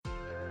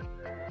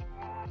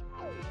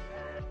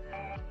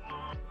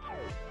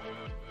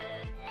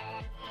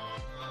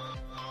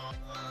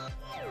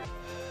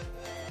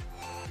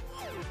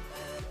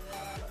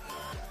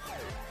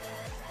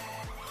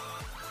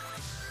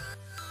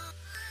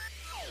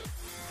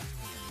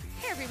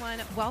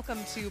everyone. Welcome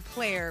to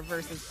Player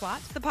versus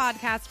Plot, the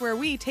podcast where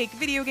we take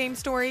video game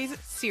stories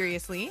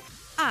seriously.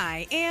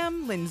 I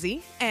am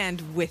Lindsay, and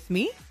with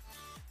me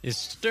is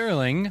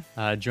Sterling,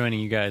 joining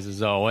you guys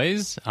as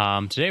always.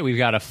 Today we've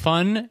got a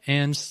fun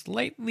and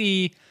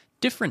slightly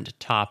different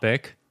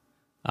topic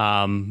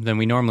than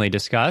we normally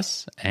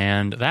discuss,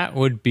 and that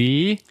would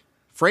be...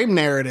 frame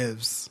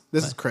narratives.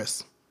 This is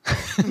Chris.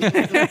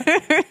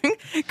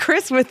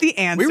 Chris with the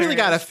answer. We really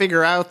got to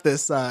figure out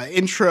this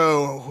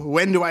intro.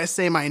 When do I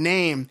say my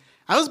name?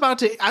 I was about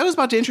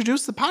to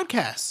introduce the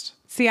podcast.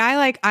 See, I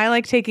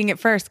like taking it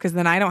first because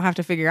then I don't have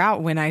to figure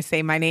out when I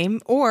say my name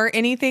or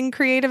anything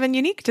creative and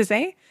unique to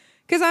say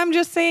because I'm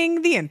just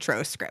saying the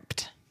intro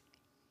script.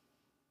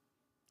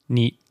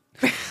 Neat.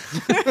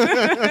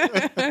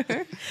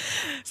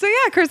 So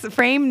yeah, Chris,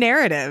 frame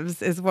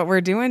narratives is what we're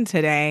doing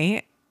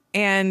today.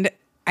 And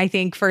I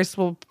think first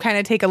we'll kind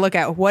of take a look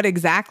at what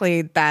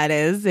exactly that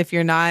is. If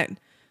you're not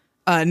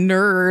a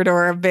nerd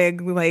or a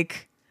big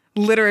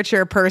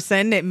literature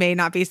person, it may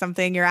not be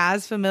something you're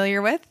as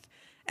familiar with.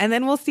 And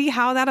then we'll see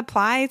how that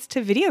applies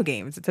to video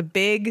games. It's a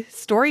big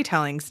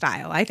storytelling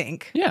style, I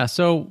think. Yeah,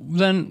 so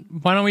then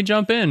why don't we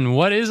jump in?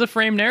 What is a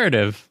frame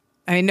narrative?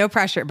 I mean, no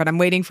pressure, but I'm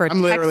waiting for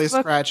I'm literally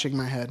scratching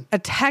my head. A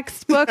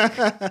textbook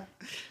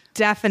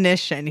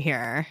definition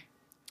here.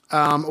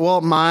 Well,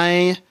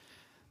 my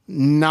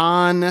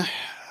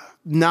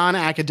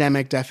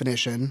non-academic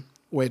definition,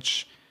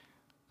 which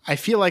I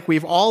feel like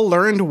we've all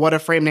learned what a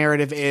frame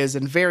narrative is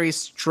in very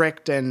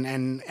strict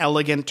and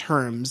elegant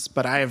terms,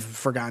 but I have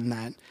forgotten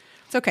that.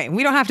 It's okay.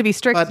 We don't have to be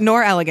strict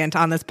nor elegant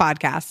on this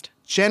podcast.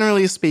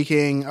 Generally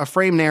speaking, a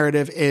frame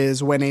narrative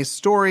is when a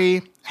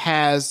story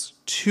has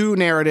two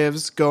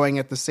narratives going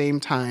at the same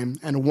time,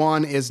 and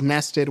one is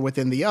nested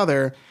within the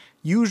other,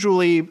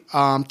 usually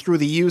through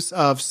the use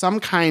of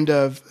some kind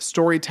of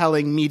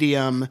storytelling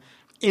medium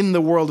in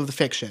the world of the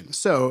fiction.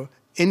 So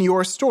in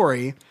your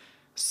story,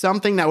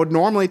 something that would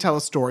normally tell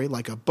a story,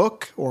 like a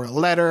book or a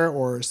letter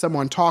or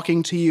someone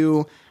talking to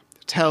you,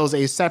 tells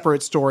a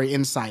separate story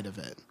inside of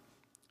it.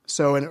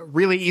 So a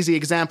really easy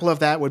example of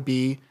that would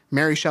be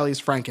Mary Shelley's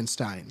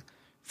Frankenstein.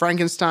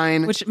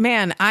 Which,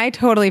 man, I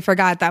totally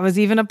forgot that was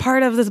even a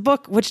part of this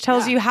book, which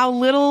tells you how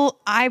little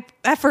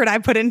effort I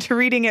put into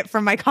reading it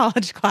from my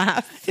college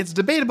class. It's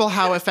debatable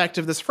how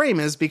effective this frame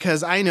is,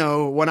 because I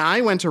know when I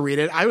went to read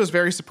it, I was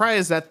very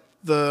surprised that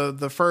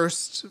the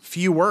first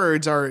few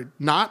words are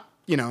not,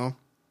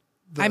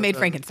 I made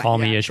Frankenstein. Call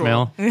me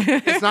Ishmael.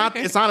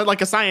 It's not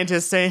like a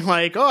scientist saying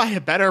like, oh, I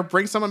better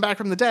bring someone back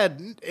from the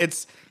dead.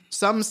 It's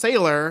some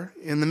sailor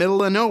in the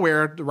middle of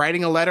nowhere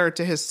writing a letter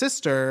to his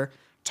sister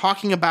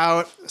talking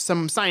about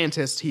some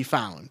scientist he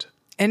found.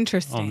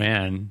 Interesting. Oh,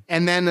 man.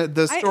 And then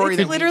the story...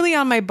 It's literally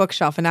on my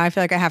bookshelf, and now I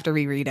feel like I have to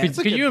reread it.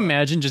 Could you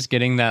imagine just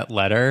getting that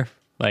letter?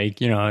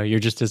 You're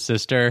just his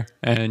sister,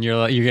 and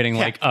you're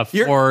getting a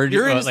forward...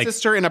 You're his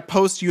sister in a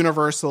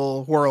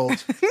post-universal world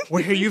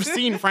where you've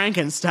seen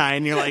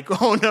Frankenstein. You're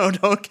like, oh, no,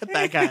 don't get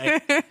that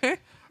guy.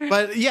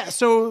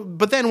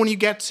 But then when you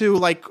get to,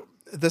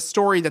 the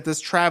story that this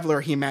traveler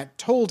he met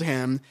told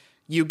him,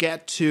 you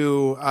get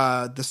to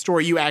the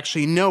story you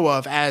actually know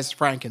of as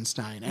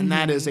Frankenstein. And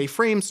that is a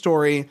frame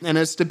story. And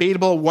it's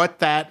debatable what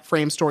that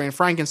frame story in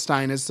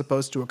Frankenstein is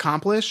supposed to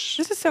accomplish.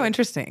 This is so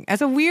interesting.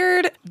 As a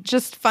weird,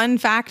 just fun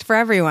fact for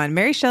everyone,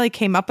 Mary Shelley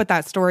came up with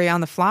that story on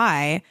the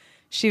fly.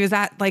 She was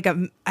at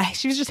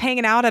she was just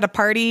hanging out at a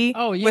party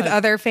with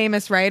other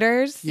famous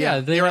writers. Yeah,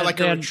 they were at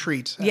a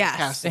retreat.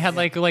 Yes. They had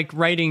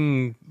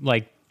writing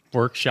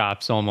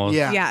workshops almost.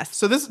 Yeah. Yes.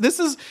 So this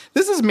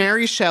is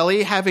Mary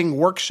Shelley having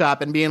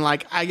workshop and being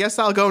like, I guess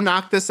I'll go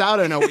knock this out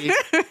in a week,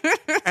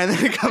 and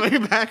then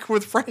coming back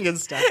with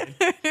Frankenstein.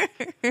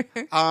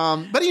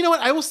 But you know what?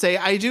 I will say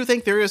I do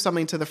think there is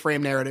something to the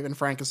frame narrative in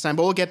Frankenstein,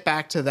 but we'll get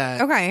back to that.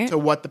 Okay. To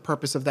what the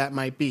purpose of that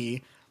might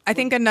be. I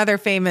think another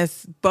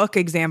famous book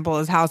example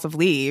is House of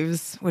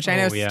Leaves, which I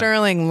know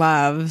Sterling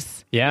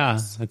loves. Yeah,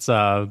 it's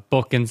a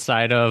book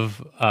inside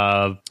of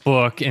a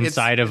book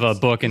inside of a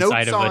book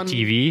inside of a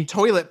TV.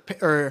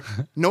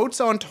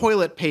 Notes on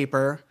toilet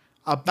paper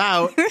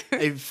about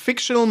a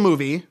fictional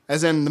movie,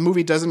 as in the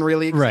movie doesn't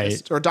really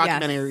exist, or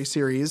documentary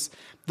series.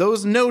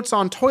 Those notes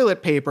on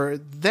toilet paper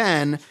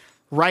then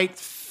write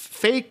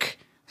fake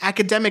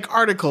academic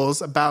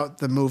articles about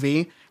the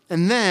movie.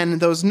 And then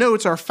those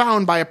notes are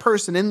found by a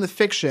person in the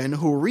fiction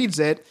who reads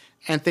it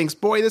and thinks,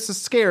 boy, this is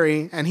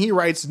scary. And he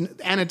writes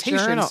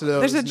annotations to those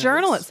There's a notes.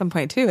 journal at some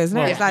point, too, isn't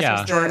it? Well, Is that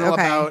just journal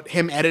about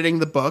him editing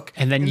the book.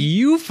 And then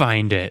you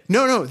find it.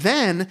 No.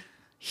 Then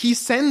he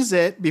sends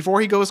it,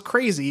 before he goes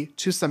crazy,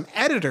 to some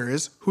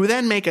editors who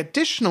then make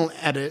additional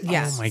edits.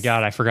 Yes. Oh, my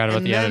God. I forgot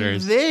about the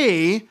editors.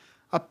 They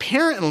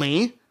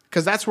apparently,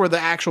 because that's where the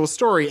actual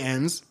story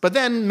ends, but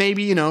then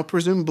maybe,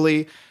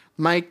 presumably...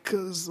 Mike,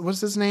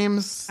 what's his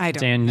name? I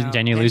don't know.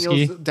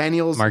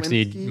 Danielewski? Mark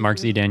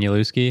Z.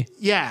 Danielewski?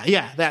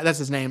 Yeah, that's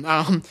his name.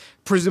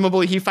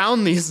 Presumably he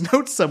found these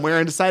notes somewhere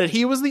and decided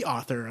he was the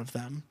author of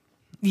them.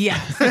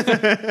 Yeah.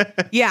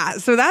 Yeah,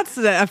 so that's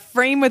a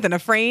frame within a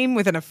frame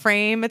within a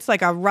frame. It's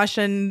like a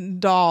Russian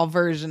doll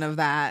version of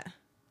that.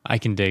 I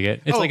can dig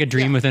it. It's Oh, like a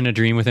dream yeah. within a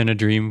dream within a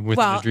dream within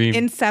Well, a dream.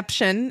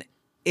 Inception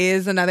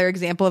is another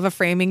example of a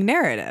framing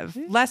narrative.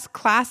 Less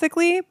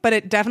classically, but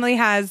it definitely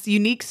has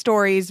unique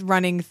stories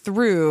running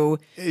through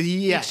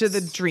Yes. each of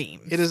the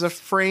dreams. It is a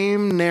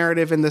frame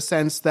narrative in the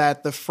sense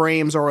that the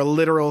frames are a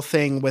literal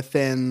thing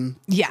within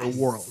Yes. the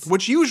world,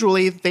 which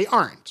usually they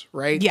aren't,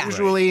 right? Yeah.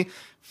 Usually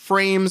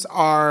frames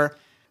are,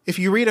 if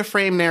you read a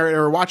frame narrative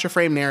or watch a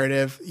frame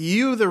narrative,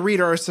 you, the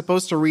reader, are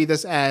supposed to read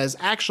this as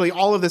actually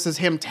all of this is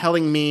him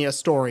telling me a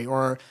story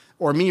or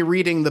me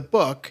reading the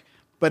book.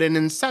 But in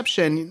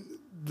Inception,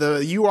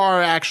 you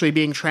are actually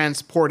being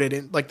transported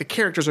in, like the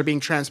characters are being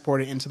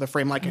transported into the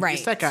frame like a Right.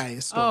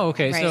 isekai story. Oh,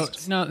 okay. Right.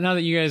 So now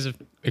that you guys have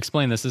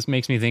explained this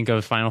makes me think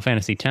of Final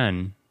Fantasy X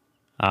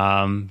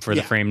for the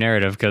Yeah. frame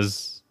narrative,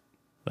 because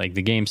like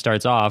the game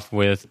starts off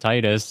with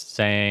Titus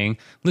saying,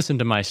 "Listen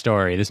to my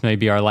story. This may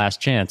be our last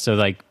chance." So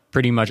like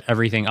pretty much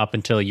everything up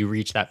until you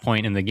reach that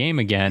point in the game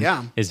again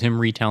Yeah. is him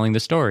retelling the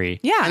story.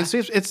 Yeah. And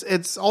so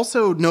it's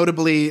also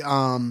notably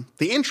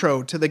the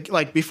intro to the,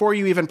 like, before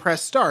you even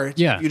press start.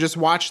 Yeah. You just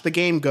watch the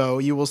game go.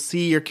 You will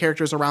see your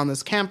characters around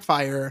this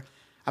campfire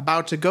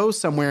about to go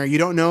somewhere. You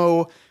don't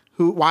know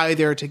why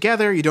they're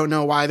together. You don't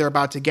know why they're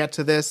about to get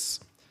to this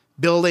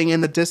building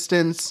in the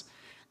distance.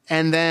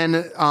 And then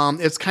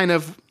it's kind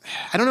of,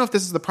 I don't know if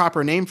this is the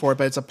proper name for it,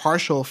 but it's a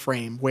partial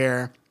frame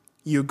where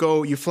you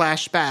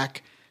flash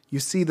back, you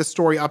see the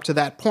story up to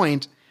that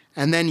point,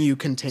 and then you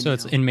continue. So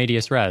it's in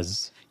medias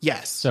res.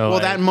 Yes. So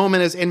that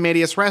moment is in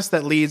medias res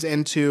that leads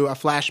into a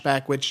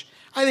flashback, which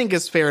I think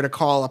is fair to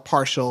call a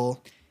partial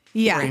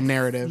frame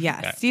narrative. Yes.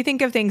 Okay. Do you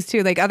think of things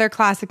too, like other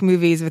classic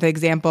movies with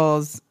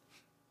examples,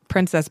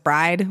 Princess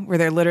Bride, where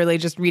they're literally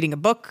just reading a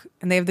book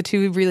and they have the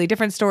two really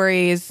different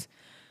stories.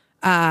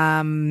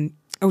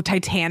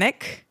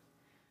 Titanic.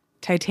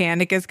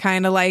 Titanic is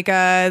kind of like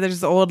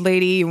there's an old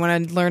lady, you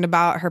want to learn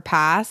about her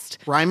past.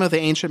 Rime of the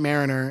Ancient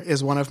Mariner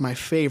is one of my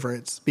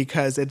favorites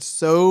because it's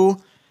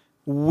so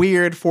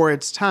weird for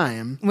its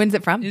time. When's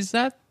it from? Is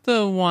that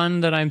the one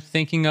that I'm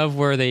thinking of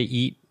where they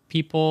eat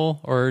people,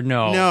 or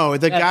no? No,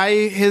 the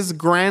guy, his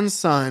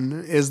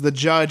grandson is the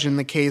judge in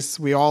the case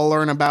we all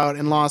learn about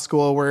in law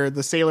school where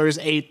the sailors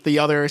ate the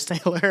other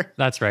sailor.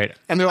 That's right.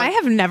 And they're like, I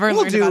have never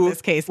learned about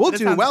this case, but We'll it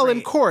do sounds well in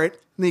great."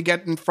 court. And they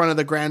get in front of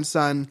the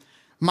grandson.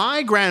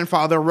 My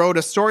grandfather wrote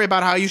a story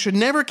about how you should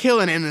never kill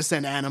an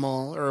innocent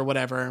animal or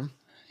whatever.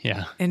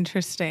 Yeah.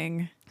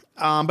 Interesting.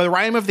 But the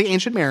Rime of the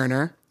Ancient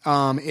Mariner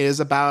is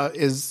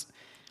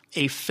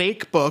a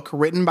fake book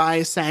written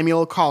by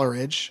Samuel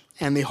Coleridge.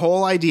 And the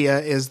whole idea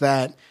is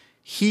that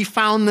he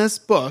found this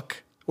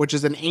book, which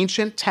is an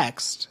ancient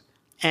text,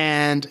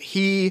 and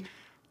he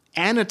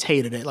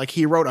annotated it. Like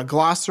he wrote a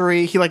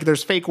glossary.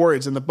 There's fake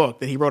words in the book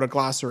that he wrote a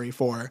glossary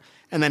for.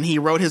 And then he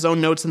wrote his own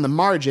notes in the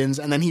margins,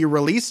 and then he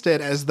released it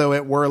as though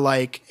it were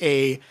like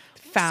a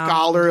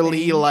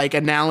scholarly like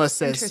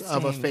analysis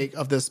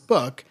of this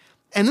book.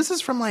 And this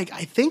is from I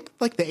think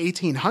the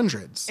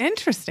 1800s.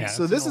 Interesting.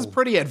 So this is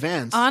pretty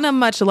advanced. On a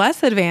much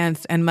less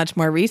advanced and much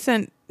more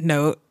recent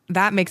note,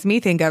 that makes me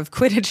think of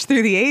Quidditch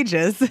Through the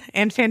Ages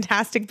and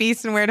Fantastic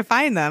Beasts and Where to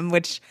Find Them,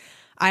 which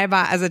I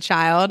bought as a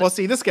child. Well,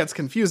 see, this gets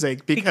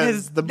confusing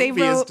because the they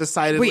movie is wrote-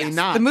 decidedly well, yes,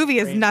 not. The movie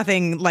is great.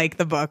 nothing like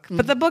the book,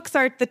 but the books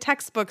are the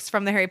textbooks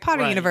from the Harry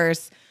Potter Right.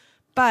 universe.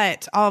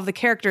 But all of the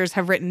characters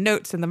have written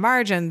notes in the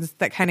margins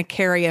that kind of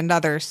carry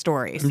another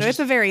story. So it's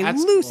a very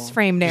that's loose cool.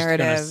 frame Just gonna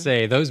narrative.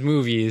 say those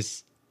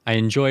movies, I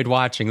enjoyed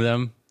watching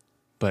them,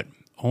 but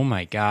oh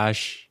my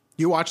gosh.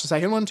 You watched the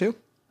second one too?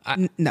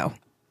 No,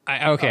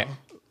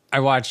 I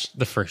watched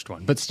the first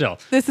one, but still,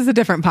 this is a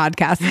different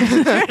podcast.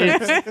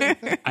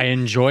 I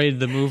enjoyed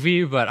the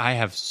movie, but I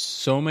have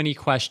so many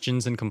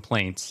questions and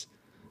complaints.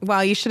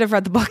 Well, you should have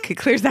read the book. It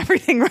clears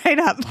everything right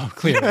up.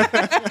 Clearly.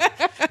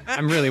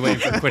 I'm really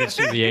waiting for Quidditch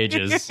Through the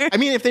Ages. I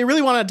mean, if they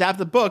really want to adapt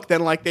the book,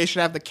 then they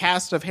should have the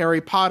cast of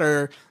Harry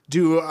Potter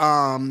do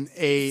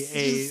a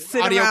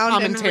Sit audio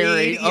around and commentary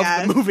read, of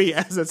yes. the movie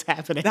as it's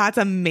happening. That's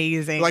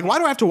amazing. Why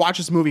do I have to watch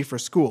this movie for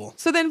school?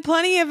 So then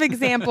plenty of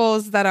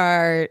examples that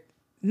are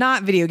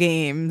not video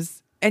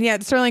games, and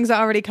yet Sterling's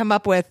already come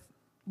up with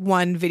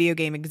one video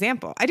game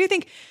example. I do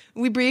think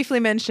we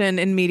briefly mentioned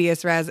in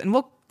medias res, and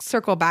we'll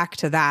circle back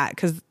to that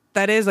because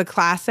that is a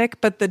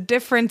classic, but the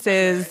difference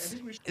is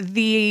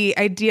the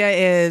idea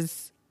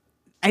is,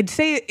 I'd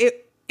say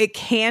it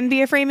can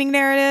be a framing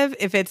narrative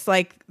if it's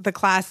like the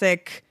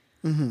classic,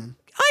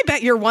 I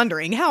bet you're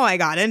wondering how I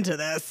got into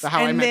this. The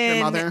How I Met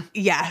Your Mother?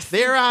 Yes.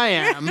 There I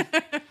am,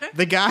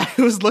 the guy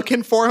who's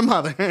looking for a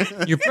mother.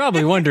 You're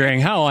probably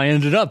wondering how I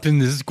ended up in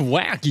this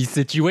wacky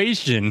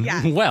situation.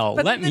 Yeah. Well,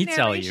 But let then me the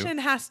tell you. narration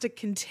has to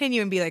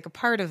continue and be like a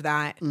part of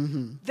that.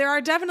 There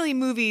are definitely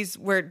movies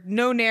where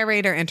no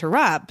narrator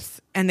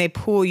interrupts and they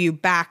pull you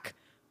back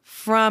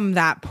from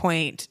that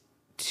point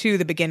to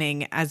the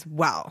beginning as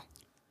well.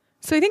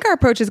 So I think our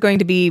approach is going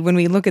to be, when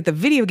we look at the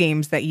video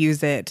games that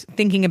use it,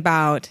 thinking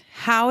about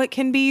how it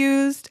can be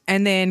used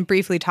and then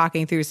briefly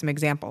talking through some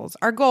examples.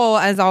 Our goal,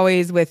 as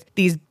always, with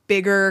these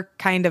bigger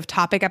kind of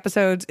topic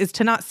episodes is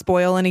to not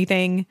spoil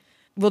anything.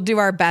 we'll do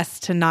our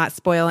best to not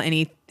spoil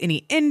any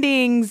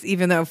endings,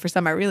 even though for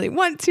some I really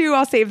want to.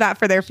 I'll save that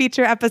for their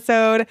feature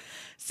episode.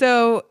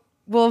 So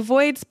we'll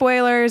avoid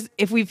spoilers.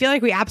 If we feel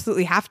like we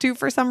absolutely have to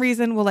for some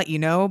reason, we'll let you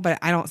know, but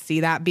I don't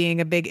see that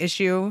being a big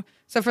issue.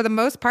 So for the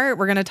most part,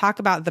 we're going to talk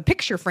about the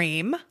picture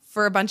frame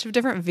for a bunch of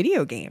different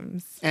video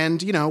games.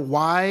 And,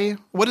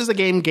 what does a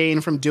game gain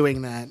from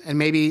doing that? And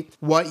maybe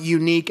what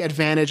unique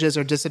advantages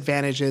or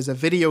disadvantages a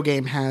video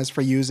game has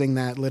for using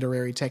that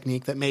literary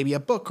technique that maybe a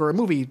book or a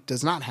movie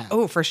does not have.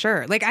 Oh, for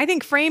sure. Like, I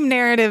think frame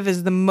narrative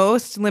is the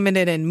most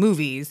limited in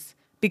movies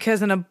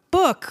because in a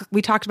book,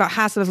 we talked about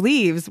House of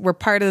Leaves, where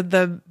part of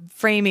the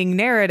framing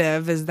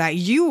narrative is that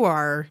you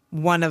are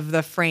one of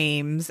the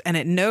frames and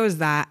it knows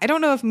that. I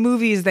don't know if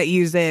movies that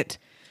use it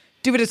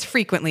do it as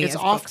frequently it's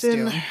as books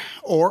often,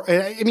 do.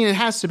 it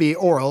has to be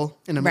oral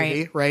in a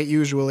movie, right?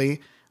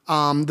 Usually.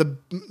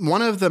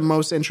 One of the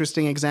most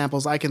interesting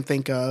examples I can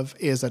think of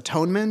is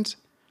Atonement,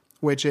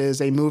 which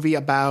is a movie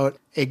about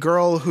a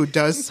girl who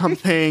does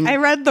something. I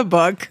read the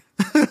book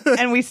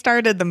and we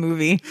started the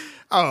movie.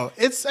 Oh,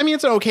 it's an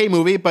okay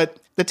movie, but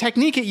the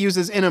technique it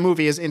uses in a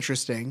movie is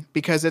interesting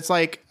because it's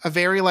like a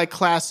very like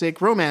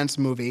classic romance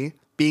movie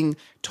being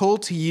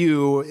told to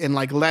you in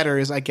like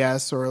letters, I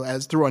guess, or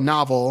as through a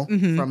novel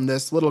from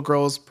this little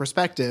girl's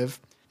perspective.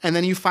 And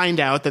then you find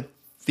out that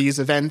these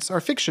events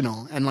are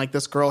fictional and like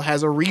this girl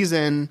has a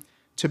reason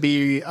to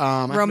be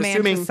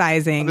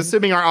romanticizing. I'm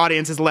assuming our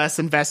audience is less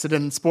invested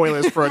in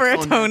spoilers for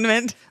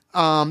Atonement.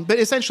 But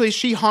essentially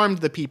she harmed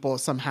the people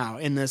somehow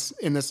in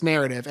this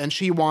narrative, and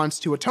she wants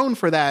to atone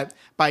for that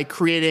by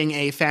creating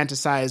a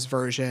fantasized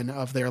version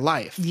of their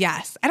life.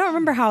 Yes. I don't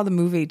remember how the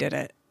movie did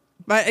it,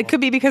 but it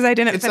could be because I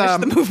didn't finish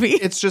the movie.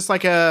 It's just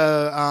like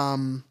a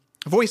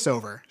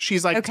voiceover.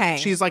 She's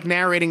like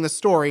narrating the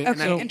story.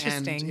 Okay,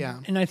 interesting.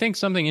 And I think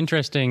something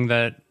interesting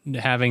that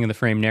having the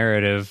frame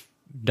narrative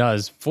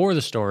does for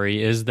the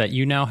story is that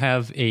you now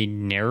have a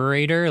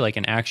narrator, like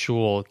an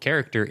actual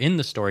character in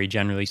the story,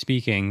 generally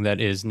speaking, that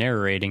is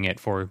narrating it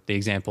for the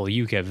example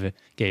you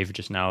gave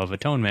just now of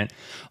Atonement.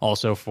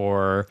 Also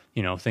for,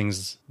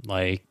 things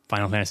like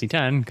Final Fantasy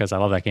X, because I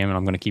love that game and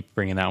I'm going to keep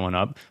bringing that one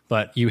up.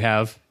 But you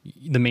have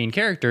the main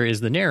character is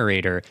the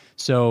narrator.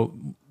 So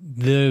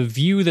the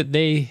view that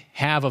they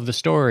have of the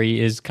story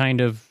is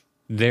kind of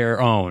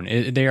their own.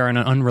 They are an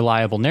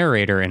unreliable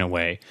narrator in a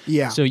way.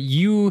 Yeah. So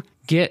you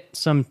get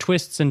some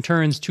twists and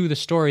turns to the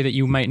story that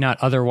you might not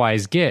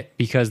otherwise get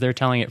because they're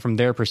telling it from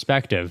their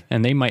perspective,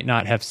 and they might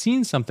not have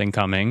seen something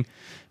coming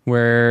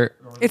where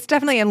it's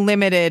definitely a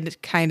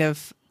limited kind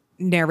of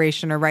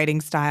narration or writing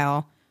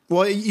style.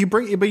 Well, you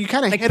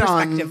kind of like hit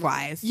on perspective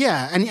wise.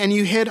 Yeah, and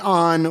you hit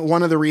on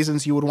one of the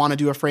reasons you would want to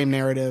do a frame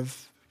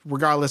narrative,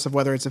 regardless of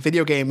whether it's a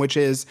video game, which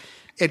is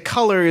it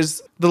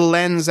colors the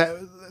lens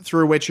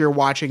through which you're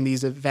watching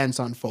these events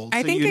unfold.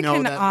 I think it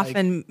can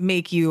often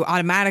make you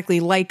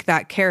automatically like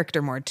that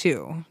character more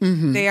too.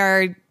 Mm-hmm. They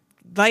are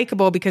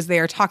likable because they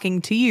are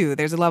talking to you.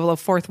 There's a level of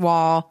fourth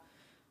wall,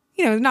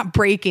 not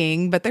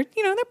breaking, but they're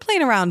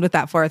playing around with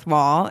that fourth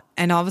wall,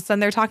 and all of a sudden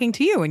they're talking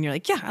to you, and you're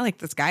like, yeah, I like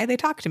this guy. They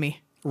talk to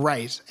me.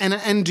 Right.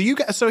 And do you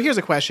guys? So here's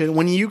a question: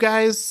 when you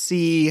guys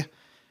see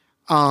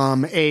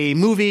a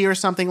movie or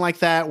something like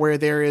that where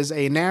there is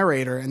a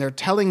narrator and they're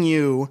telling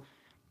you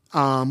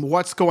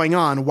what's going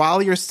on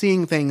while you're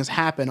seeing things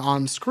happen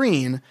on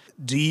screen,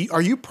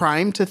 are you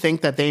primed to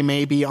think that they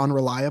may be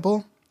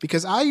unreliable?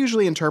 Because I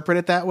usually interpret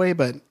it that way,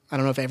 but I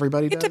don't know if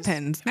everybody does. It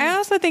depends. I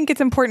also think it's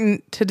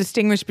important to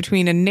distinguish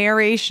between a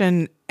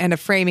narration and a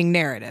framing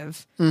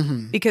narrative.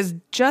 Mm-hmm. Because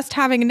just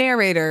having a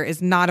narrator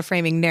is not a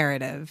framing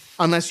narrative.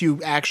 Unless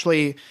you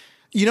actually...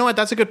 You know what?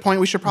 That's a good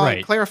point. We should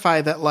probably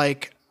clarify that,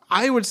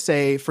 I would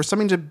say for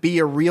something to be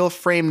a real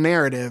frame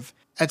narrative,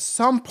 at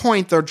some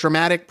point the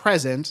dramatic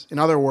present, in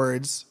other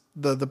words,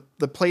 the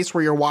place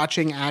where you're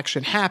watching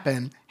action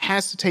happen,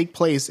 has to take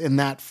place in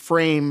that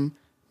frame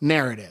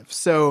narrative.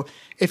 So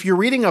if you're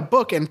reading a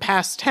book in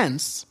past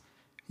tense,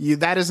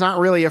 that is not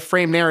really a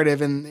frame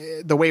narrative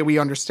in the way we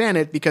understand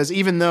it, because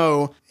even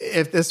though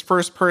if this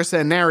first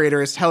person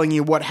narrator is telling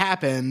you what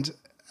happened,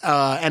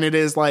 and it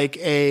is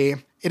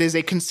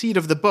a conceit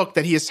of the book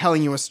that he is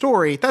telling you a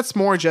story, that's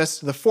more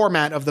just the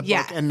format of the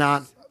book and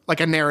not like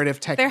a narrative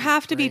technique. There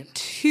have to be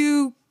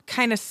two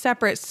kind of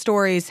separate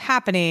stories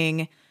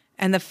happening,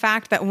 and the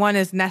fact that one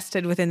is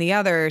nested within the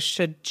other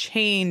should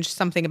change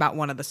something about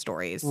one of the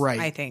stories,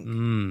 I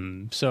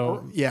think.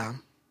 So, yeah.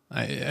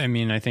 I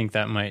mean, I think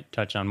that might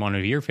touch on one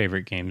of your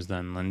favorite games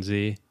then,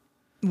 Lindsay.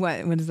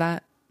 What is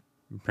that?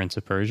 Prince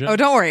of Persia. Oh,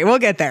 don't worry. We'll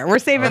get there. We're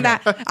saving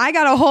that. I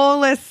got a whole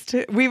list.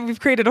 We've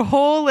created a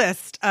whole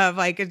list of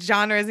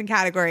genres and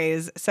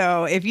categories.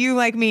 So if you,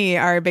 like me,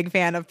 are a big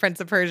fan of Prince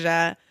of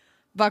Persia,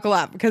 buckle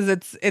up, because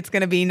it's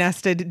going to be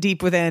nested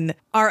deep within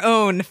our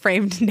own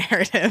framed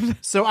narrative.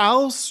 So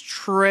I'll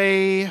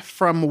stray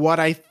from what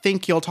I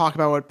think you'll talk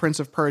about with Prince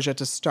of Persia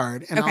to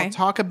start. And I'll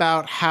talk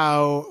about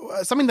how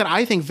something that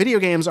I think video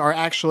games are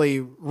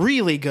actually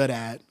really good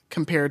at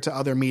compared to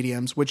other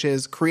mediums, which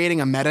is creating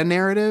a meta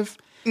narrative.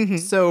 Mm-hmm.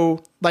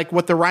 So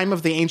what the Rime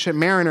of the Ancient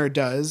Mariner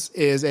does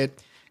is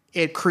it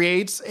it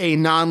creates a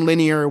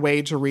non-linear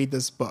way to read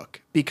this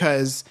book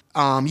because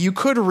you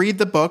could read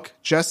the book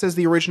just as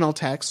the original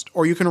text,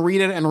 or you can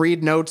read it and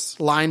read notes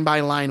line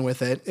by line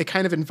with it. It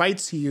kind of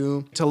invites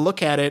you to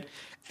look at it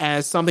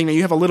as something that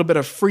you have a little bit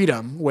of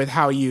freedom with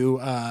how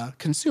you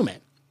consume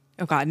it.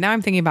 Oh God, now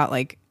I'm thinking about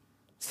like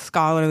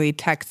scholarly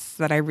texts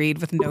that I read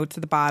with notes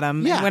at the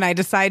bottom. Yeah. And when I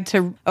decide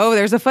to,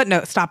 there's a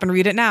footnote, stop and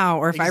read it now.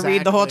 Or if I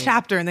read the whole Exactly.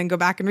 chapter and then go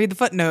back and read the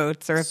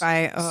footnotes. Or if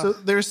So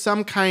there's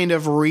some kind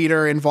of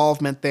reader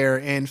involvement there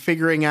in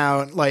figuring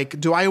out, like,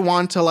 do I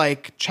want to,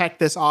 like, check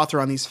this author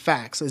on these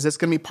facts? Is this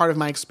going to be part of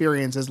my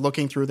experience as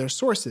looking through their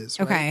sources?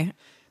 Right? Okay.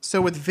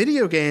 So with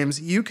video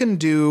games, you can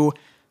do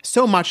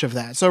so much of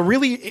that. So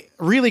really,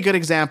 really good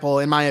example,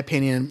 in my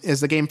opinion, is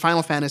the game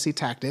Final Fantasy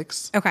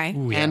Tactics. Okay.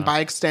 Ooh, yeah. And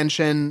by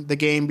extension, the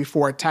game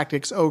before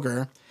Tactics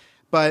Ogre.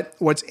 But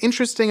what's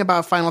interesting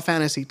about Final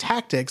Fantasy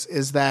Tactics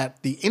is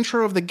that the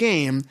intro of the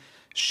game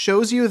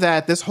shows you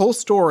that this whole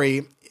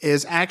story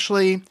is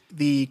actually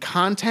the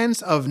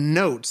contents of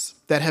notes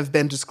that have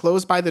been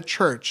disclosed by the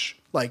church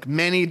like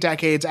many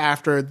decades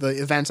after the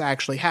events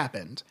actually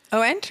happened.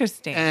 Oh,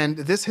 interesting. And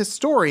this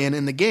historian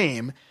in the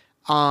game,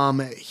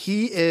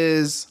 he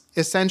is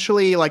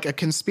essentially like a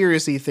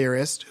conspiracy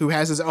theorist who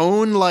has his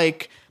own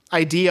like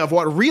idea of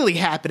what really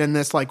happened in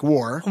this like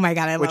war. Oh my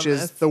God, I love which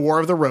is this. the War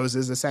of the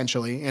Roses,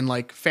 essentially, in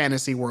like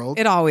fantasy world.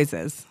 It always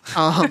is.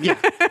 Yeah.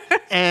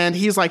 And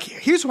he's like,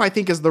 here's who I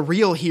think is the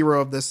real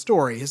hero of this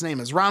story. His name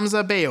is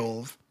Ramza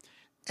Beowulf.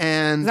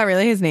 And Is that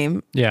really his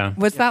name? Yeah.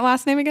 What's that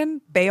last name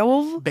again?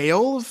 Beowulf?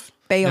 Beowulf?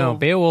 No, Beowulf.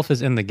 Beowulf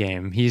is in the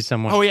game. He's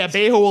someone. Oh yeah,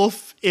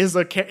 Beowulf is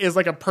like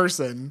a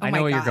person. I my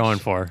know what you're gosh. going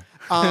for.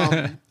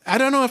 I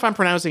don't know if I'm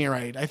pronouncing it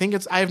right. I think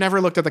I've never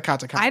looked at the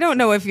katakana. I don't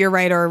know if you're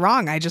right or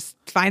wrong. I just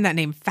find that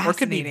name Or it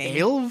could be fascinating.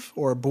 Beowulf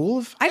or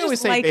Bulv. I always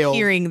just say like Beowulf.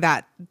 hearing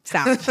that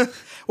sound.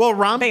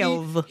 Well,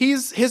 Beowulf.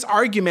 his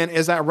argument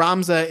is that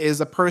Ramza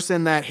is a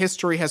person that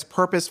history has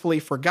purposefully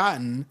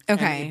forgotten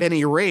Okay. and been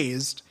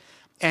erased.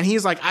 And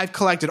he's like, I've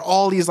collected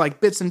all these like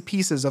bits and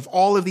pieces of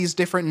all of these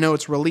different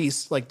notes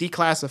released, like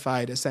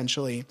declassified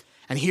essentially.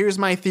 And here's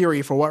my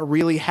theory for what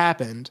really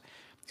happened.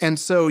 And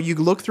so you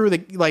look through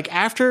the, like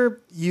after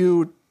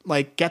you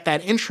like get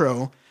that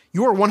intro,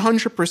 you are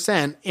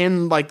 100%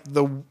 in like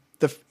the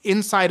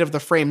inside of the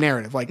frame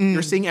narrative. Like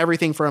you're seeing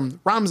everything from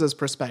Ramza's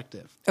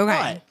perspective.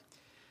 Okay. But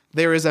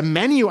there is a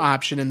menu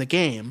option in the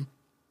game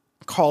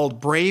called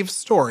Brave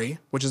Story,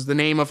 which is the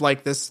name of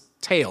like this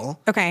tale.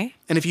 Okay.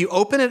 And if you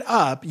open it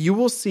up, you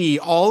will see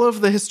all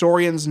of the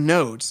historian's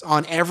notes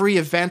on every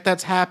event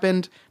that's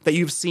happened that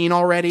you've seen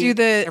already.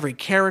 Every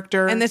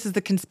character. And this is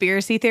the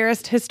conspiracy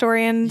theorist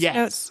historian. Yes.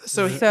 notes?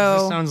 So This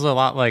So sounds a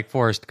lot like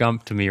Forrest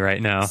Gump to me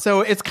right now.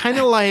 So it's kind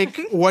of like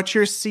what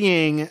you're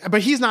seeing,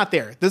 but he's not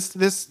there.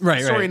 This Right,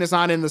 historian right. is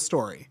not in the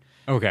story.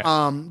 Okay.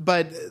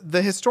 But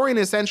the historian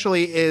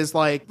essentially is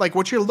like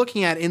what you're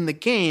looking at in the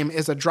game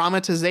is a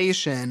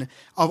dramatization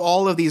of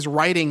all of these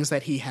writings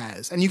that he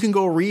has, and you can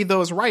go read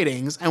those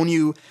writings. And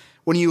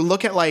when you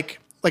look at like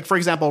for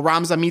example,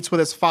 Ramza meets with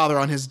his father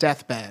on his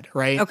deathbed,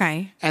 right?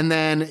 Okay. And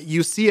then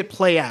you see it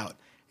play out.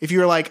 If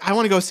you're like, I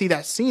want to go see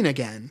that scene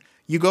again,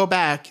 you go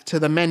back to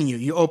the menu,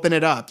 you open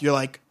it up, you're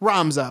like,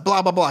 Ramza,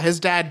 blah blah blah, his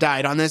dad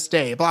died on this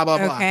day, blah blah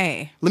blah.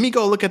 Okay. Let me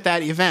go look at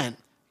that event.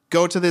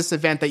 Go to this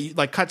event that you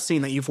like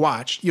cutscene that you've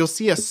watched. You'll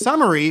see a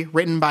summary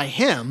written by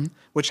him,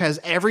 which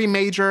has every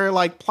major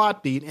like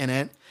plot beat in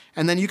it.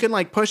 And then you can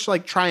like push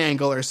like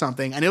triangle or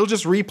something and it'll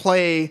just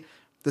replay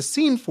the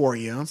scene for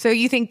you. So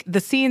you think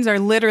the scenes are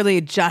literally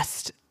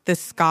just the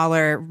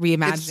scholar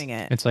reimagining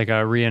it? It's like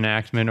a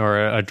reenactment or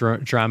a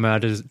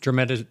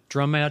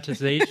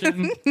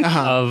dramatization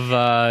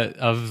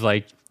of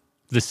like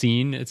the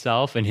scene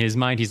itself. In his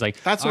mind, he's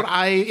like, That's what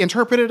I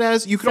interpret it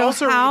as. You could So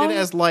also how- read it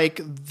as like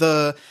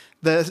the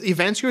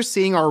events you're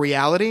seeing are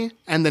reality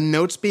and the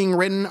notes being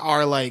written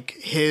are like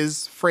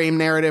his frame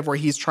narrative where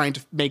he's trying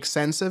to make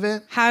sense of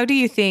it. How do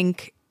you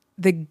think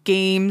the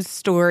game's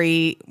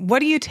story, what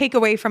do you take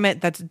away from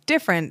it that's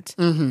different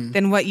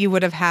than what you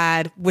would have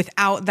had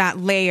without that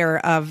layer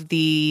of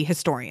the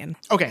historian?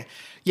 Okay.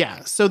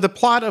 Yeah. So the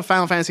plot of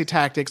Final Fantasy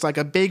Tactics, like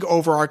a big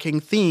overarching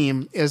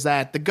theme, is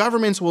that the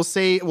governments will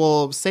say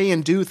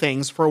and do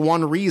things for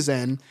one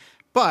reason,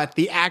 but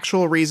the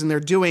actual reason they're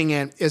doing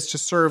it is to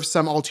serve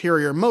some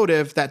ulterior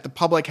motive that the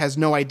public has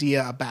no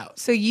idea about.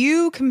 So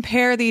you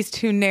compare these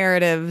two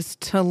narratives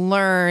to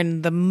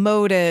learn the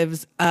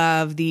motives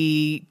of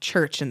the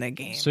church in the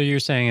game. so you're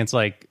saying it's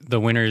like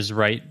the winner's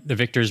right, the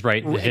victor's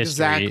right in the history,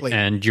 Exactly.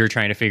 and you're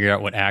trying to figure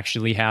out what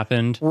actually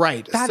happened.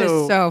 Right. That is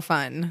so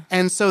fun.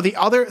 And so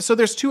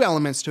there's two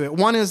elements to it.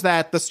 One is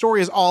that the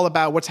story is all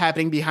about what's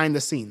happening behind the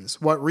scenes,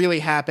 what really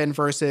happened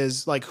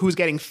versus like who's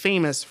getting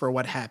famous for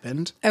what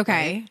happened.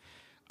 Okay.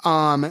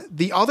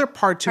 The other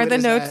part to Are it the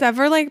is notes that,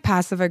 ever like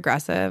passive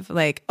aggressive?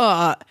 Like,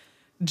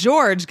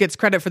 George gets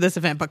credit for this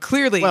event, but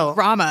clearly Well,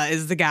 Rama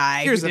is the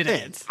guy here's who the did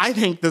thing. it. I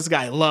think this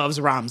guy loves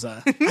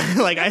Ramza.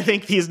 Like I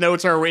think these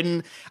notes are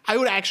written. I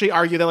would actually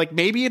argue that like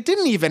maybe it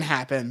didn't even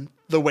happen.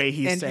 the way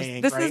he's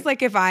saying. This right? is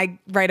like if I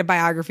write a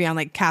biography on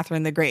like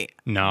Catherine the Great.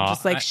 No,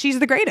 Just like she's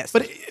the greatest.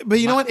 But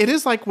you know what? It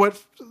is like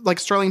what like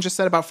Sterling just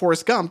said about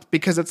Forrest Gump,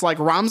 because it's like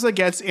Ramza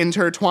gets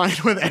intertwined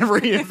with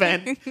every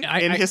event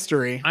in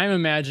history. I'm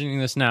imagining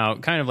this now,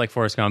 kind of like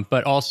Forrest Gump,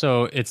 but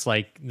also it's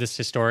like this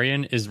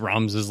historian is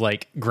Ramza's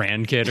like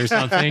grandkid or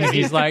something. And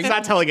he's like, He's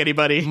not telling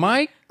anybody.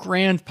 my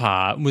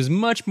grandpa was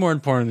much more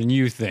important than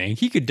you think.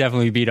 He could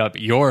definitely beat up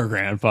your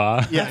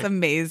grandpa. Yeah. That's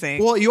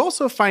amazing. Well, you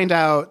also find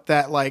out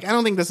that, like, I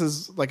don't think this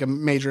is like a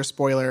major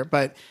spoiler,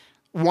 but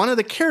one of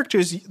the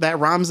characters that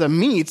Ramza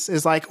meets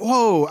is like,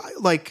 whoa,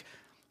 like,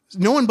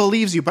 no one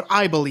believes you, but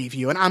I believe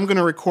you, and I'm going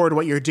to record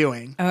what you're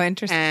doing. Oh,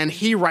 interesting. And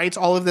he writes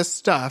all of this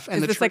stuff.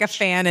 And Is this like a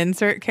fan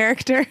insert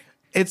character?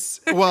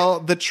 Well,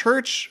 the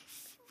church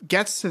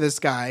gets to this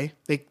guy.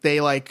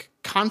 They like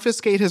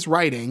confiscate his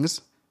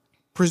writings.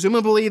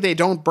 Presumably they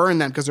don't burn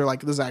them because they're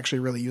like, this is actually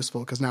really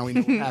useful because now we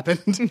know what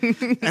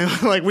happened.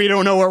 And like, we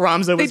don't know what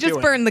Ramza was They just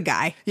doing. burn the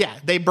guy. Yeah,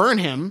 they burn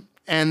him,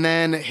 and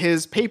then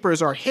his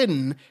papers are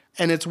hidden.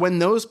 And it's when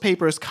those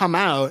papers come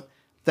out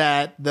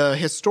that the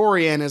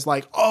historian is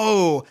like,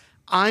 oh,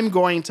 I'm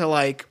going to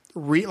like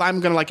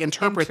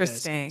interpret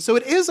this. Interesting. So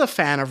it is a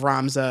fan of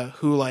Ramza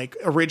who like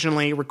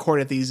originally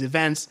recorded these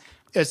events.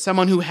 As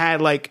someone who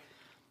had like,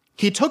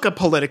 he took a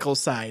political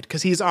side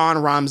because he's on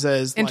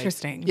Ramza's.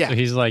 Interesting. Like, yeah, So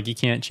he's like, you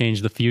can't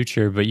change the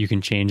future, but you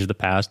can change the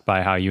past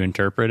by how you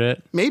interpret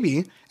it.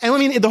 maybe. And I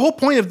mean, the whole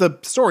point of the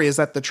story is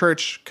that the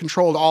church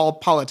controlled all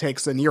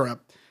politics in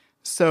Europe.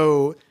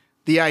 So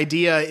the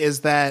idea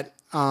is that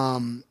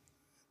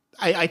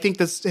I think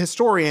this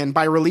historian,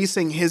 by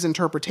releasing his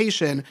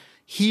interpretation,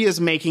 he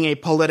is making a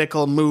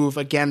political move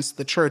against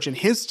the church in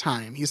his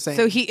time. He's saying,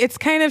 So it's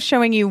kind of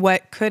showing you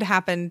what could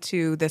happen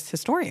to this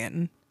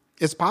historian.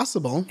 it's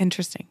possible.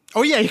 Interesting.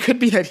 Oh yeah, it could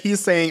be that he's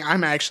saying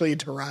I'm actually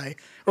Durai,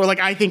 or like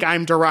I think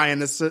I'm Durai,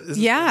 and this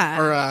Yeah.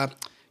 or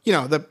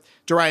the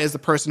Durai is the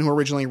person who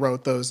originally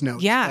wrote those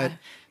notes. Yeah. But,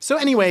 so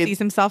anyway, Sees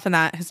himself in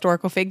that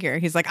historical figure.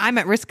 He's like, I'm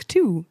at risk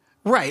too.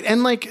 right,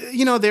 and like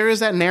there is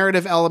that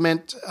narrative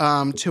element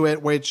to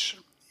it, which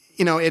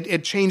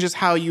it changes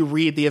how you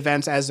read the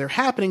events as they're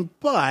happening.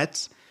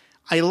 But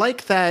I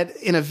like that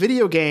in a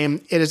video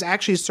game, it is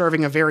actually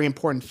serving a very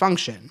important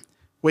function,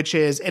 which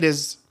is it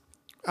is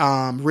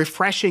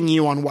refreshing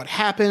you on what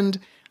happened.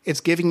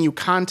 It's giving you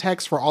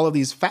context for all of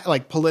these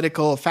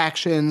political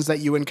factions that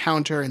you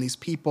encounter and these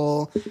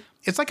people.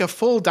 It's like a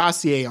full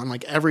dossier on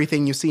like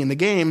everything you see in the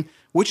game,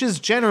 which is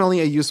generally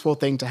a useful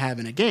thing to have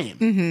in a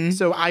game.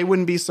 So I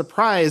wouldn't be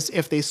surprised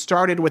if they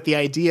started with the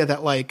idea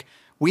that like,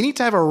 we need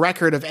to have a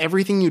record of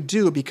everything you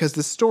do because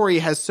the story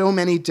has so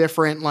many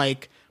different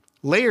like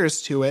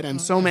layers to it and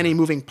so many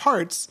moving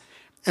parts.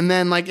 And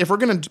then, like, if we're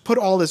going to put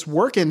all this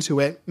work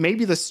into it,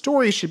 maybe the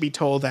story should be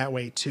told that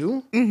way,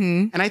 too.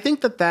 Mm-hmm. And I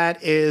think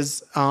that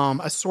is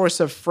a source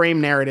of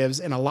frame narratives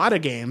in a lot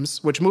of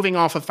games, which, moving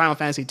off of Final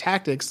Fantasy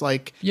Tactics,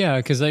 like... Yeah,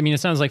 because, I mean, it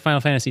sounds like Final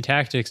Fantasy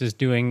Tactics is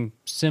doing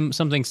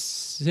something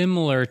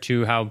similar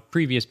to how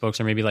previous books,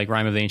 or maybe like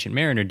Rime of the Ancient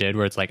Mariner did,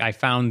 where it's like, I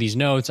found these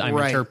notes, I'm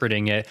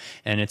interpreting it,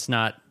 and it's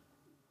not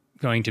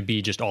going to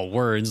be just all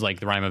words like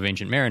the Rime of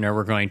Ancient Mariner.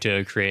 We're going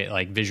to create,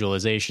 like,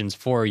 visualizations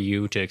for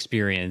you to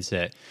experience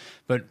it.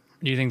 But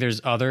do you think there's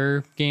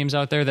other games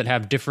out there that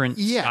have different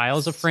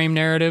styles of frame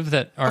narrative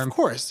that are... Of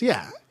course,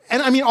 yeah.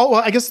 And I mean,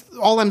 I guess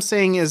all I'm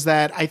saying is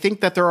that I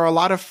think that there are a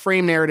lot of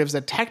frame narratives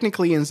that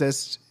technically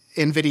exist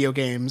in video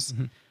games,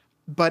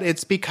 but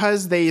it's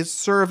because they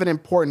serve an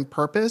important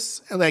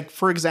purpose. Like,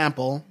 for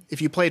example, if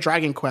you play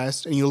Dragon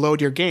Quest and you load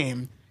your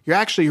game, you're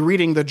actually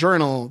reading the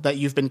journal that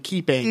you've been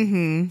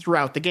keeping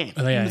throughout the game.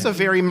 It's a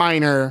very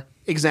minor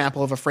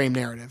example of a frame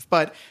narrative,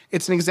 but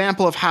it's an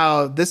example of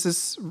how this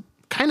is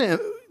kind of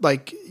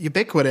like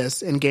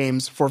ubiquitous in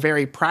games for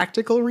very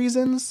practical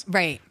reasons.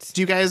 Right. Do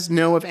you guys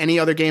know of any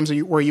other games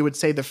where you would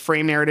say the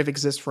frame narrative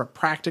exists for a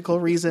practical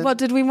reason? Well,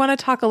 did we want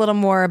to talk a little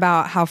more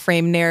about how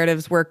frame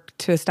narratives work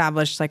to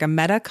establish like a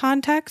meta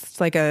context?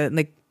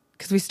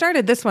 Because we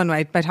started this one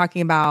by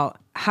talking about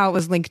how it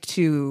was linked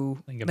to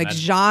like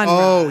genre.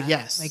 Oh,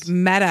 yes. Like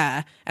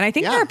meta. And I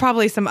think there are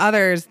probably some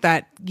others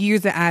that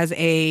use it as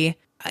a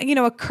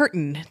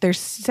curtain. They're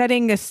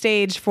setting a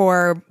stage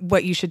for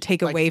what you should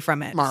take away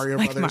from it. Mario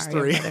like Brothers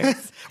Mario 3.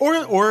 Brothers.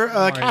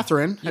 or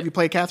Catherine. Have you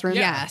played Catherine?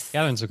 Yes.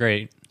 Catherine's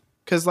great.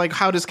 Because, like,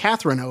 how does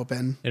Catherine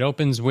open? It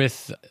opens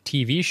with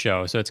TV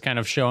show, so it's kind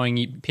of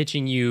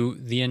pitching you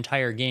the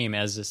entire game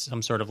as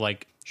some sort of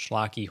like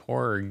schlocky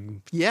horror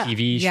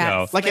TV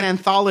show. Like an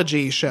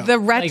anthology show. The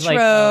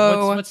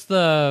retro. What's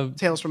the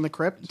Tales from the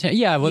Crypt?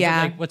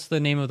 What's the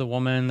name of the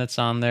woman that's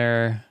on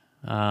there?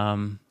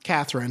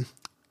 Catherine.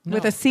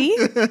 With a C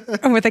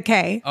or with a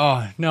K?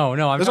 Oh, no.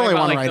 I'm There's talking only about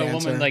one like right the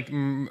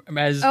woman answer.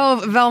 as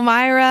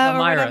Velmyra or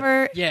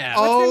whatever. Yeah.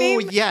 What's her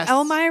name? Yes.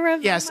 Elmira?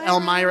 Yes, Velmyra?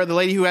 Elmira, the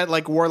lady who had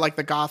wore like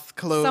the goth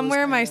clothes.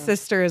 Somewhere my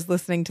sister is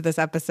listening to this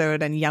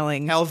episode and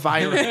yelling.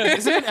 Elvira.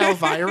 Isn't it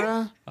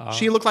Elvira?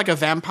 She looked like a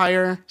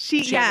vampire.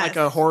 She had like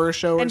a horror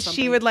show or and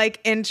something. she would like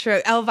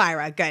intro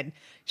Elvira. Good.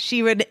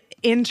 She would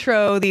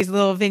intro, these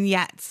little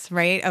vignettes,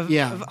 right? Of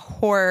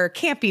horror,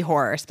 campy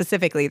horror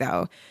specifically,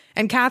 though.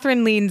 And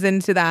Catherine leans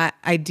into that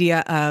idea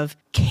of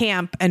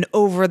camp and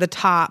over the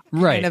top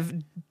kind of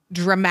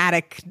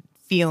dramatic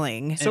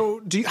feeling. So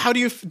do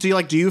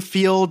you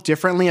feel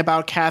differently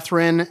about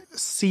Catherine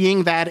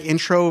seeing that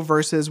intro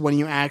versus when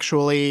you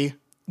actually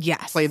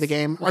play the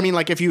game? I mean,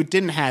 like if you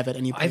didn't have it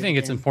and you played I think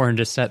it's important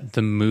to set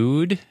the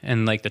mood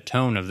and like the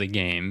tone of the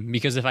game,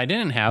 because if I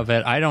didn't have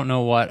it, I don't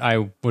know what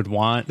I would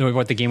want, or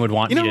what the game would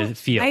want me to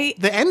feel.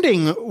 The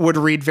ending would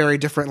read very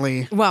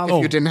differently if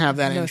you didn't have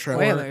that no intro.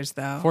 Spoilers,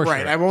 though.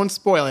 Right, I won't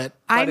spoil it.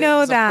 I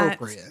know that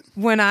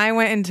when I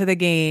went into the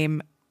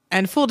game,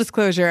 and full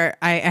disclosure,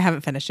 I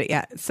haven't finished it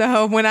yet.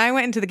 So when I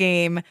went into the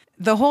game,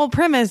 the whole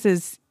premise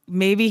is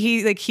maybe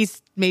he's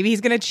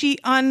going to cheat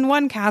on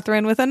one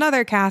Catherine with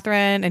another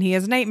Catherine, and he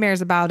has nightmares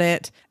about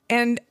it.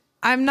 And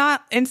I'm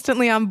not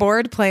instantly on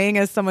board playing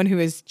as someone who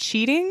is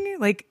cheating.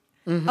 Like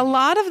a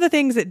lot of the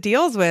things it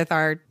deals with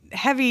are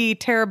heavy,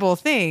 terrible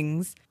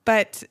things.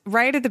 But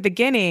right at the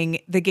beginning,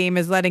 the game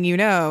is letting you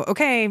know,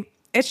 okay,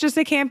 it's just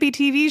a campy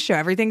TV show.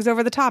 Everything's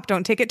over the top.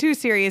 Don't take it too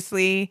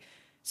seriously.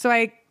 So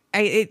I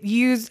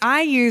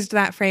used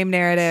that frame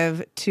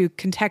narrative to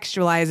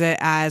contextualize it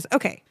as,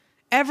 okay,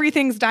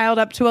 everything's dialed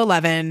up to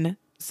 11.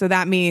 So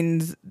that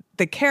means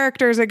the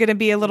characters are going to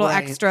be a little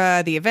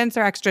extra. The events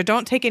are extra.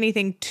 Don't take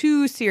anything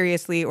too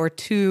seriously or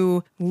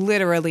too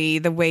literally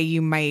the way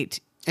you might.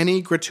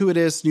 Any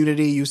gratuitous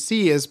nudity you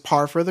see is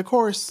par for the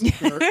course.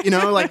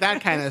 Or, like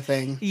that kind of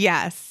thing.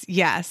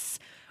 Yes.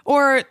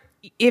 Or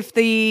if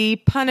the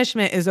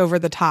punishment is over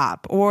the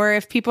top, or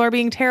if people are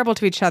being terrible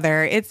to each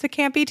other, it's a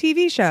campy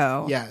TV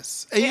show.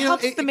 Yes. It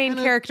helps the main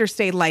character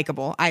stay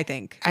likable, I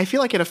think. I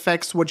feel like it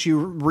affects what you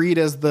read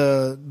as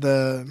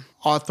the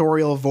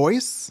authorial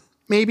voice,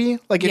 maybe.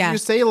 Like if you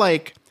say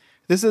like,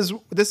 this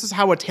is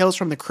how a Tales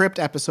from the Crypt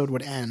episode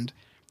would end.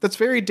 That's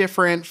very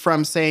different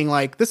from saying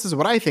like, this is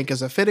what I think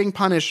is a fitting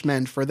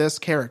punishment for this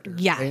character.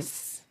 Yes.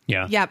 Right?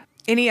 Yeah. Yep.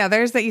 Any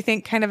others that you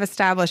think kind of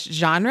established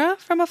genre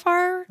from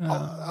afar?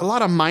 A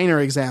lot of minor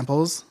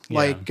examples,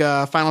 like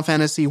Final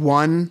Fantasy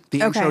 1.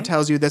 The intro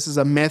tells you this is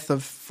a myth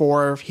of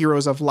 4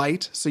 heroes of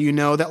light. So you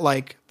know that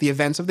like the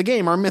events of the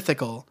game are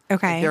mythical.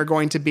 Okay. Like, they're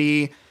going to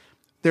be,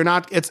 you're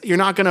not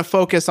going to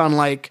focus on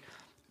like,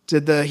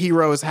 did the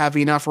heroes have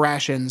enough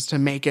rations to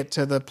make it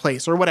to the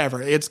place or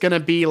whatever. It's going to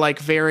be like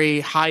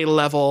very high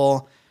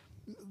level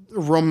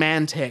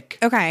romantic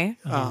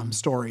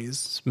stories.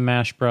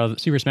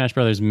 Super Smash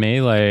Brothers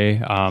Melee.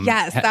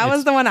 Yes, that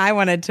was the one I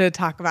wanted to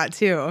talk about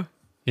too.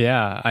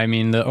 Yeah, I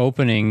mean the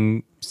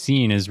opening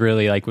scene is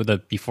really like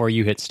before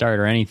you hit start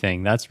or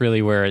anything. That's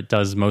really where it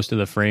does most of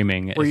the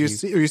framing. Where you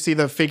see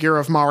the figure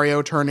of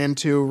Mario turn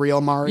into real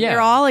Mario. They're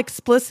all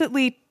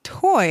explicitly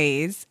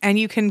toys, and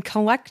you can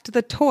collect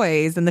the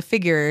toys and the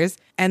figures,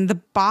 and the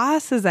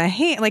boss is a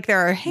hand. Like there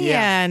are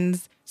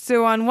hands.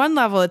 So on one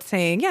level, it's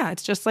saying,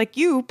 it's just like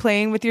you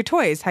playing with your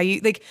toys. How you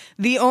like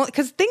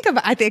because think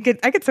about, I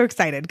get so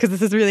excited because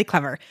this is really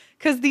clever.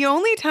 Because the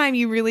only time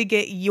you really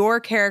get your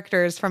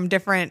characters from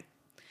different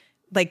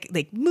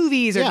like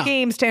movies or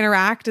games to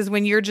interact is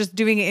when you're just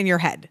doing it in your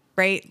head,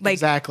 right? Like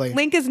exactly.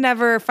 Link is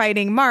never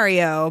fighting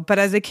Mario, but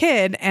as a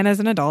kid and as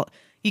an adult,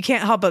 you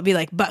can't help but be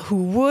like, but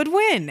who would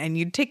win? And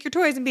you'd take your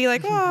toys and be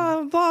like,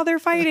 oh, blah, they're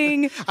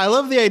fighting. I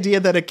love the idea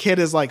that a kid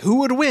is like, who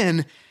would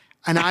win?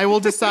 And I will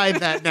decide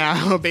that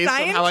now based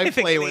on how I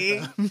play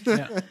with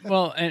them.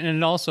 Well,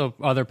 and also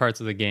other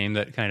parts of the game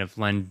that kind of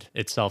lend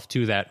itself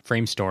to that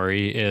frame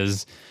story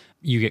is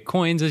you get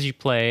coins as you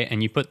play,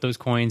 and you put those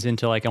coins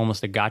into like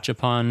almost a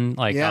gachapon,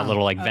 like a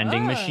little like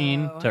vending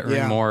machine to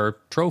earn more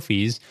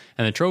trophies.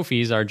 And the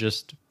trophies are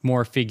just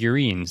more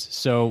figurines.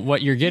 So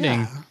what you're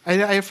getting...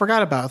 Yeah. I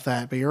forgot about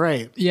that, but you're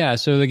right. Yeah,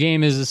 so the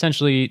game is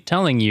essentially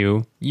telling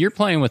you, you're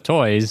playing with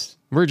toys.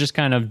 We're just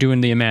kind of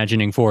doing the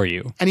imagining for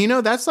you. And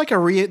that's like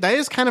that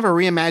is kind of a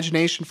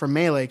reimagination for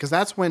Melee, because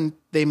that's when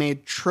they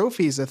made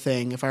trophies a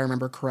thing, if I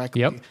remember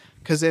correctly. Yep.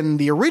 Because in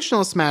the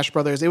original Smash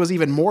Brothers, it was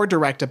even more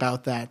direct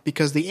about that,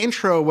 because the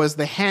intro was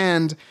the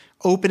hand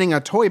opening a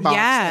toy box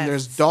and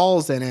there's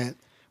dolls in it,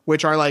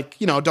 which are like,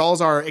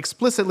 dolls are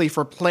explicitly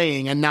for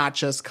playing and not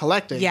just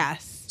collecting.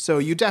 Yes. So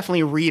you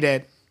definitely read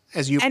it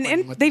as you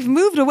and they've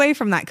moved away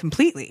from that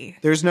completely.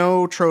 There's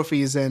no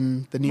trophies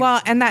in the new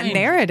and that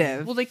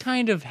narrative. Well, they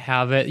kind of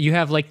have it. You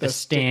have like the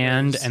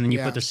stand, and then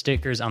you put the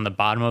stickers on the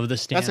bottom of the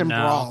stand. That's in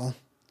Brawl.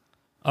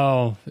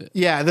 Oh.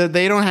 Yeah,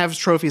 they don't have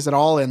trophies at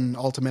all in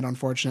Ultimate,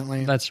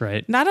 unfortunately. That's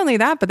right. Not only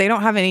that, but they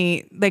don't have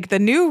any, like the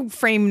new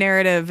frame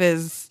narrative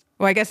is,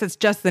 well, I guess it's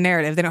just the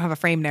narrative. They don't have a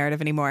frame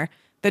narrative anymore.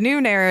 The new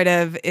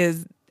narrative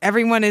is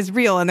everyone is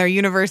real and their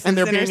universe and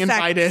they're being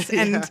invited.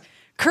 And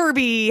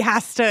Kirby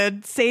has to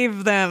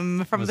save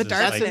them from the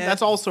darkness.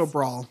 That's also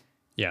Brawl.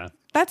 Yeah.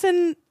 That's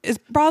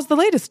Brawl's the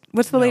latest.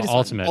 What's the latest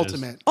Ultimate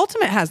one?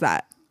 Ultimate has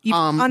that.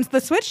 On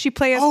the Switch, you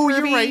play as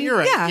Kirby. You're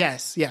right. Yeah.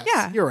 Yes,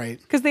 yeah. You're right.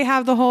 Because they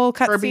have the whole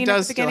cutscene Kirby at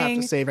does the still beginning.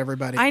 have to save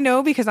everybody. I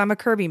know, because I'm a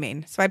Kirby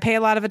main, so I pay a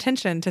lot of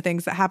attention to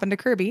things that happen to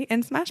Kirby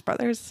in Smash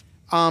Brothers.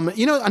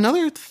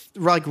 Another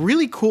like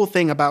really cool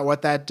thing about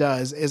what that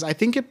does is I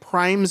think it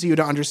primes you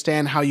to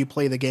understand how you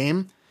play the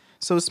game.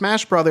 So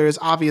Smash Brothers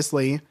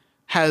obviously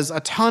has a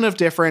ton of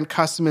different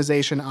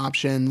customization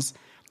options.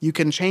 You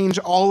can change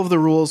all of the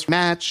rules for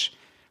match.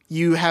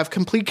 You have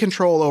complete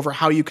control over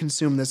how you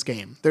consume this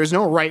game. There's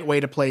no right way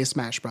to play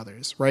Smash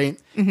Brothers, right?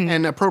 Mm-hmm.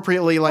 And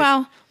appropriately,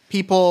 like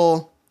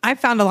people... I've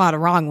found a lot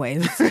of wrong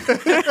ways.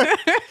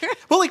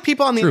 Well, like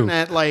people on the True.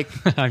 internet, like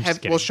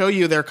will show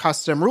you their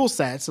custom rule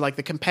sets. Like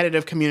the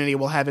competitive community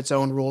will have its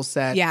own rule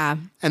set. Yeah.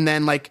 And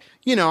then like,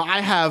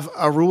 I have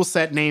a rule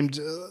set named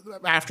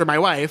after my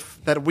wife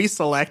that we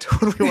select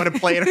when we want to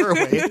play it her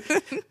way.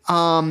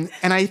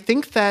 And I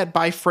think that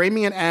by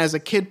framing it as a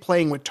kid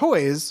playing with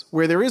toys,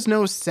 where there is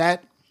no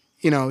set,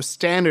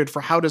 standard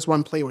for how does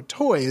one play with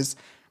toys,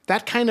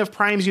 that kind of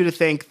primes you to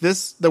think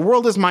the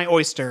world is my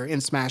oyster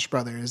in Smash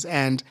Brothers,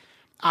 and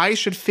I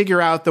should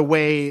figure out the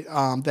way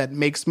that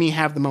makes me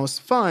have the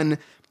most fun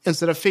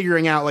instead of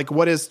figuring out like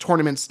what is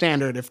tournament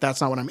standard if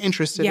that's not what I'm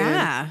interested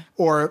in,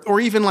 or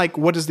even like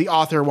what does the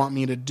author want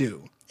me to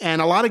do.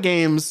 And a lot of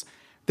games,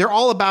 they're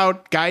all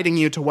about guiding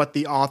you to what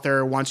the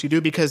author wants you to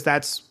do because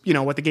that's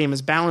what the game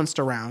is balanced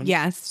around.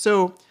 Yes.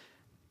 So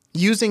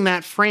using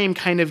that frame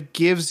kind of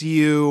gives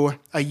you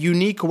a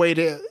unique way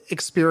to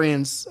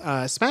experience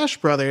Smash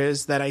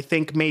Brothers that I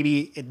think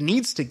maybe it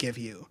needs to give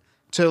you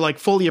to like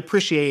fully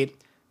appreciate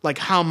like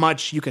how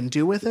much you can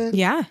do with it.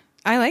 Yeah,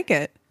 I like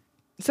it.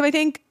 So I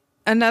think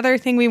another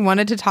thing we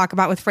wanted to talk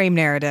about with frame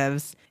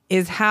narratives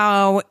is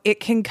how it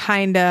can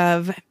kind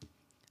of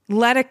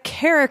let a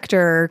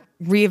character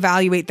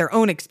reevaluate their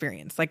own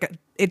experience. Like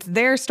it's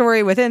their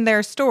story within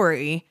their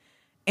story,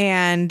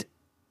 and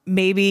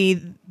maybe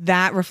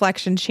that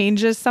reflection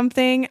changes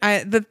something.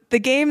 The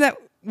game that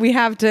we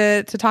have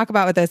to talk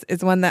about with this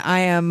is one that I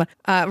am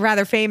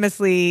rather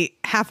famously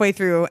halfway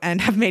through and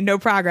have made no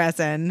progress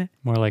in.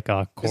 More like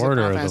a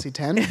quarter. Final Fantasy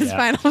X? It's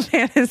Final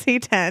Fantasy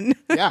X.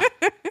 Yeah.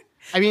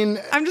 I mean,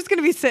 I'm just going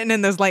to be sitting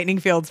in those lightning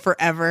fields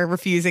forever,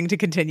 refusing to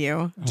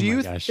continue. Do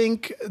you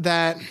think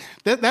that's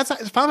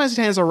Final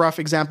Fantasy X is a rough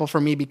example for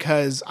me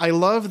because I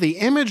love the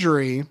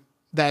imagery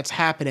that's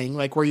happening,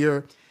 like where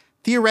you're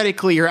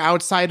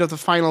outside of the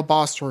final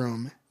boss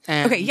room.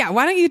 And okay, yeah.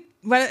 Why don't you,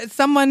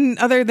 someone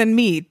other than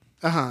me,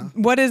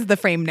 what is the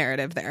frame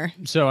narrative there?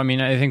 So, I mean,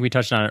 I think we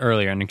touched on it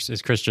earlier, and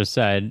as Chris just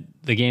said,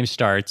 the game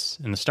starts,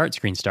 and the start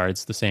screen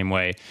starts the same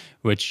way,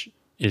 which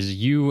is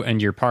you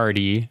and your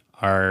party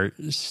are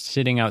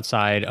sitting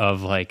outside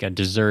of like a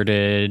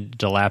deserted,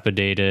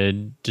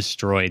 dilapidated,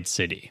 destroyed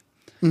city.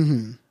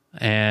 Mm-hmm.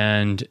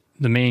 And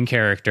the main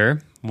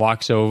character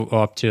walks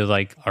up to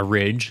like a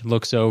ridge,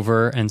 looks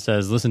over and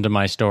says, "Listen to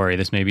my story.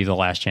 This may be the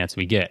last chance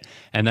we get."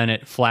 And then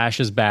it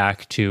flashes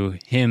back to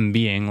him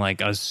being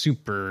like a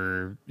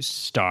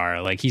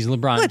superstar. Like he's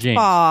LeBron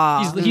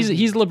James.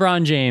 He's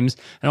LeBron James.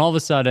 And all of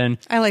a sudden,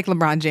 I like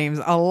LeBron James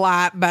a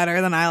lot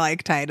better than I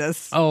like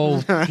Titus.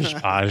 Oh,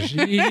 gosh.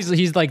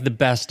 He's like the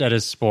best at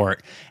his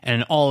sport.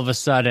 And all of a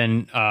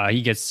sudden,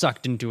 he gets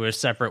sucked into a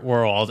separate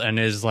world and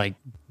is like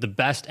the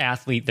best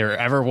athlete there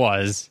ever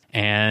was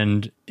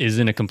and is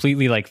in a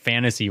completely like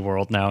fantasy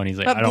world now. And he's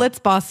like, but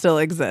Blitzball still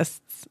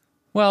exists.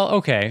 Well,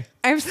 okay.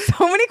 I have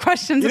so many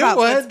questions about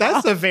what? Blitzball.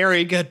 That's a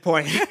very good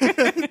point.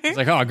 It's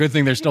like, oh, good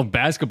thing there's still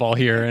basketball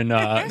here in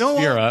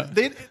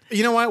Sphera.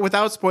 You know what?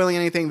 Without spoiling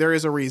anything, there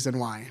is a reason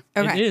why.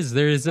 Okay. It is.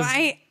 There is a...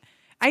 I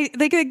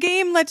like the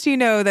game lets you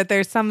know that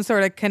there's some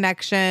sort of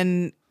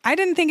connection. I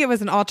didn't think it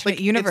was an alternate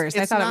universe.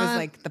 I thought it was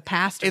like the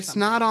past. It's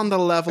not on the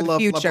level of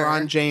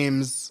LeBron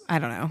James. I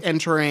don't know.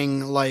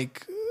 Entering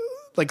like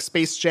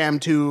Space Jam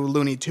 2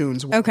 Looney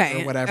Tunes. Or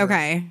whatever.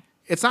 Okay.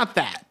 It's not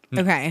that.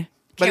 Okay.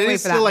 But it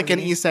is still like an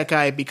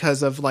isekai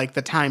because of like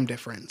the time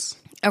difference.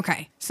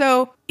 Okay.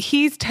 So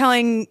he's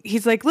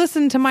like,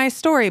 listen to my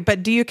story,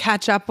 but do you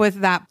catch up with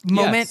that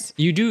moment? Yes,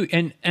 you do.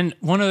 And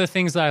one of the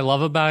things that I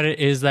love about it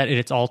is that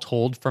it's all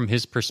told from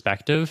his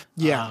perspective.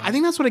 Yeah. I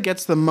think that's what it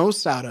gets the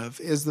most out of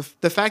is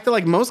the fact that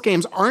like most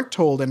games aren't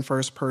told in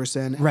first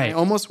person. And right. I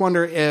almost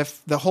wonder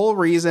if the whole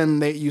reason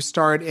that you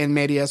start in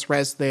medias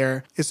res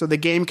there is so the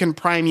game can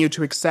prime you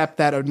to accept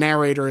that a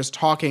narrator is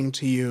talking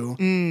to you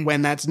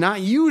when that's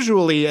not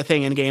usually a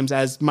thing in games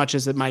as much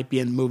as it might be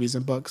in movies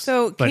and books.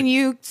 So can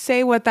you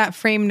say what that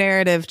frame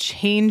narrative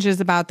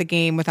changes about the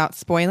game without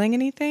spoiling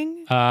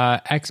anything?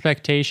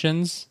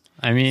 Expectations.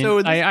 I mean, So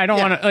I don't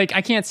want to, like,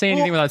 I can't say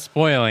anything without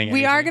spoiling it.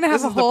 We are going to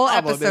have This a is the whole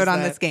problem, episode is on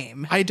that this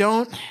game. I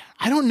don't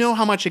know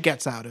how much it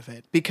gets out of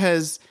it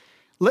because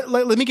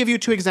let me give you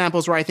two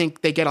examples where I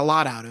think they get a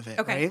lot out of it.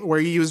 Okay. Right? Where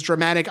you use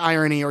dramatic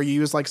irony or you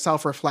use like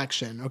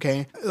self-reflection.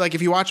 Okay. Like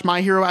if you watch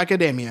My Hero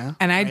Academia.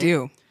 And I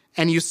do.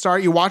 And you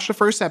watch the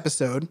first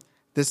episode.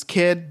 This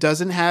kid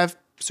doesn't have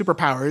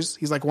superpowers.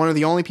 He's like one of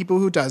the only people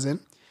who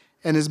doesn't.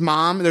 And his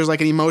mom, there's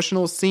like an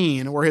emotional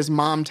scene where his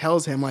mom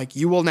tells him like,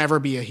 you will never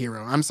be a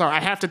hero. I'm sorry. I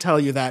have to tell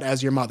you that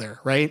as your mother.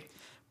 Right.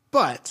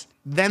 But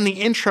then the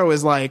intro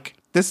is like,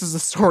 this is the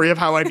story of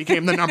how I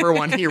became the number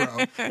one hero.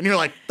 And you're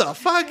like, the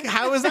fuck?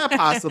 How is that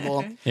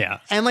possible? Yeah.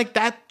 And like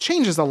that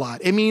changes a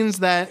lot. It means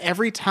that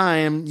every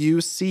time you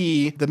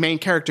see the main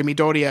character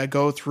Midoriya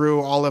go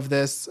through all of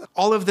this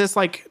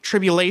like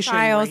tribulation,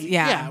 Trials,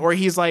 where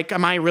he's like,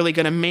 am I really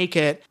going to make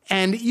it?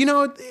 And you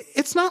know,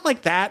 it's not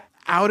like that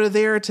out of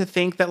there to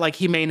think that like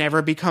he may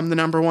never become the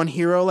number one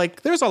hero.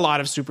 Like there's a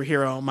lot of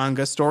superhero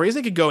manga stories.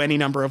 It could go any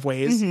number of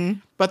ways,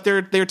 but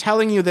they're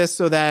telling you this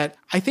so that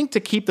I think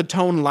to keep the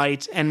tone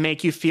light and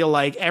make you feel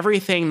like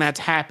everything that's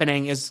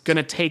happening is going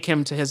to take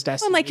him to his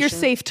destination. And like you're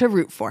safe to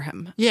root for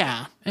him.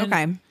 Yeah.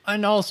 Okay.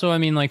 And also, I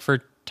mean, like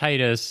for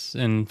Titus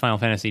in Final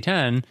Fantasy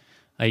X,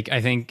 like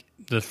I think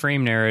the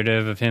frame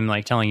narrative of him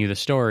like telling you the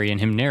story and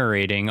him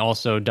narrating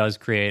also does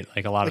create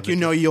like a lot of, you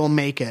know, you'll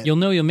make it. You'll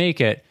know you'll make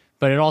it.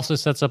 But it also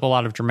sets up a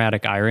lot of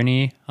dramatic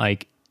irony,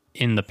 like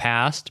in the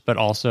past, but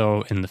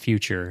also in the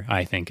future,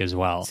 I think, as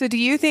well. So do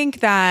you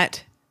think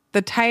that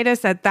the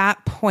Titus at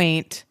that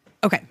point,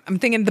 okay, I'm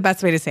thinking the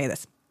best way to say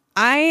this.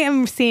 I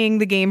am seeing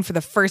the game for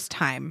the first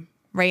time,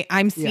 right?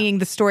 I'm seeing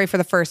the story for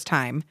the first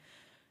time.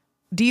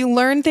 Do you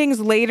learn things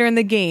later in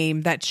the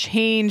game that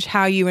change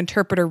how you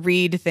interpret or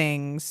read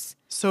things?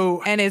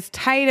 So, and is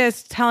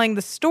Titus telling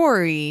the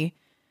story?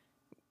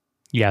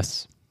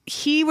 Yes.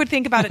 He would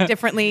think about it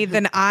differently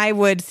than I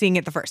would seeing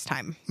it the first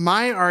time.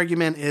 My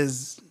argument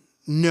is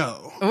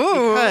no.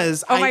 Ooh.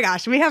 Because my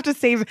gosh, we have to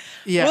save.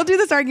 Yeah. We'll do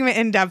this argument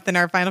in depth in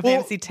our Final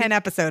Fantasy X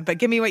episode, but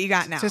give me what you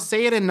got now. To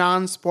say it in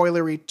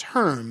non-spoilery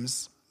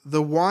terms,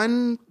 the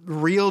one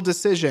real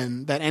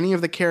decision that any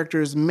of the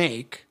characters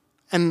make,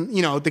 and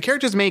you know, the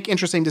characters make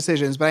interesting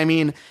decisions, but I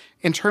mean,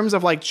 in terms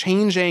of like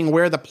changing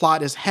where the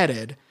plot is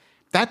headed,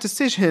 that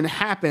decision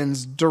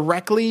happens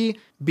directly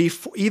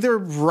before, either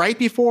right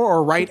before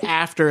or right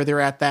after they're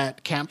at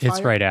that campfire.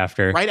 It's right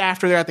after. Right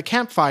after they're at the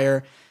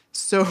campfire.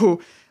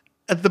 So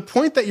at the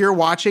point that you're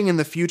watching in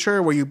the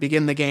future where you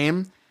begin the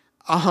game,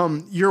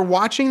 you're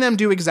watching them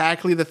do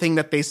exactly the thing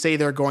that they say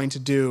they're going to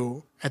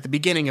do at the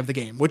beginning of the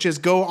game, which is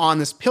go on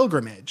this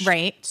pilgrimage.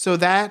 Right. So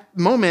that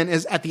moment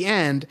is at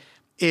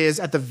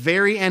the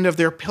very end of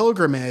their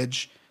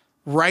pilgrimage,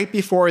 right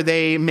before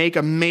they make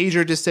a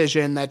major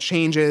decision that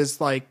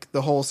changes like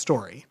the whole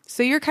story.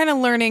 So you're kind of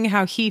learning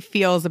how he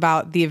feels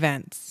about the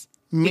events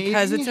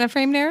because it's in a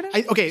frame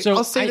narrative?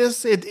 I'll say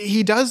this.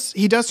 He does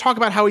talk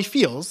about how he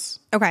feels.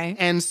 Okay.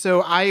 And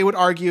so I would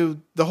argue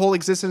the whole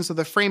existence of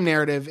the frame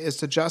narrative is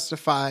to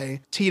justify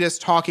Titus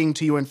talking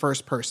to you in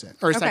first person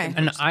or second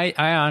person. And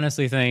I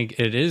honestly think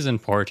it is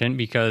important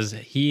because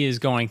he is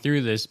going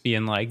through this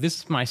being like, this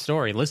is my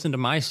story. Listen to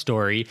my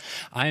story.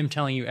 I am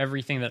telling you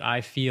everything that I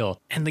feel.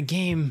 And the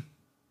game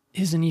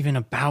isn't even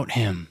about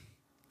him.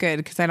 Good,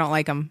 because I don't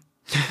like him.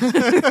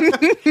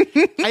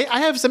 I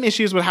have some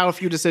issues with how a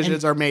few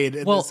decisions are made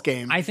in this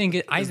game. I think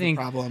the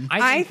problem.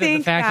 I think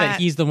the fact that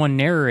he's the one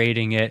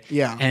narrating it,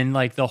 Yeah. and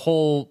like the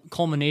whole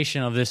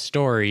culmination of this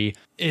story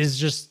is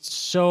just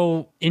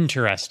so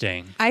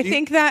interesting. I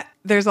think that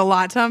there's a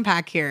lot to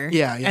unpack here.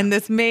 Yeah. And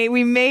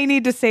we may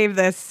need to save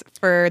this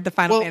for the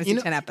Final Fantasy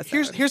X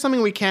episode. Here's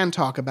something we can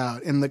talk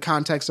about in the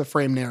context of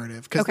frame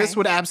narrative, because this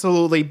would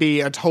absolutely be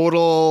a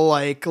total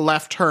like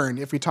left turn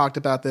if we talked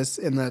about this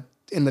in the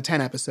 10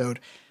 episode.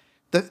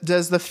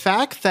 Does the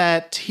fact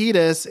that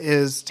Titus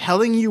is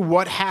telling you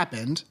what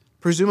happened,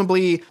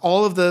 presumably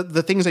all of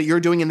the things that you're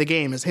doing in the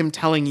game is him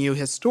telling you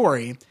his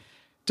story,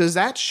 does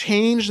that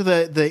change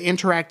the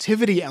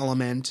interactivity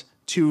element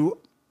to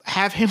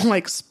have him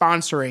like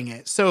sponsoring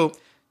it? So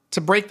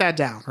to break that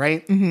down,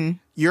 right? Mm-hmm.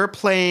 You're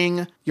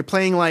playing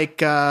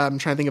like, I'm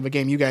trying to think of a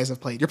game you guys have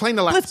played. You're playing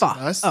The Last of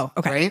Us. Oh,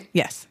 okay. Right?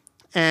 Yes.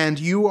 And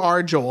you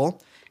are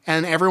Joel.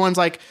 And everyone's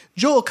like,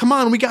 Joel, come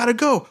on, we gotta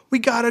go.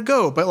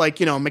 But like,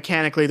 you know,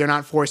 mechanically, they're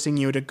not forcing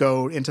you to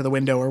go into the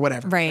window or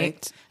whatever.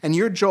 Right. And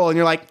you're Joel, and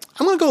you're like,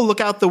 I'm gonna go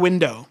look out the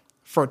window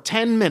for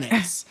 10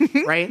 minutes,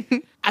 right?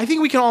 I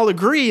think we can all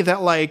agree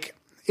that like,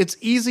 it's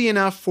easy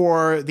enough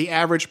for the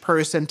average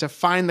person to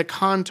find the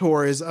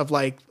contours of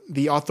like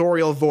the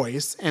authorial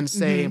voice and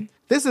say,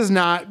 this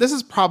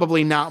is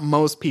probably not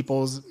most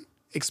people's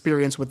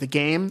experience with the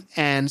game.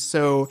 And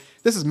so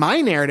this is my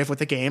narrative with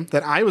the game,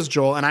 that I was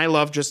Joel and I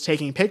love just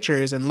taking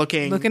pictures and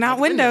looking out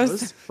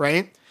windows,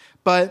 right?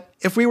 But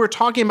if we were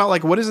talking about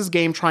like, what is this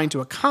game trying to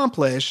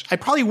accomplish, I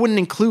probably wouldn't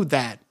include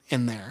that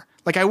in there.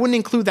 Like I wouldn't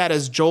include that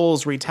as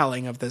Joel's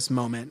retelling of this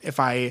moment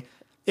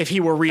if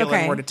he were real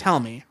and were to tell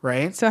me,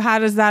 right? So how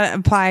does that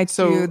apply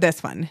to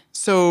this one?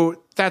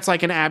 So that's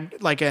like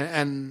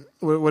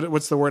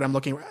what's the word I'm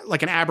looking for?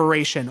 Like an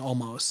aberration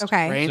almost.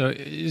 Okay. Right? So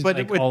it's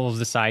like all of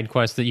the side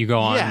quests that you go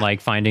on,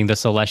 like finding the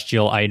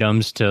celestial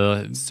items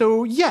to...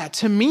 So yeah,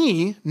 to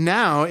me,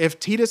 now, if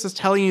Titus is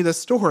telling you the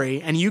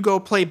story and you go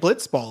play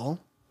Blitzball,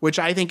 which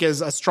I think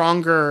is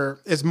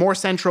more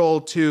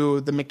central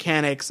to the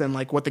mechanics and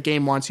like what the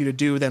game wants you to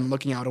do than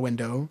looking out a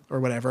window or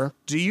whatever,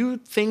 do you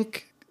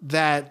think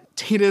that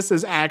Tidus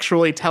is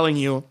actually telling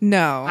you,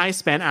 No. I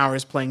spent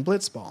hours playing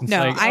Blitzball. No,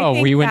 Like, I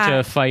think we went to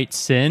that- fight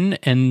Sin,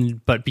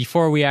 but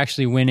before we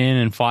actually went in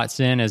and fought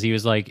Sin, as he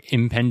was like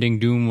impending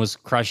doom was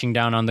crushing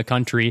down on the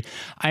country,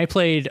 I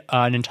played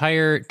an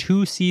entire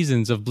 2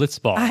 seasons of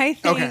Blitzball. I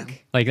think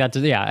Okay. Like that's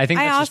I think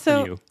that's just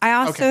for you. I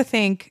also Okay.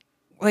 think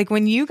like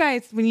when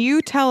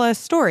you tell a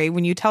story,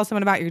 when you tell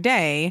someone about your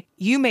day,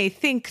 you may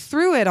think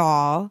through it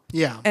all.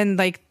 Yeah. And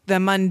like the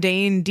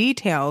mundane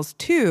details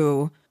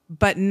too,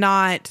 but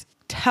not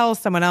tell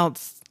someone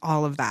else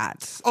all of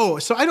that. Oh,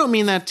 so I don't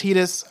mean that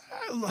Tidus.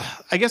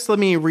 I guess let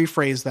me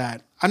rephrase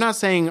that. I'm not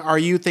saying, are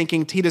you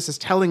thinking Tidus is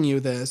telling you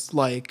this,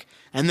 like,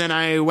 and then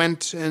I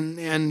went and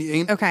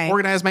Okay.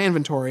 organized my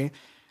inventory.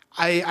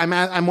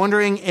 I'm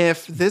wondering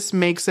if this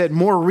makes it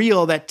more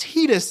real that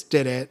Tidus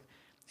did it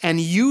and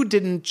you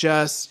didn't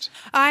just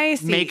I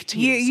see. make Tidus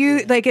you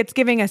do it. like it's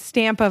giving a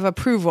stamp of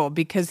approval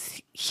because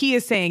he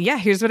is saying, yeah,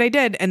 here's what I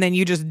did. And then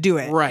you just do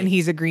it. Right. And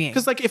he's agreeing.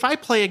 Because, like, if I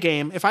play a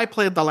game, if I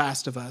played The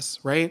Last of Us,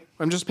 right?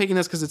 I'm just picking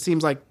this because it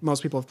seems like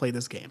most people have played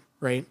this game,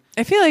 right?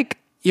 I feel like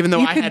Even though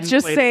you I could hadn't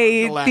just played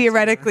say The Last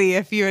theoretically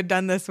if you had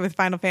done this with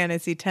Final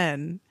Fantasy X,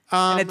 and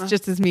it's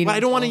just as meaningful. Well, I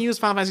don't want to use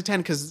Final Fantasy X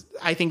because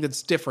I think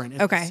that's different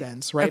in Okay. a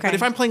sense, right? Okay. But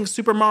if I'm playing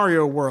Super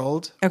Mario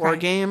World or Okay. a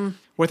game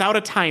without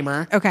a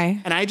timer, Okay.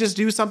 and I just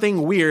do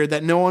something weird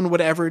that no one would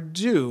ever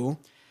do,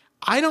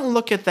 I don't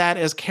look at that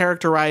as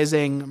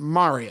characterizing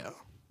Mario.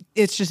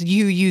 It's just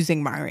you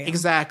using Mario.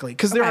 Exactly,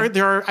 because Okay.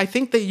 there are. I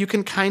think that you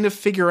can kind of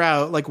figure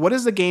out like what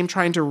is the game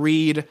trying to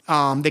read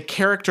the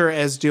character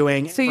as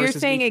doing. So you're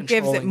versus saying me it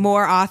gives it controlling.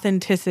 more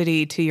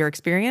authenticity to your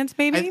experience,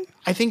 maybe?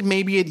 I think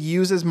maybe it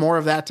uses more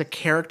of that to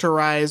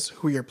characterize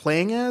who you're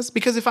playing as.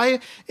 Because if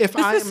this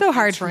I'm is so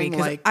hard for me entering,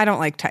 because like, I don't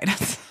like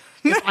Titus.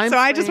 so I'm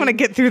I just want to playing-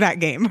 get through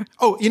that game.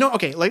 oh,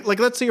 okay, like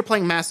let's say you're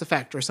playing Mass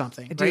Effect or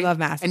something. I do love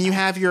Mass and you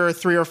have your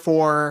 3 or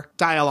 4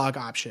 dialogue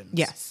options.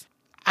 Yes.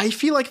 I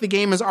feel like the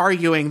game is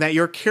arguing that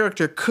your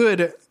character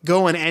could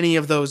go in any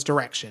of those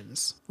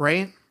directions,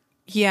 right?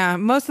 Yeah.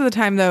 Most of the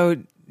time, though,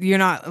 you're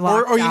not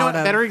locked Or you know out what? A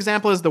of- better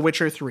example is The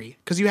Witcher 3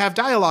 because you have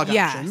dialogue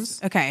Yes,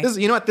 options. okay.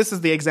 You know what? This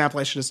is the example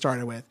I should have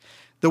started with.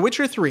 The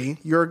Witcher 3.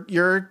 You're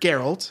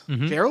Geralt.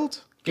 Geralt.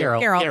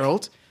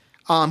 Geralt.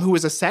 Geralt. Who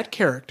is a set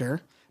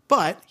character,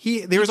 but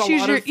there's a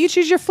lot of you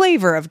choose your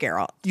flavor of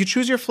Geralt. you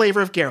choose your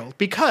flavor of Geralt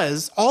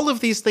because all of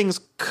these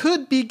things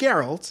could be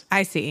Geralt.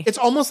 I see. It's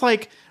almost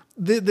like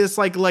this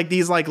like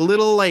these like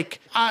little like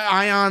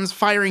ions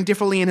firing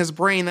differently in his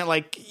brain that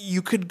like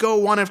you could go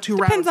one of two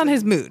routes. Depends on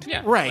his mood.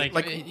 Yeah, Right,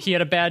 Like, like- he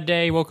had a bad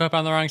day, woke up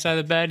on the wrong side of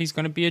the bed. He's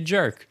going to be a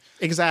jerk.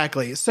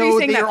 Exactly. Are So you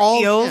saying they're that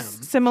all feels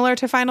him. similar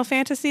to Final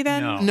Fantasy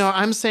then? No. No,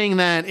 I'm saying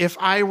that if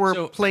I were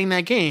So- playing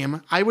that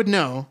game, I would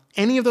know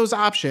any of those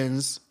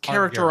options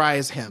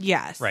characterize him.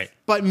 Yes. Right.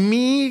 But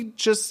me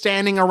just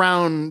standing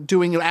around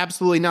doing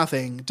absolutely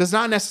nothing does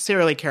not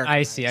necessarily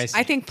characterize. I see.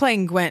 I think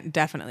playing Gwent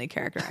definitely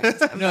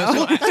characterizes him.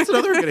 That's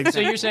another good example. So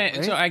you're saying,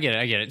 right? so I get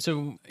it.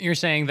 So you're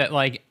saying that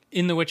like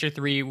in The Witcher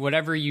 3,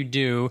 whatever you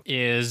do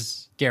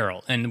is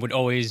Geralt and would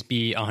always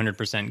be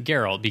 100%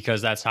 Geralt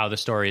because that's how the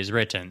story is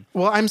written.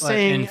 Well, I'm But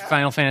saying in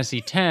Final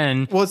Fantasy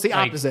X, well, it's the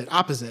like,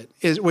 opposite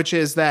which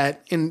is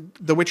that in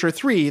The Witcher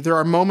 3, there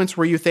are moments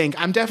where you think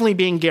I'm definitely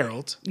being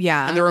Geralt.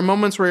 Yeah. And there are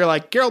moments where you're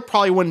like, Geralt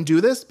probably wouldn't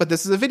do this, but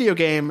this is a video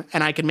game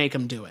and I can make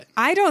him do it.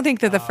 I don't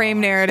think that the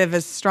frame narrative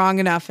is strong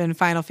enough in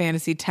Final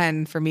Fantasy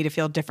X for me to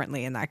feel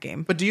differently in that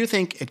game. But do you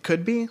think it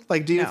could be?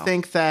 Like, do you No.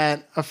 think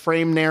that a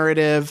frame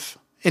narrative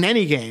in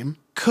any game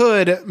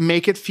could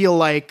make it feel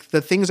like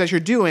the things that you're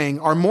doing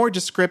are more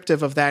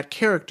descriptive of that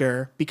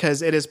character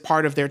because it is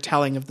part of their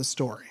telling of the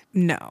story?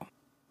 No.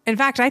 In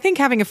fact, I think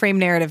having a frame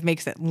narrative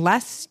makes it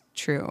less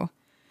true.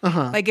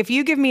 Like if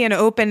you give me an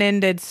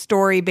open-ended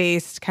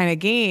story-based kind of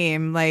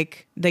game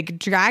like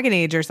Dragon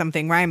Age or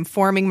something where I'm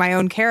forming my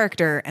own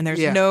character and there's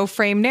Yeah. no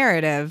frame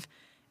narrative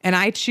and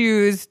I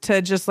choose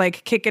to just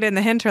like kick it in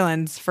the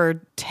hinterlands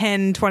for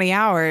 10, 20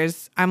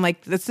 hours, I'm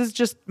like, this is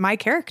just my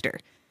character.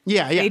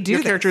 Yeah, They do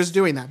your character this. is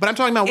doing that. But I'm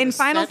talking about In with a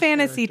Final set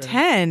Fantasy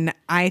character. X,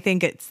 I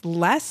think it's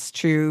less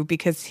true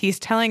because he's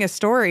telling a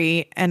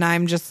story and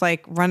I'm just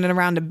like running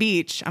around a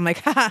beach. I'm like,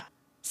 haha,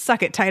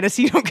 suck it, Titus.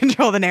 You don't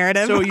control the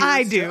narrative. So you're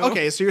I still- do.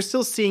 Okay, so you're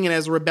still seeing it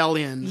as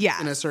rebellion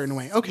Yes. in a certain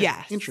way. Okay,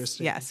 Yes.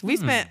 interesting. Yes. We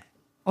spent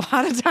a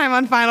lot of time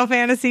on Final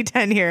Fantasy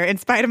X here in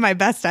spite of my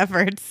best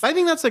efforts. I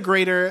think that's to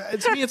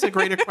me, it's a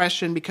greater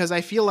question because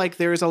I feel like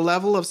there's a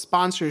level of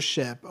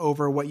sponsorship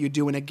over what you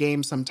do in a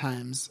game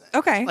sometimes.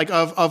 Okay. Like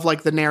of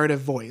like the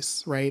narrative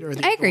voice, right? Or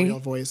the I agree. authorial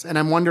voice. And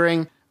I'm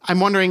wondering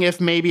if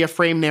maybe a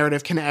frame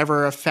narrative can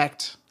ever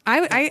affect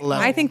I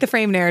level. think the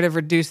frame narrative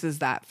reduces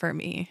that for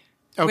me.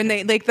 Okay. When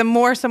they like the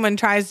more someone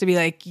tries to be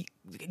like,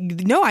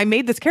 no, I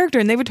made this character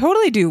and they would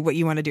totally do what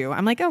you want to do.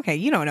 I'm like, okay,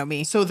 you don't know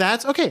me. So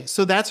that's okay.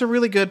 So that's a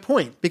really good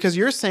point because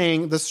you're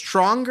saying the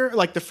stronger,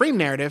 like the frame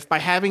narrative, by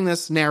having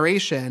this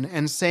narration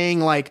and saying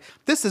like,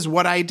 "This is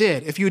what I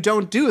did." If you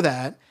don't do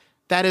that,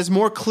 that is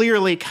more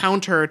clearly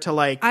counter to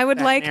like I would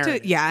that like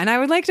narrative. to, yeah, and I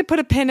would like to put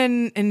a pin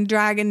in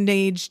Dragon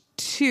Age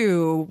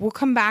 2. We'll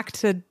come back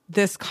to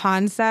this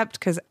concept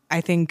because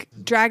I think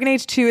Dragon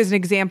Age 2 is an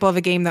example of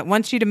a game that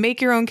wants you to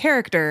make your own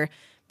character,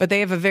 but they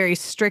have a very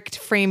strict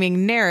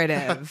framing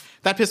narrative.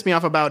 That pissed me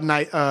off about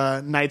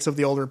Knights of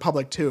the Old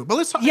Republic too. But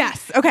let's talk.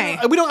 Yes, okay.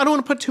 I don't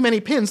want to put too many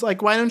pins.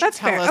 Like, why don't you That's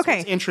tell fair, us okay.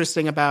 what's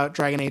interesting about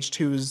Dragon Age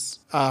 2's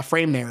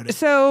frame narrative?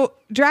 So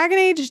Dragon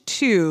Age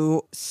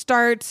 2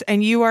 starts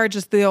and you are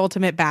just the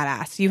ultimate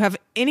badass. You have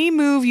any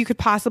move you could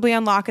possibly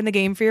unlock in the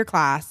game for your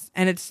class.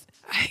 And it's,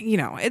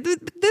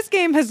 this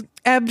game has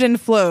ebbed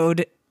and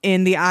flowed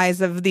in the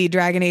eyes of the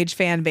Dragon Age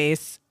fan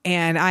base.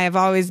 And I have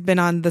always been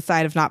on the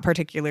side of not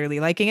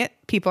particularly liking it.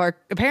 People are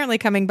apparently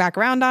coming back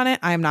around on it.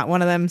 I am not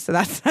one of them. So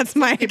that's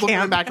my People camp.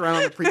 coming back around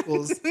on the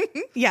prequels.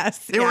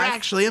 Yes. They were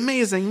actually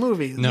amazing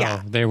movies. No,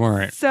 Yeah. they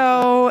weren't.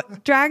 So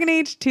Dragon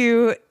Age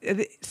 2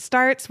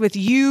 starts with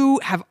you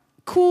have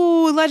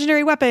cool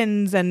legendary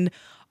weapons and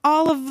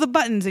all of the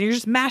buttons, and you're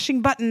just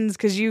mashing buttons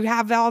because you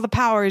have all the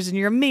powers and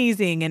you're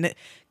amazing. And it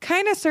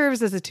kind of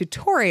serves as a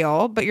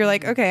tutorial, but you're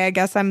like, okay, I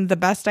guess I'm the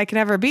best I can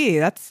ever be.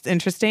 That's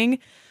interesting.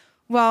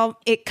 Well,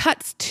 it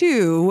cuts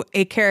to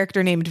a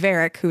character named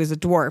Varric, who is a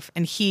dwarf,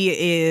 and he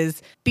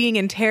is being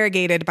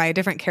interrogated by a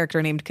different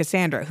character named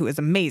Cassandra, who is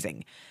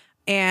amazing.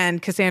 And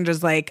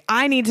Cassandra's like,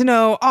 I need to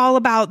know all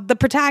about the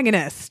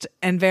protagonist.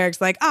 And Varric's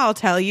like, I'll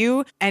tell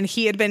you. And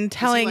he had been Is he,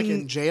 telling... like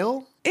in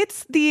jail?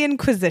 It's the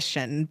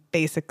Inquisition,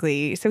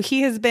 basically. So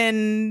he's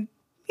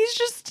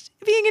just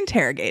being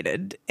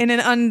interrogated in an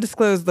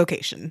undisclosed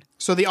location.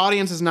 So the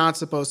audience is not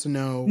supposed to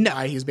know No.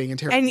 why he's being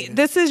interrogated. And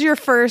this is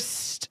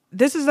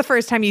the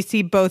first time you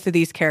see both of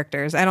these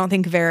characters. I don't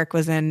think Varric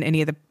was in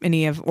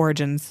any of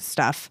Origins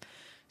stuff.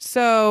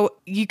 So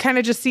you kind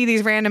of just see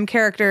these random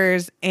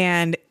characters,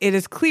 and it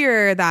is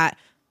clear that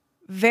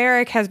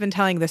Varric has been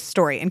telling this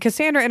story. And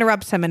Cassandra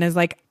interrupts him and is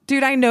like,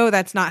 dude, I know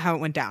that's not how it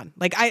went down.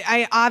 Like,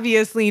 I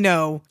obviously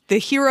know the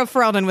hero of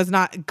Ferelden was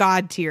not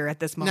god tier at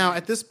this moment. Now,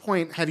 at this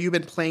point, have you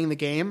been playing the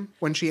game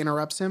when she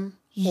interrupts him?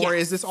 Or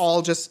Yes. is this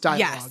all just dialogue?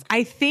 Yes.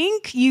 I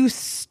think you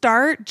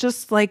start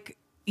just like,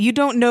 you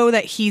don't know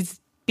that he's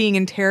being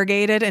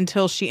interrogated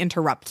until she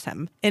interrupts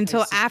him.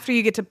 Until after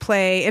you get to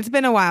play. It's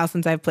been a while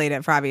since I've played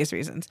it for obvious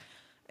reasons.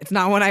 It's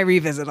not one I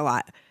revisit a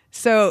lot.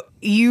 So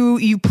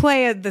you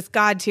play at this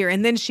god tier,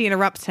 and then she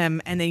interrupts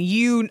him, and then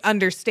you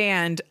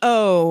understand,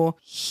 oh,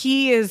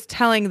 he is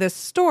telling this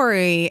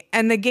story,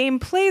 and the game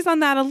plays on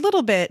that a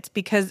little bit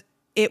because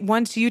it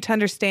wants you to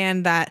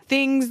understand that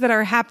things that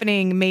are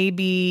happening may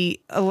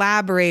be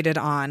elaborated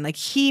on. Like,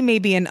 he may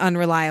be an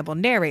unreliable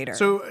narrator.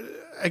 So,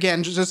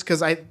 again, just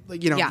because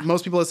Yeah.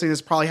 most people listening to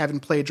this probably haven't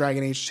played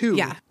Dragon Age 2.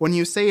 Yeah. When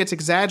you say it's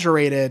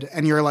exaggerated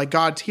and you're like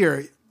god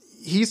tier,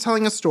 he's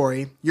telling a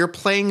story, you're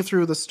playing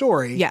through the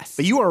story. Yes.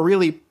 But you are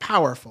really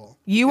powerful.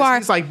 You Because are-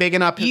 He's like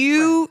bigging up his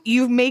friend.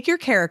 You make your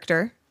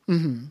character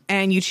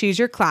and you choose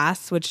your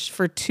class, which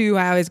for 2,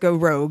 I always go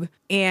rogue.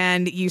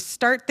 And you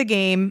start the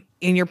game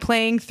and you're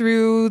playing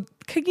through,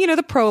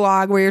 the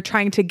prologue where you're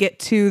trying to get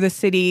to the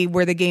city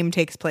where the game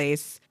takes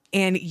place.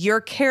 And your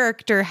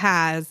character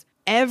has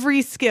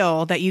every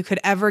skill that you could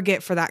ever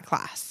get for that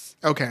class.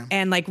 Okay.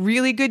 And like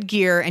really good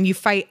gear. And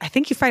I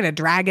think you fight a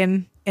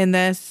dragon in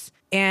this.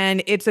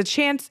 And it's a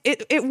chance.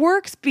 It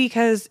works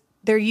because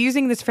they're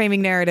using this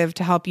framing narrative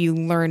to help you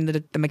learn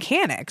the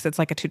mechanics. It's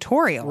like a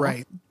tutorial.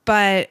 Right.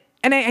 But,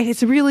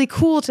 it's really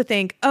cool to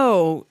think,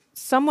 oh,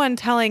 someone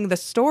telling the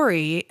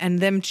story and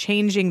them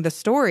changing the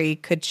story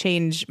could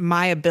change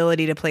my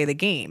ability to play the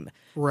game.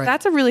 Right.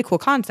 That's a really cool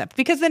concept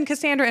because then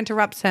Cassandra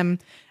interrupts him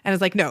and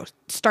is like, no,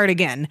 start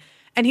again.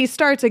 And he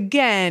starts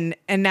again,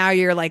 and now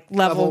you're like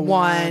level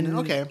one.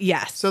 Okay.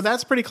 Yes. So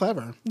that's pretty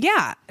clever.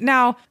 Yeah.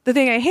 Now, the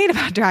thing I hate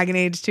about Dragon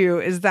Age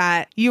 2 is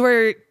that you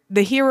are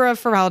the hero of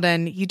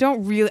Ferelden.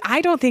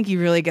 I don't think you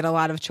really get a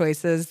lot of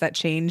choices that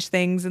change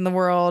things in the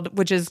world,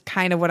 which is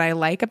kind of what I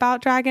like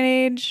about Dragon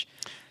Age.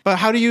 But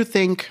how do you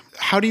think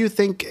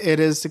it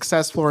is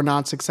successful or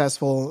not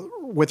successful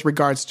with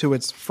regards to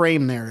its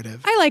frame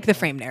narrative? I like the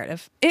frame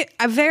narrative.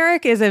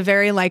 Varric is a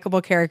very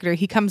likable character.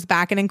 He comes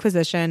back in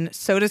Inquisition.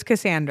 So does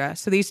Cassandra.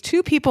 So these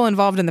two people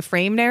involved in the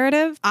frame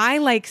narrative, I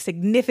like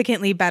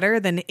significantly better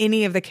than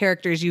any of the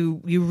characters you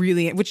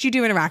really, which you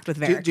do interact with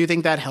Varric. Do you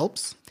think that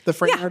helps the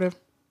frame narrative?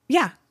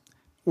 Yeah.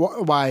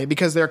 Why?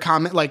 Because their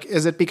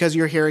is it because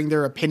you're hearing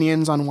their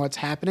opinions on what's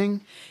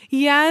happening?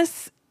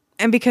 Yes.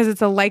 And because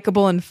it's a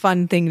likable and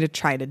fun thing to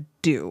try to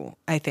do,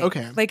 I think.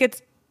 Okay. Like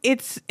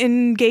it's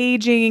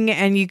engaging,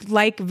 and you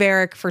like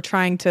Varric for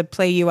trying to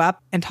play you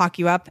up and talk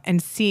you up,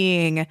 and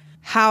seeing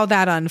how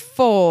that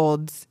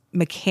unfolds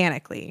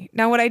mechanically.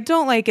 Now, what I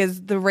don't like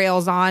is the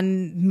rails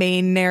on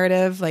main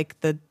narrative, like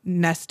the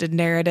nested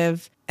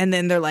narrative. And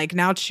then they're like,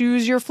 now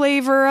choose your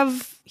flavor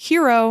of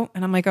hero.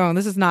 And I'm like, oh,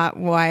 this is not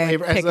why I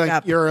picked like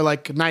up. you're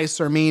like nice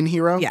or mean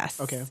hero.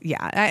 Yes. Okay.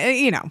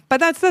 Yeah.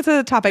 But that's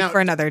a topic for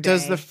another day.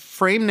 Does the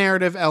frame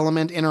narrative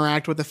element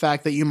interact with the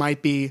fact that you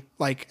might be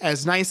like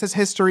as nice as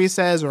history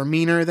says or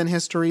meaner than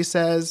history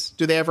says?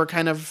 Do they ever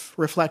kind of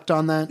reflect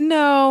on that?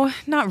 No,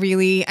 not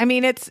really. I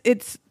mean,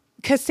 it's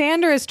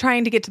Cassandra is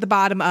trying to get to the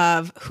bottom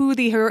of who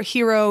the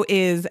hero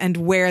is and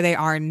where they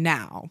are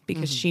now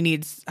because she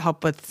needs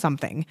help with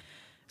something.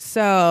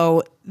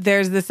 So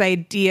there's this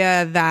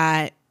idea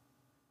that,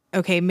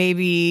 okay,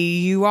 maybe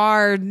you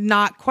are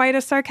not quite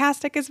as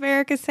sarcastic as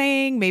Varric is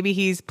saying. Maybe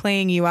he's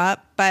playing you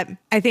up. But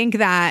I think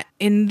that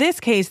in this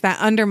case, that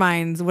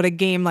undermines what a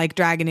game like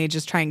Dragon Age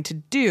is trying to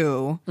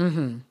do.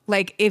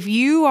 Like if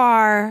you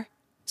are...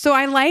 So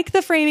I like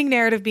the framing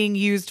narrative being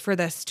used for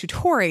this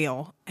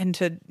tutorial and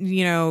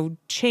to,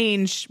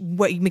 change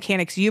what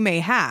mechanics you may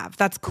have.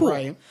 That's cool.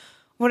 Right.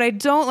 What I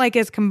don't like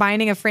is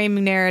combining a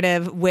framing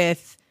narrative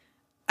with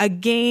a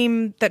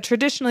game that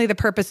traditionally the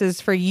purpose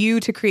is for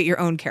you to create your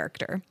own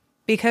character.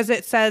 Because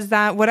it says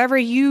that whatever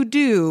you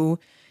do,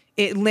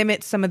 it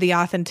limits some of the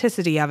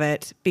authenticity of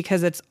it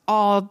because it's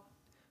all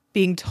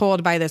being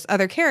told by this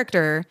other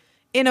character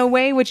in a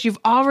way which you've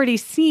already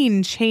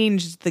seen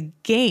changed the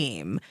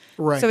game.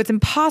 Right. So it's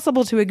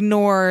impossible to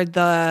ignore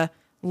the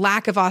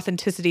lack of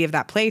authenticity of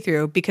that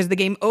playthrough because the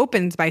game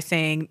opens by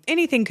saying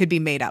anything could be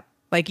made up.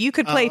 Like you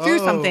could play through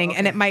something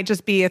and it might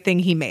just be a thing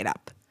he made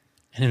up.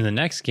 And in the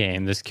next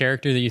game, this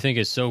character that you think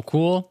is so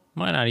cool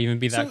might not even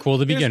be that cool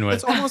to begin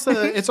with.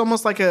 It's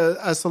almost like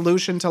a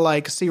solution to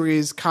like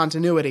series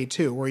continuity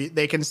too, where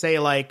they can say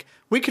like,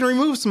 we can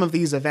remove some of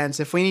these events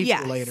if we need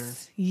to later.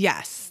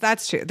 Yes,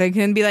 that's true. They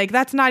can be like,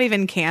 that's not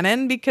even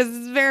canon because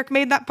Varric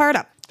made that part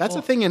up. That's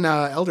a thing in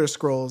Elder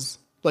Scrolls.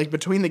 Like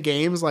between the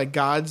games, like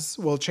gods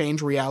will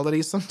change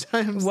reality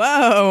sometimes.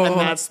 Whoa. And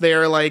that's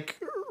their like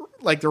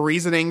the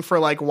reasoning for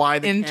like why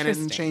the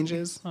canon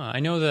changes.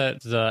 I know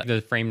that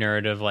the frame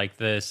narrative like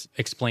this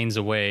explains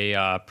away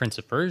Prince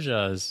of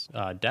Persia's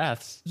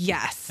deaths.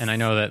 Yes. And I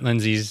know that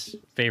Lindsay's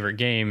favorite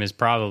game is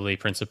probably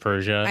Prince of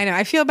Persia. I know.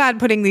 I feel bad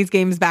putting these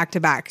games back to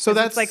back. So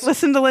that's like,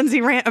 listen to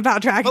Lindsay rant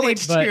about Dragon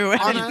Age 2.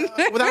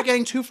 Without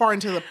getting too far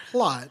into the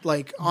plot,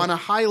 like on a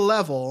high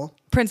level.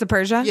 Prince of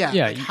Persia? Yeah.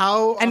 Like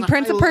how, and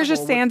Prince of Persia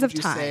Sands of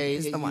Time Time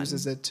is the one.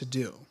 Uses it to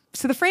do.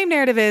 So the frame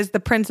narrative is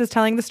the prince is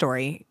telling the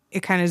story.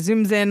 It kind of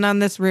zooms in on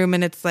this room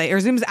and it's like, or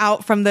zooms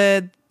out from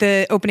the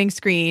opening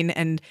screen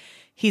and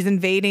he's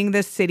invading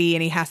this city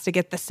and he has to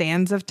get the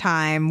Sands of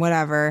Time,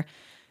 whatever.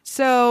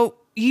 So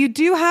you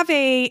do have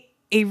a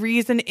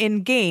reason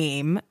in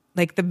game,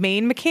 like the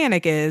main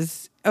mechanic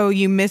is, oh,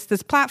 you missed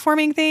this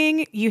platforming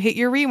thing, you hit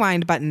your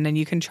rewind button and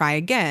you can try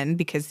again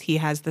because he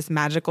has this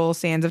magical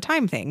Sands of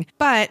Time thing.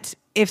 But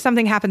if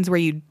something happens where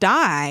you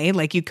die,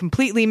 like you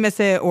completely miss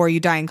it or you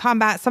die in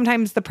combat,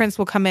 sometimes the prince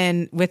will come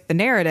in with the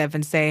narrative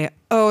and say,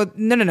 oh,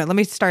 no, let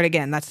me start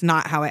again. That's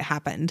not how it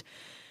happened.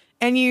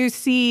 And you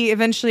see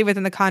eventually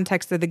within the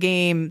context of the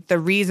game, the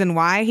reason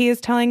why he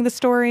is telling the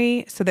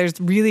story. So there's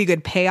really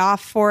good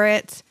payoff for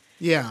it.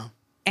 Yeah.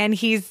 And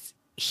he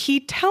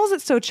tells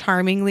it so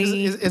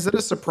charmingly. Is it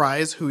a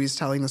surprise who he's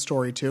telling the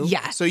story to?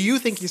 Yes. So you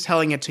think he's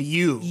telling it to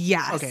you?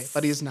 Yes. Okay,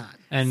 but he's not.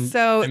 And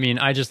so, I mean,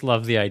 I just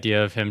love the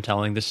idea of him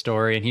telling the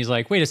story, and he's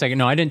like, "Wait a second,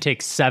 no, I didn't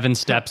take 7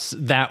 steps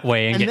that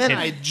way and get then hit."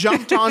 I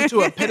jumped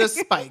onto a pit of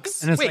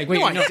spikes. And it's wait,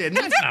 no, I didn't.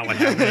 That's not what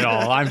happened at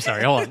all. I'm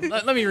sorry. Hold on.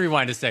 Let me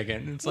rewind a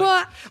second. It's like,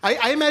 well,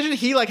 I imagine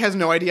he like has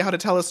no idea how to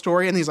tell a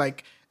story, and he's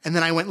like, and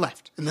then I went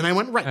left, and then I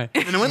went right,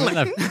 and then I went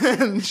left.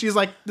 And she's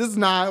like, this is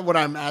not what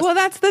I'm asking. Well,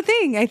 that's the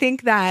thing. I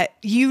think that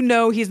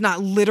he's not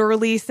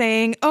literally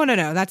saying, oh,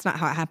 no, that's not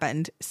how it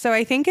happened. So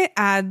I think it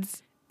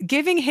adds,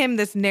 giving him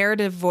this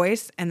narrative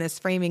voice and this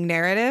framing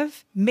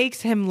narrative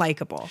makes him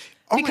likable.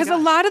 Because a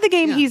lot of the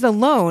game, he's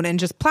alone and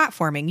just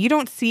platforming. You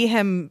don't see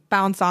him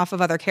bounce off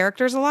of other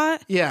characters a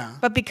lot. Yeah.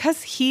 But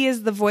because he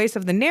is the voice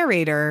of the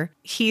narrator,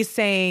 he's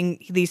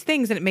saying these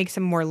things and it makes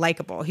him more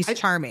likable. He's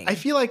charming. I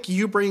feel like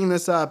you bringing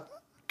this up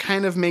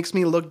kind of makes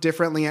me look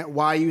differently at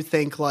why you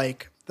think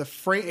like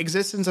the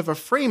existence of a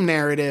frame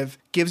narrative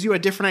gives you a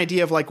different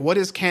idea of like what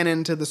is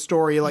canon to the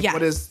story, like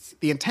what is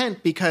the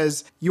intent,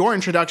 because your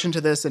introduction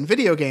to this in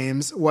video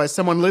games was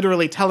someone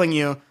literally telling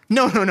you,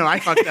 no, I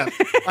fucked up.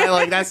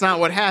 Like that's not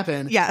what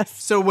happened.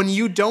 Yes. So when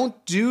you don't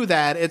do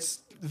that, it's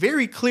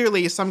very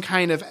clearly some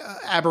kind of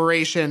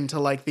aberration to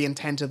like the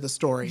intent of the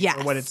story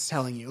or what it's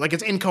telling you. Like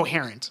it's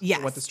incoherent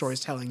to what the story's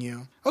telling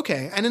you.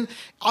 Okay. And then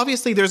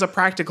obviously there's a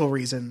practical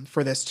reason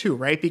for this too,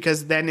 right?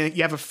 Because then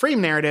you have a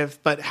frame narrative,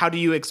 but how do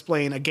you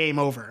explain a game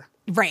over?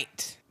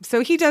 Right.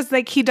 So he does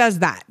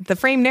that. The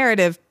frame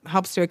narrative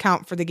helps to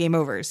account for the game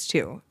overs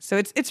too. So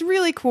it's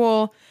really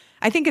cool.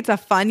 I think it's a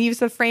fun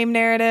use of frame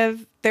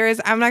narrative.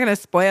 I'm not going to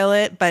spoil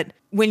it, but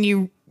when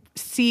you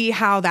see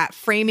how that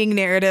framing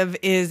narrative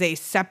is a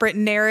separate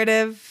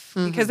narrative,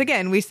 because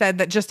again, we said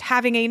that just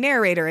having a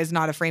narrator is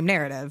not a frame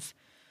narrative.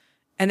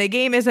 And the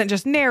game isn't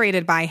just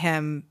narrated by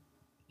him.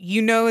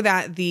 you know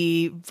that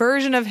the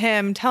version of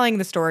him telling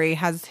the story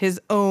has his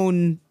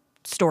own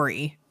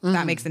story.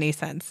 That makes any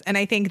sense. And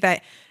I think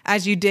that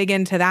as you dig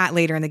into that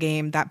later in the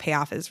game, that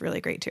payoff is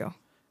really great too.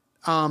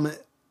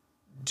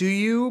 Do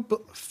you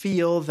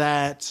feel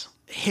that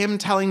him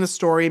telling the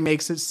story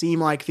makes it seem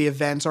like the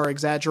events are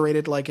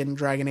exaggerated, like in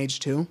Dragon Age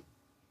 2?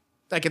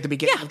 Like at the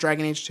beginning of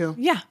Dragon Age 2?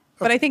 Yeah.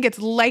 But I think it's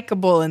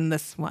likable in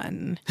this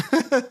one.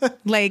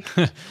 Like,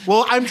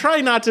 Well, I'm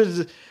trying not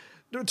to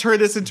turn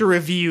this into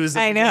reviews.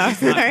 I know.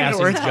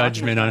 Passing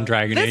judgment on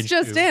Dragon This Age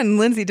just 2. in,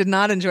 Lindsay did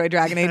not enjoy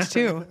Dragon Age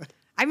 2.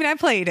 I mean, I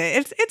played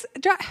it.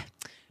 Dragon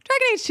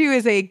Age 2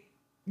 is a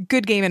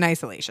good game in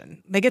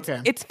isolation. Like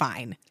it's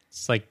fine.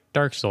 It's like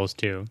Dark Souls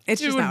 2.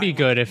 It It would be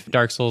good if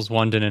Dark Souls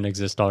 1 didn't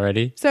exist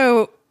already.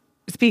 So,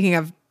 speaking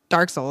of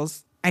Dark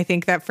Souls, I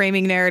think that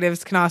framing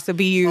narratives can also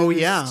be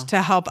used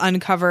to help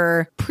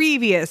uncover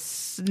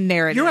previous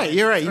narratives.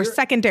 You're right. Or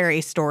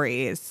secondary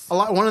stories.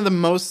 One of the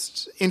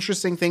most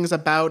interesting things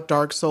about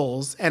Dark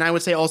Souls, and I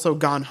would say also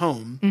Gone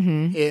Home,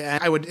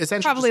 I would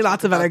essentially Probably just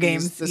lots talk of other about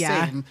these games, the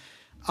yeah. same.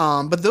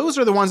 But those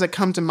are the ones that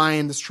come to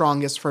mind the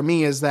strongest for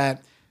me, is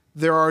that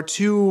there are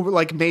two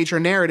like major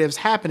narratives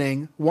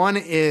happening. One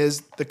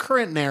is the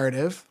current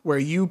narrative where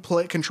you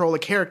control a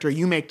character,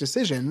 you make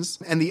decisions.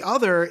 And the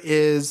other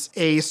is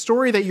a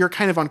story that you're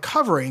kind of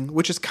uncovering,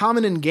 which is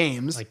common in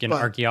games. Like an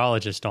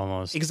archaeologist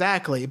almost.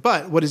 Exactly.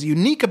 But what is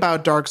unique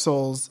about Dark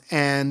Souls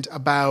and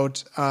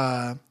about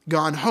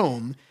Gone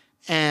Home,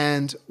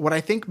 and what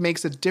I think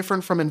makes it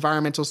different from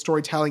environmental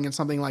storytelling in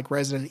something like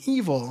Resident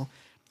Evil,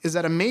 is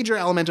that a major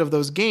element of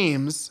those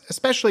games,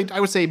 especially I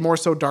would say more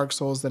so Dark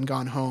Souls than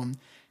Gone Home,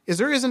 is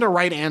there isn't a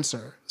right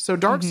answer. So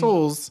Dark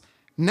Souls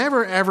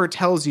never ever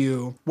tells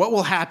you what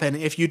will happen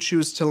if you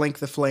choose to link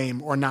the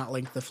flame or not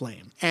link the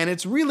flame. And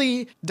it's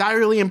really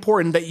direly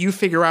important that you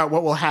figure out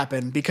what will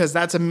happen, because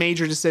that's a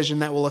major decision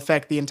that will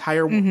affect the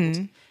entire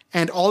world.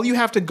 And all you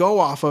have to go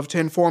off of to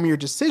inform your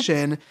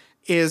decision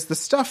is the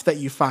stuff that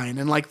you find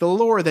and like the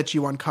lore that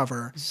you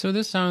uncover. So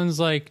this sounds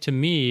like, to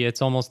me, it's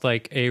almost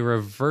like a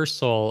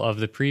reversal of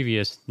the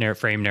previous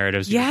frame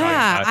narratives. you were talking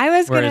Yeah, about. I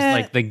was Whereas gonna-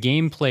 like the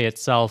gameplay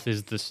itself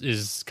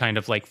is kind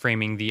of like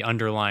framing the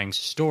underlying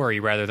story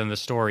rather than the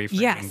story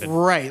framing Yes. the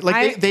Right.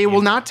 Like they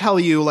will not tell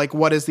you like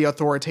what is the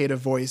authoritative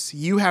voice.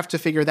 You have to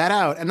figure that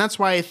out. And that's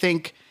why I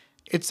think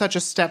it's such a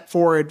step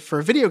forward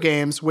for video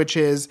games, which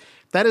is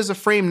that is a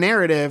frame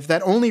narrative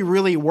that only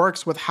really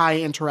works with high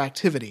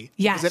interactivity.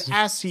 Yes. Because it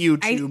asks you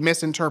to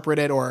misinterpret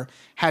it or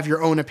have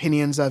your own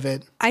opinions of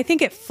it. I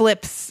think it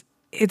flips.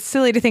 It's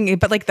silly to think,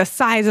 but like the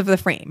size of the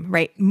frame,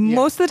 right?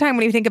 Most of the time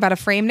when you think about a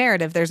frame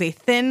narrative, there's a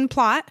thin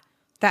plot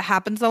that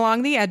happens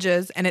along the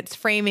edges and it's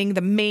framing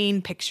the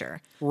main picture.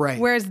 Right.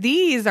 Whereas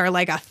these are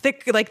like a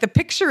thick, like the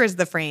picture is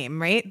the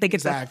frame, right? Like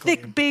it's Exactly. a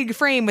thick, big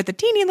frame with a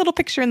teeny little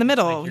picture in the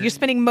middle. You're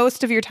spending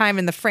most of your time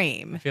in the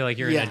frame. I feel like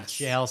you're in a Yes.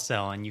 jail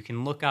cell and you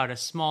can look out a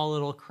small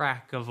little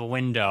crack of a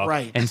window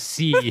Right. and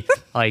see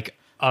like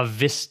a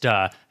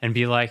vista and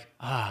be like,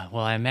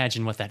 well, I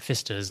imagine what that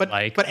vista is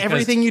like. But Because,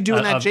 everything you do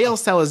in that jail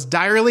cell is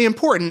direly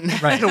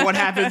important Right. to what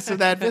happens to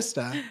that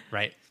vista.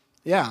 Right.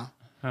 Yeah.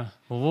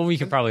 Well, we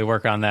could probably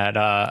work on that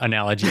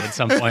analogy at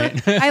some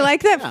point. I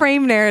like that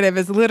frame narrative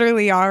is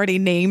literally already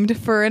named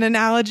for an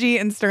analogy,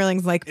 and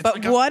Sterling's like, but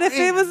like a what if it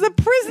frame." was a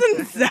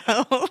prison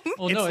cell?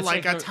 Well, It's, no,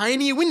 like a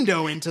tiny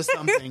window into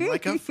something,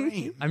 like a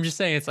frame. I'm just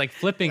saying it's like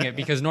flipping it,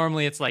 because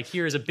normally it's like,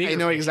 here's a bigger I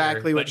know picture,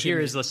 exactly what but you here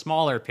mean. is the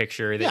smaller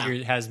picture that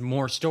Yeah. has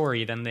more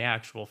story than the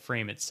actual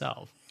frame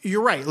itself.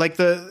 You're right. Like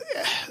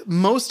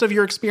most of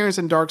your experience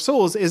in Dark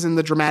Souls is in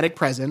the dramatic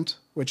present,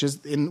 which is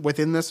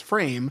within this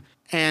frame.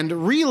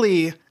 And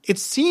really, it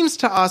seems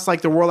to us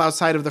like the world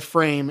outside of the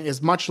frame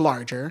is much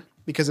larger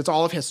because it's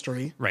all of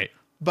history. Right.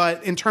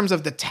 But in terms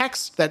of the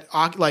text that,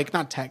 like,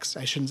 not text,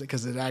 I shouldn't say,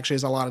 because it actually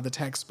is a lot of the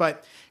text,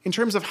 but in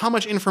terms of how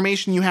much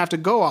information you have to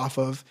go off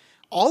of,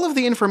 all of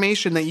the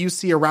information that you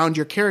see around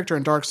your character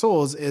in Dark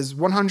Souls is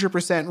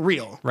 100%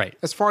 real. Right.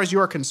 As far as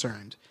you're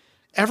concerned.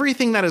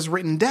 Everything that is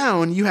written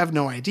down, you have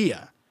no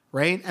idea,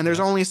 right? And there's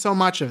only so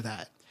much of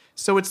that.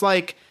 So it's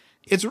like,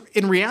 it's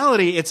in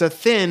reality, it's a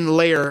thin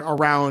layer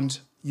around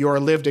your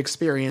lived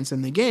experience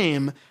in the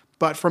game.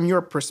 But from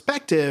your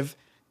perspective,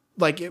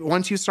 like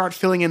once you start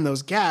filling in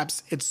those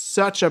gaps, it's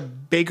such a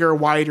bigger,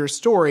 wider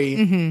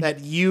story that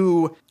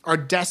you are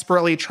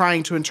desperately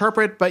trying to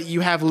interpret, but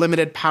you have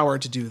limited power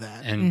to do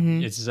that.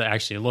 And it's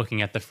actually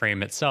looking at the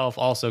frame itself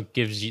also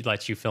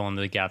lets you fill in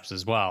the gaps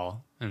as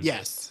well. And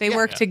Yes. They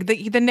work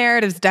the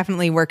narratives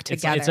definitely work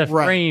It's, together. it's a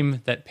Right.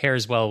 frame that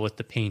pairs well with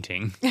the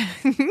painting.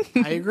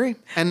 I agree.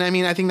 And I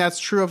mean, I think that's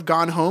true of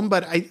Gone Home,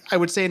 but I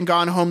would say in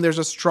Gone Home, there's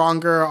a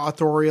stronger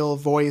authorial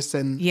voice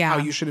and how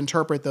you should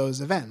interpret those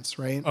events,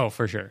 right? Oh,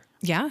 for sure.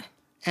 yeah.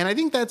 And I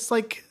think that's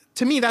like,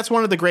 to me, that's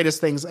one of the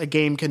greatest things a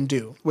game can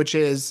do, which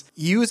is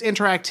use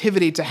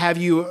interactivity to have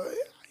you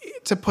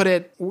to put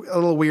it a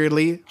little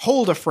weirdly,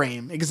 hold a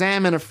frame,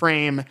 examine a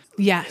frame.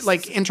 Yes.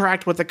 Like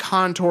interact with the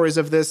contours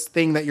of this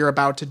thing that you're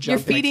about to You're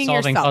jump in. feeding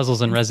solving yourself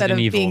puzzles in instead Resident of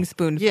Evil. being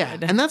spoon-fed. Yeah,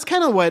 and that's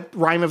kind of what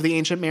Rime of the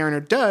Ancient Mariner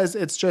does.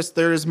 It's just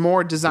there's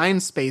more design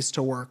space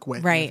to work with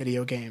in Right. a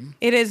video game.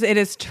 It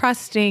is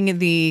trusting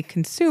the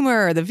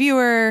consumer or the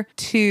viewer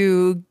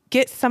to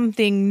get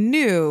something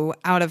new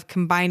out of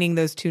combining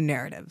those two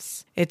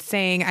narratives. It's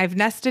saying, I've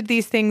nested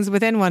these things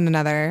within one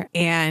another,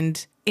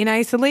 and in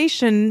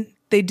isolation,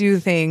 they do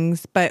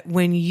things, but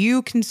when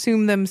you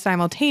consume them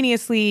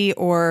simultaneously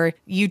or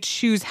you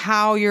choose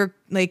how you're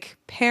like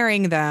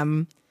pairing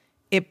them,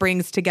 it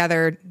brings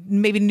together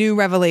maybe new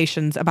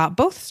revelations about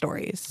both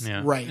stories.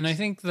 Yeah. Right. And I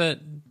think that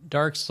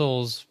Dark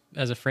Souls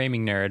as a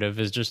framing narrative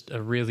is just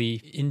a really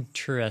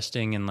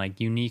interesting and like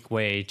unique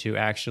way to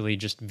actually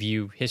just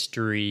view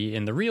history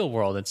in the real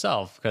world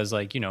itself. Because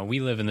like, we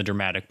live in the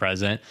dramatic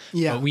present,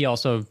 Yeah. but we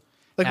also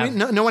Like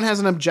no one has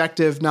an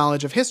objective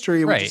knowledge of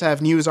history. We Right. just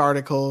have news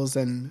articles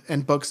and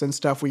books and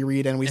stuff we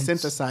read, and we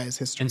synthesize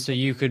history. And so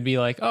you could be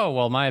like, oh,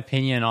 well, my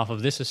opinion off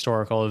of this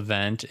historical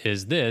event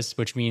is this,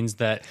 which means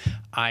that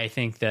I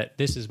think that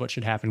this is what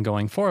should happen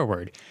going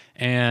forward.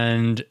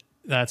 And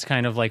that's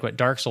kind of like what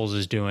Dark Souls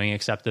is doing,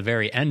 except the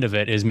very end of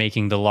it is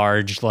making the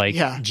large, like,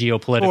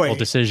 geopolitical Boy.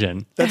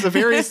 decision. That's a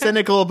very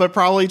cynical but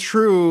probably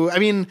true. I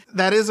mean,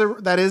 that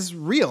is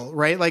real,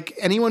 right? Like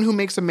anyone who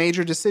makes a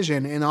major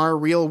decision in our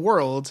real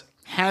world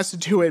has to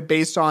do it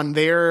based on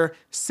their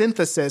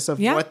synthesis of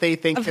what they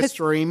think Of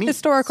history means.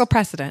 Historical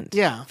precedent.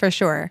 Yeah. For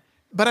sure.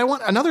 But I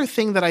want another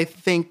thing that I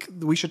think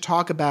we should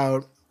talk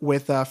about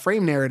with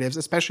frame narratives,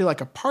 especially like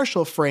a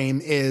partial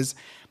frame, is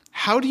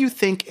how do you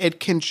think it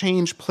can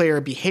change player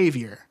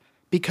behavior?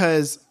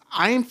 Because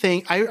I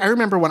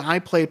remember when I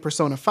played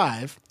Persona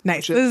 5. Nice.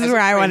 which This is as a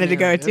where I frame wanted to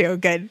go narrative- to.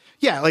 Good.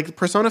 Yeah, like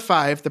Persona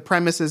 5, the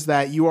premise is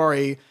that you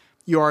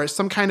are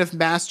some kind of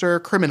master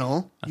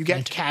criminal. You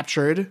get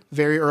captured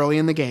very early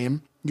in the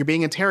game. You're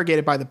being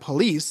interrogated by the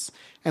police,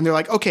 and they're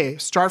like, okay,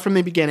 start from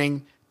the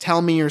beginning.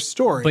 Tell me your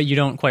story. But you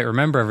don't quite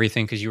remember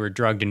everything because you were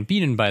drugged and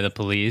beaten by the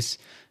police.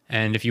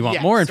 And if you want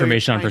Yeah, more so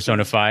information you're on trying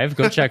Persona 5,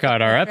 go check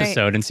out our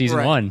episode in season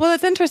Right. 1. Well,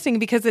 it's interesting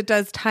because it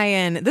does tie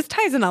in. This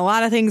ties in a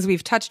lot of things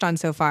we've touched on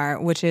so far,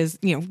 which is,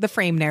 the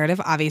frame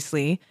narrative,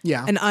 obviously.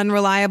 Yeah. An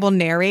unreliable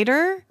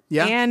narrator.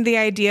 Yeah. And the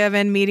idea of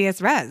in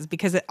medias res,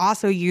 because it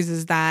also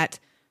uses that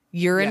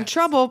you're in Yes.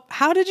 trouble.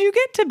 How did you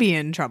get to be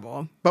in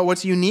trouble? But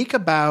what's unique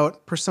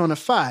about Persona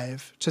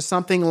 5 to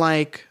something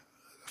like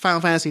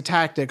Final Fantasy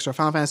Tactics or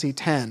Final Fantasy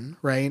X,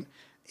 right,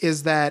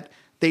 is that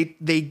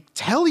they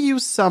tell you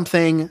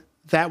something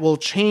that will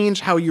change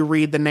how you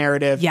read the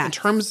narrative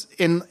Yes.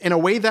 in a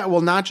way that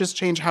will not just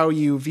change how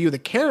you view the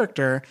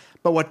character,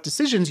 but what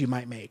decisions you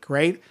might make,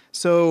 right?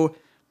 So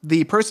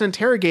the person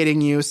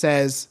interrogating you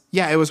says,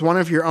 yeah, it was one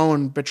of your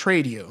own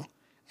betrayed you,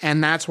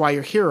 and that's why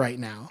you're here right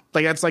now.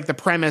 Like that's like the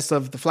premise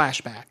of the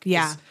flashback.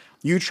 Yeah. is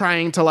you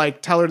trying to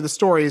like tell her the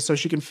story so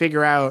she can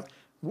figure out,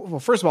 well,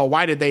 first of all,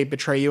 why did they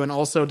betray you? And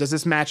also, does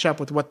this match up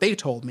with what they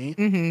told me?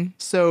 Mm-hmm.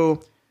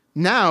 So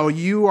now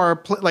you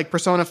are like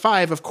Persona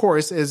 5, of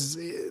course, is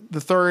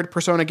the third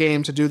Persona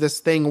game to do this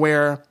thing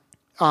where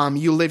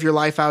you live your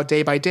life out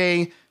day by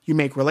day. You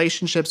make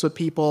relationships with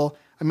people.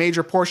 A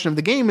major portion of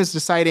the game is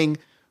deciding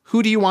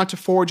who do you want to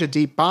forge a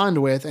deep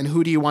bond with and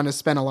who do you want to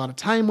spend a lot of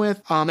time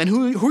with, and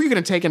who are you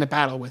going to take into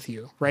battle with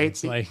you, right?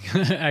 It's like,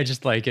 I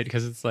just like it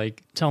because it's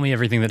like, tell me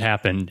everything that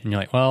happened. And you're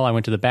like, well, I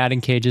went to the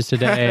batting cages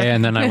today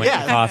and then I went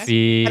Yes. to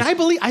coffee. And I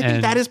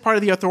think that is part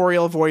of the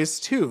authorial voice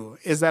too,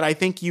 is that I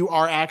think you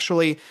are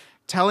actually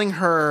telling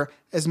her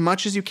as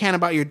much as you can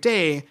about your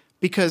day,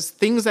 because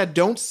things that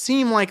don't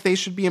seem like they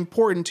should be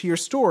important to your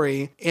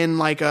story in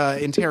like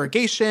a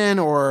interrogation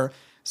or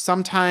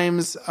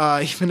sometimes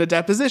even a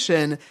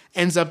deposition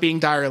ends up being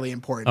direly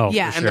important. Oh,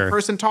 Yeah. for And sure. the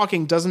person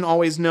talking doesn't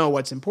always know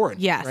what's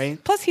important. Yes.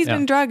 Right? Plus, he's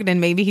been drugged,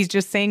 and maybe he's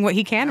just saying what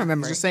he can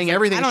remember. Just saying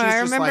everything. I don't know, She's I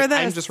just remember like,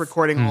 I'm this. just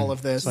recording all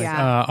of this.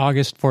 Yeah.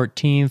 August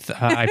 14th,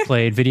 I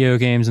played video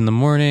games in the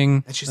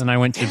morning, she's and I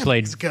went to "Damn,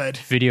 play that's good."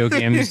 video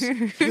games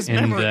in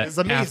memory the is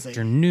amazing.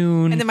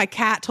 afternoon. And then my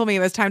cat told me it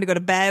was time to go to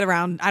bed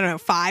around,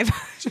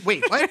 5.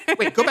 Wait, what?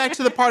 Wait, go back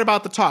to the part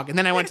about the talk. And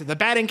then I went to the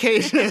batting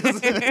cages.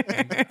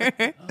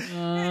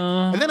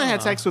 And then I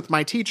had sex with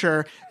my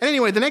teacher. And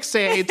anyway, the next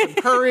day I ate some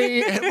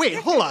curry. Wait,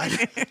 hold on.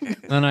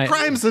 Then I,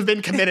 Crimes have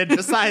been committed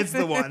besides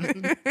the one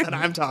that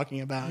I'm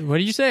talking about. what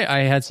did you say? I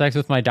had sex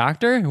with my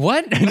doctor?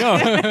 What?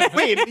 No,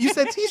 Wait, you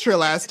said teacher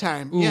last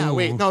time. Yeah,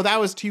 wait. No, that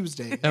was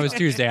Tuesday. that was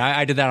Tuesday.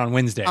 I did that on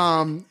Wednesday.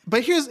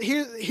 But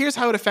here's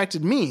how it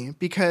affected me,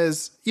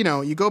 because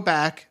you go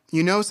back,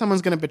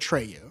 someone's going to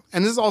betray you,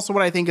 and this is also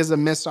what I think is a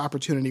missed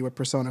opportunity with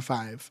Persona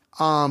 5.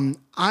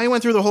 I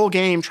went through the whole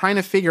game trying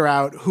to figure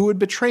out who would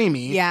betray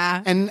me.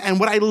 Yeah. And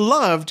what I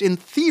loved in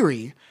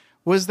theory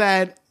was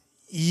that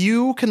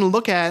you can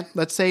look at,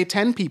 let's say,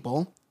 10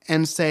 people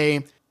and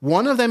say,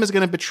 one of them is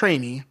going to betray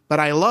me, but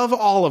I love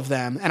all of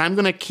them, and I'm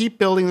going to keep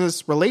building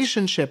this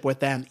relationship with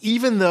them,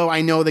 even though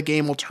I know the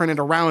game will turn it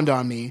around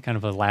on me. Kind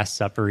of a Last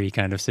Supper-y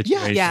kind of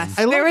situation. Yes.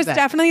 I love There was that.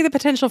 definitely the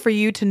potential for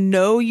you to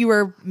know you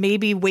were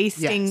maybe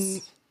wasting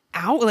Yes.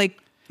 out like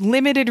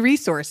limited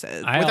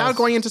resources. Without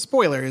going into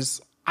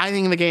spoilers, I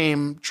think the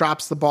game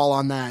drops the ball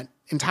on that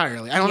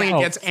entirely. I don't think it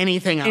gets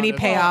anything out Any of it.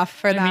 payoff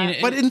for that? mean,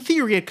 But in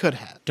theory, it could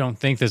have. Don't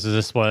think this is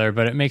a spoiler,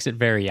 but it makes it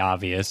very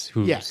obvious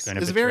who's Yes, going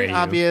to it's betray very you.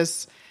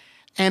 obvious.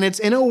 And it's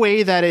in a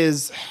way that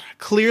is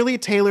clearly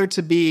tailored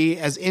to be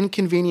as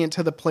inconvenient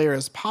to the player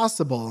as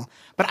possible.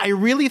 But I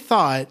really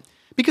thought,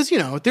 because,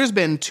 there's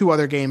been 2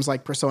 other games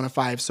like Persona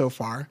 5 so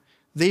far.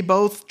 They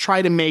both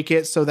try to make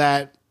it so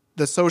that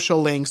the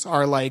social links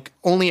are like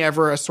only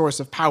ever a source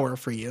of power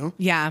for you.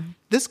 Yeah.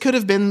 This could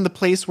have been the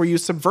place where you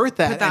subvert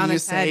that that on and you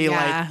its head, say,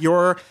 yeah.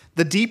 like,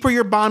 the deeper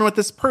your bond with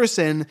this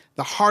person,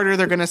 the harder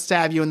they're going to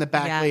stab you in the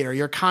back Yes. later.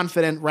 Your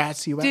confident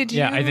rats you out. Did you?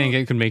 Yeah, I think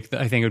I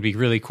think it would be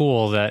really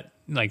cool that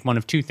like one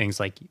of 2 things,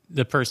 like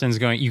the person's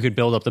you could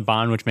build up the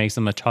bond, which makes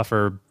them a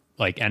tougher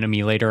like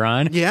enemy later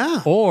on.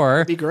 Yeah, Or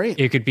that'd be great.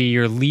 it could be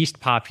your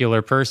least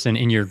popular person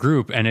in your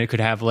group and it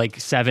could have like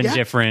 7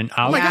 different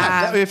Oh my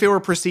outcomes. God, if it were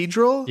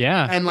procedural,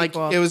 Yeah. and like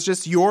cool. it was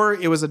just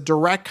it was a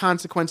direct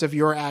consequence of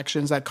your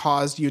actions that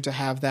caused you to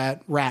have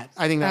that rat.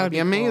 I think that would be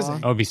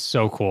amazing That would be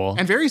so cool.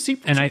 and very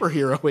And I-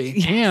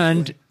 superhero-y.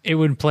 And it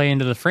would play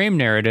into the frame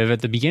narrative at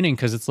the beginning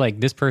because it's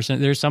like this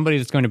person, there's somebody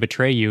that's going to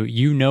betray you.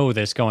 You know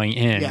this going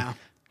in. Yeah.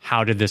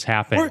 How did this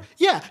happen? Or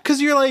yeah,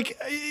 because you're like,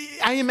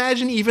 I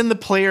imagine even the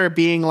player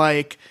being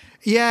like,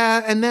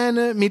 yeah, and then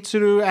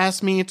Mitsuru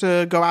asked me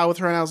to go out with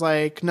her, and I was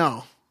like,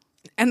 no.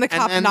 And the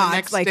cop then the nods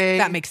next like day-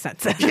 that makes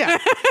sense. Yeah,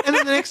 and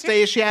then the next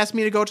day she asked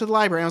me to go to the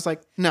library, and I was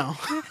like, no.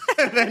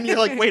 And then you're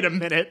like, wait a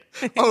minute,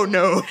 oh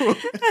no.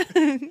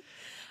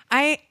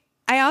 I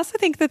also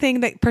think the thing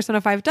that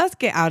Persona 5 does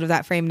get out of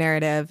that frame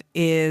narrative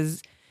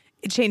is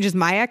it changes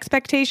my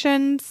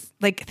expectations.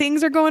 Like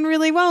things are going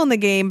really well in the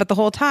game, but the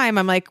whole time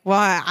I'm like, well,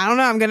 I don't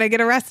know, I'm going to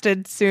get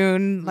arrested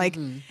soon. Like,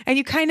 and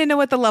you kind of know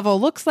what the level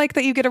looks like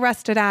that you get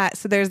arrested at.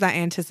 So there's that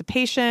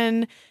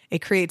anticipation. It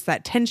creates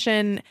that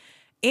tension.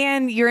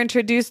 And you're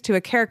introduced to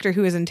a character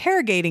who is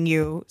interrogating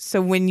you.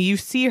 So when you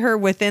see her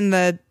within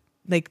the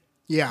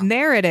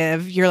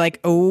narrative, you're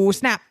like, oh,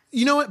 snap.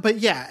 You know what? But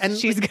yeah, and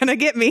She's going to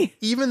get me.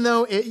 even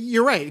though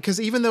you're right,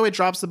 because even though it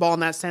drops the ball in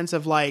that sense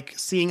of like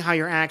seeing how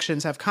your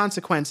actions have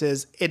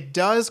consequences, it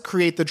does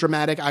create the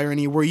dramatic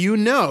irony where you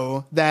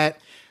know that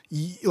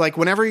like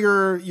whenever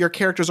your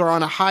characters are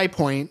on a high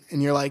point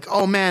and you're like,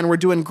 oh man, we're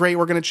doing great,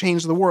 we're going to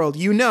change the world,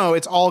 you know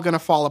it's all going to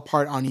fall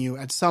apart on you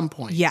at some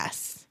point.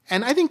 Yes.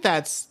 And I think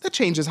that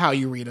changes how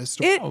you read a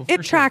story.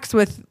 It tracks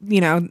with,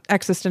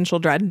 existential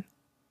dread.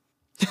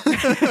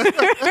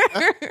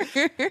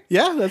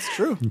 Yeah, that's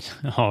true.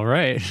 All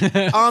right.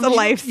 The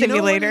life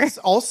simulator. It's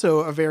also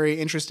a very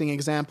interesting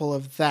example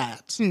of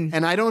that.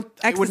 And I would not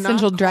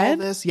Existential call dread?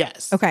 this,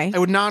 yes. Okay. I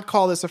would not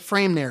call this a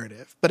frame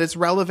narrative, but it's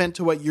relevant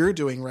to what you're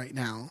doing right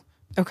now.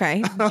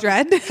 Okay.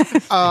 Dread.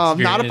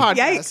 Not a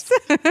podcast.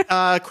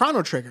 Yikes.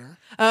 Chrono Trigger.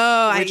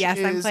 Yes,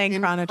 I'm is playing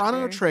in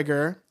Chrono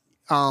Trigger.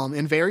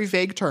 In very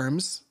vague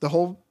terms, the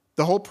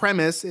whole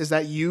premise is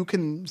that you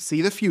can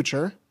see the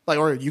future,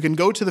 or you can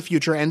go to the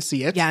future and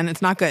see it. Yeah, and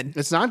it's not good.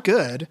 It's not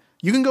good.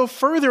 You can go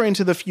further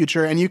into the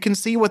future and you can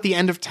see what the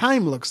end of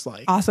time looks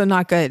like, Also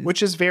not good.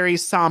 which is very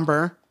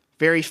somber,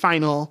 very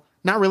final,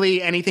 not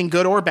really anything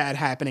good or bad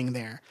happening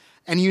there.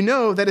 And you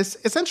know that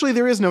essentially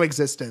there is no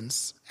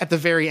existence at the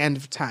very end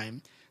of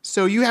time.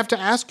 So you have to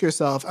ask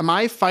yourself, am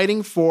I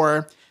fighting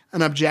for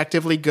an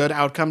objectively good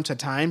outcome to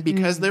time?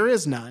 Because there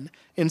is none.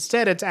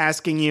 Instead, it's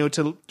asking you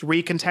to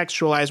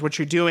recontextualize what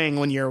you're doing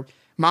when your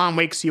mom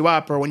wakes you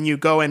up or when you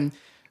go and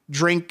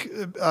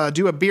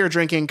do a beer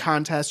drinking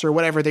contest or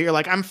whatever, that you're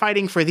like, I'm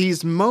fighting for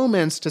these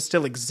moments to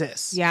still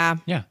exist. Yeah.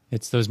 Yeah,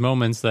 it's those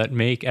moments that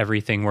make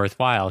everything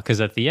worthwhile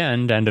because at the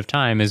end of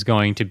time is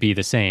going to be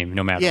the same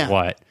no matter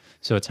what.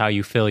 So it's how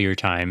you fill your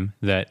time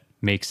that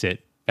makes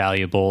it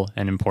valuable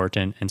and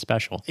important and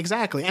special.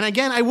 Exactly. And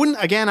I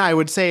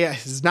would say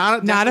it's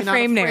not a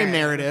frame frame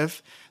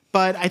narrative,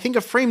 but I think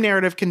a frame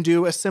narrative can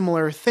do a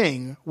similar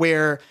thing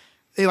where,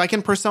 like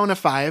in Persona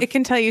 5, It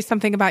can tell you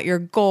something about your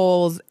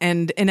goals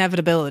and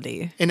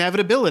inevitability.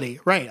 inevitability,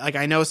 right? Like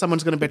I know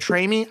someone's going to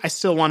betray me. I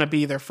still want to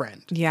be their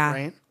friend. Yeah.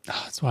 Right?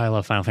 Oh, that's why I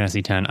love Final Fantasy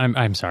X.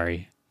 I'm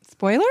sorry.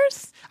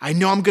 Spoilers? I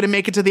know I'm going to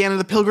make it to the end of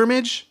the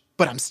pilgrimage,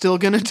 but I'm still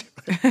going to do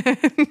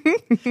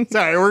it.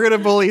 Sorry, we're going to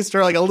bully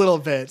Sterling a little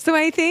bit. So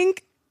I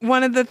think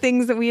one of the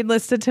things that we had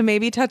listed to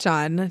maybe touch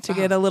on to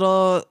get a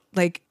little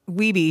like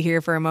weeby here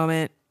for a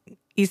moment,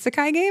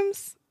 isekai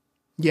games.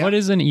 Yeah. What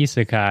is an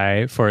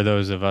isekai for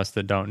those of us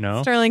that don't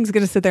know? Sterling's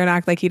going to sit there and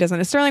act like he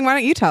doesn't. Sterling, why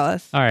don't you tell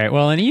us? All right.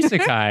 Well, an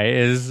isekai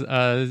is,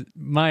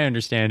 my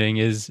understanding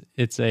is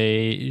it's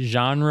a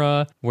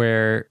genre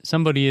where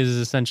somebody is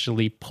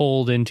essentially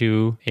pulled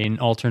into an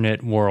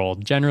alternate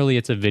world. Generally,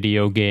 it's a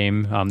video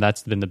game.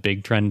 That's been the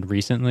big trend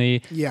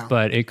recently. Yeah.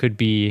 But it could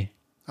be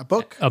A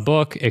book? A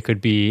book. It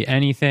could be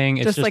anything.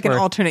 It's just like an where-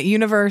 alternate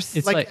universe.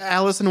 It's like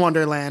Alice in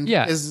Wonderland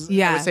Yeah. is, I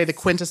Yes. would say, the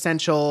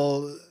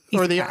quintessential,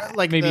 or the Isekai.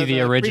 like Maybe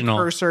the original.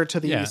 precursor to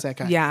the Yeah.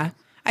 isekai. Yeah.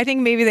 I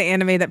think maybe the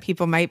anime that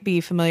people might be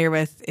familiar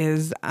with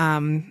is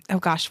oh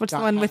gosh, what's the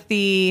one with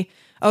the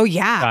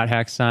Dot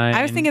Hack Sign.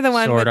 I was thinking the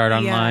one Sword with Art the,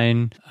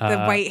 Online. the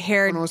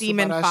white-haired Konosuba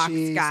demon fox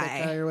Isekai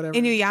guy. or whatever.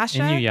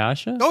 Inuyasha?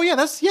 Inuyasha. Oh yeah,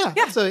 that's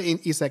that's a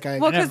isekai.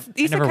 Well, I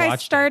because never isekai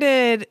watched it.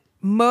 started.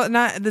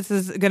 Not this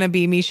is going to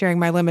be me sharing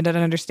my limited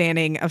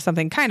understanding of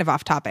something kind of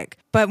off topic,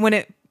 but when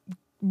it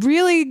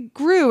really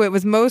grew, it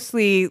was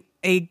mostly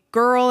a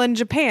girl in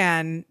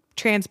Japan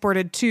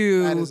transported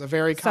to That is a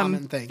very some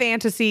common thing.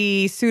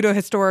 fantasy pseudo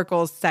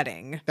historical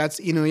setting. That's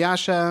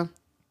Inuyasha.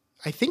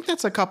 I think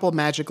that's a couple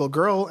magical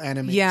girl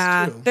animes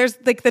Yeah, too. there's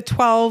like the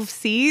 12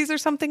 C's or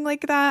something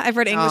like that. I've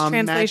read English Magic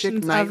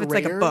translations Knight of it's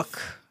like a Raiders.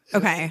 book.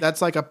 Okay.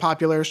 That's like a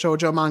popular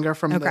shoujo manga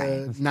from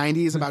Okay. the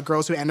 90s about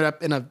girls who ended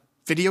up in a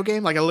video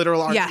game, like a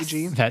literal Yes.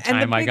 RPG. That And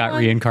the time I big got one-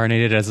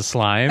 reincarnated as a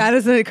slime. That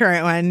is the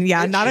current one.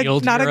 Yeah, not a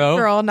Shield not Hero. a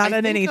girl, not I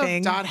an think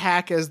anything. of Dot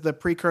Hack as the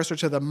precursor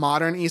to the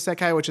modern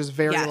isekai, which is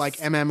very Yes. like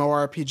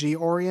MMORPG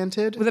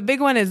oriented. The big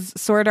one is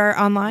Sword Art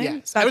Online.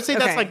 Yes, I would say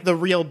that's okay. like the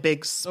real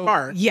big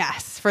spark.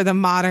 Yes, for the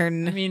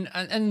modern. I mean,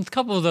 and a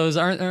couple of those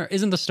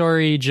isn't the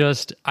story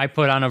just I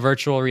put on a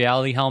virtual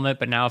reality helmet,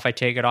 but now if I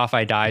take it off,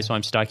 I die, so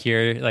I'm stuck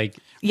here. Like,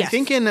 yes. I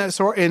think in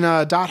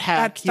Dot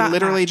Hack, That's he Dot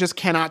literally Hack. just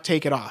cannot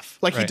take it off.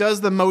 Like he Right.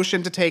 does the motion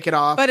to take it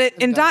off, But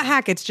in Dot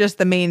Hack, it's just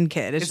the main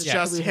kid. It's, It's just,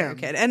 just the blue-haired him.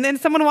 kid. And then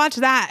someone watched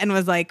that and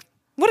was like,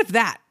 "What if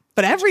that?"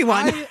 But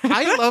everyone.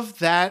 I love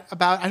that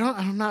about.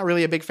 I'm not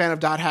really a big fan of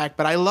Dot Hack,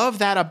 but I love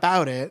that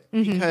about it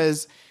Mm-hmm.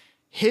 because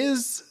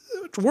his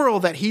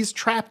world that he's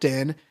trapped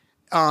in.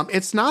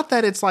 It's not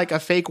that it's like a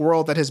fake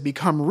world that has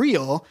become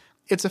real.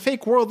 It's a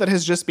fake world that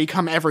has just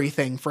become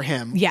everything for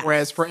him. Yes.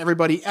 Whereas for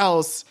everybody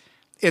else,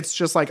 it's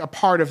just like a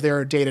part of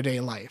their day-to-day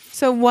life.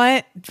 So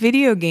what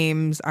video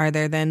games are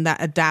there then that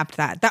adapt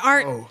that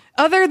aren't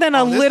other than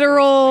a this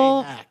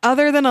literal goes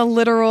way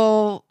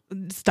back.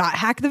 Dot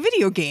Hack the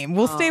video game?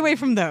 We'll stay away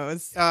from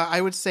those.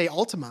 I would say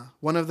Ultima,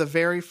 one of the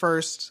very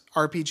first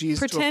RPGs.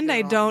 Pretend to I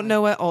appear don't online.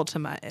 know what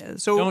Ultima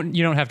is. So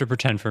you don't have to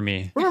pretend for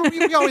me. remember,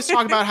 we always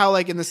talk about how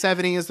like in the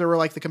 70s there were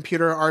like the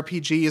computer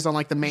RPGs on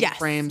like the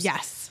mainframes.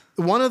 Yes.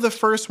 One of the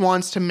first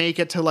ones to make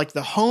it to like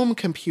the home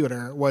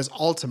computer was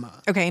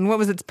Ultima. Okay, and what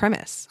was its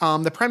premise?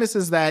 The premise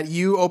is that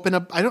you open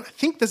up. I don't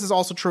think this is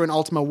also true in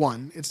Ultima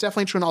 1. It's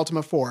definitely true in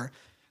Ultima 4.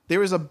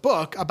 There is a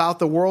book about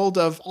the world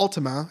of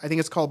Ultima. I think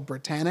it's called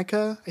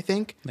Britannica, I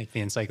think. Like the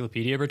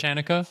Encyclopedia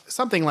Britannica.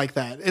 Something like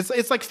that.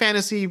 It's like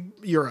fantasy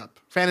Europe,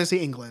 fantasy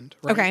England.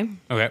 Right? Okay.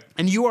 Okay.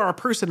 And you are a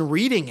person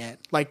reading it.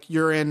 Like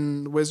you're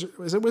in is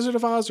it Wizard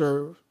of Oz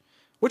or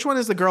which one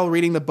is the girl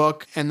reading the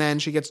book and then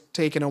she gets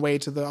taken away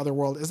to the other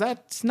world? Is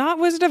that It's not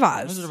Wizard of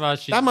Oz. Wizard of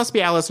Oz, that must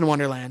be Alice in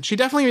Wonderland. She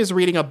definitely is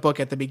reading a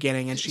book at the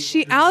beginning and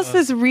Alice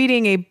is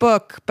reading a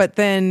book, but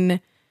then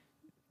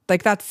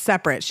like that's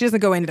separate. She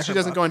doesn't go into she her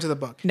doesn't book. go into the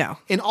book. No.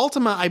 In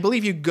Ultima, I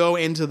believe you go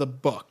into the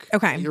book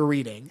Okay. that you're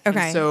reading. Okay.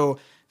 And so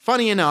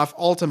funny enough,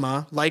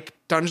 Ultima, like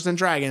Dungeons and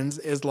Dragons,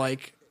 is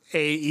like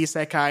a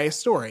isekai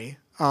story.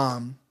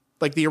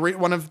 Like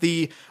one of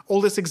the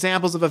oldest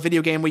examples of a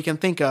video game we can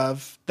think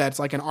of that's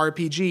like an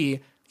RPG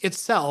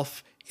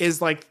itself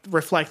is like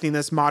reflecting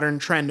this modern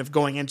trend of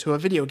going into a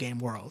video game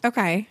world.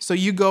 Okay. So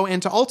you go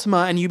into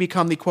Ultima and you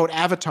become the quote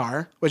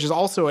avatar, which is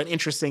also an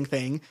interesting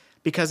thing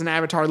because an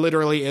avatar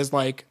literally is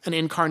like an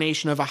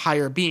incarnation of a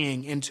higher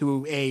being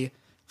into a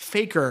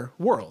faker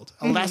world,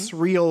 a less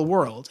real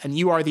world. And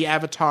you are the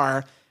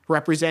avatar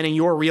representing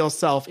your real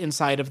self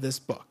inside of this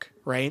book,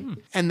 right?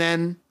 And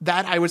then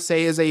that I would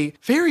say is a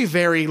very,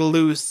 very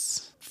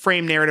loose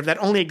frame narrative that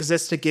only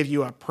exists to give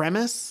you a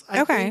premise.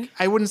 I Okay. think.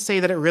 I wouldn't say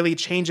that it really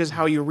changes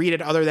how you read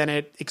it other than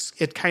it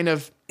kind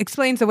of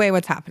Explains away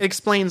what's happening.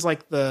 explains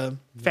like the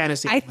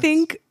fantasy. I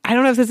think I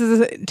don't know if this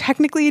is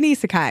technically an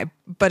isekai,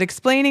 but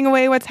explaining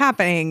away what's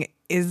happening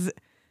is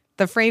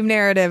the frame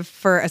narrative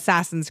for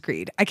Assassin's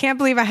Creed. I can't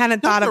believe I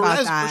hadn't thought about that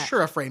is that. for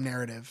sure a frame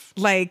narrative.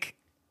 Like,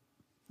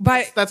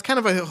 but That's kind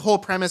of a whole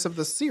premise of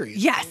the series.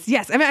 yes.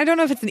 I mean, I don't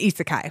know if it's an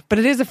isekai, but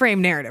it is a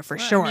frame narrative for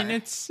sure. I mean,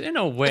 it's in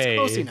a way.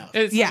 close enough.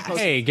 It's Yeah. like,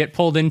 hey, get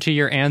pulled into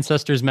your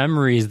ancestors'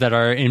 memories that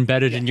are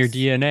embedded in your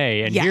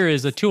DNA, and Yes. here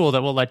is a tool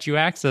that will let you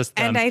access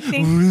them. And I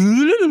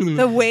think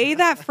the way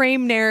that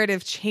frame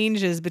narrative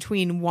changes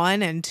between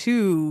 1 and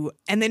 2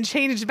 and then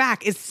changed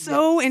back is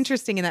so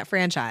interesting in that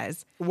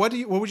franchise. What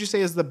would you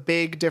say is the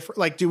big difference?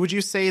 Like, would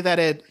you say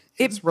that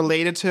it's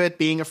related to it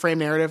being a frame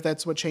narrative?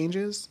 That's what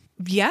changes.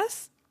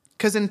 Yes?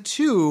 Because in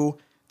 2,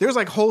 there's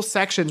like whole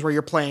sections where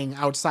you're playing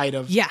outside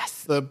of.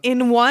 Yes. The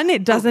In 1,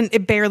 it doesn't,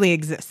 it barely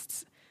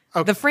exists.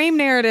 Okay. The frame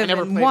narrative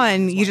never in played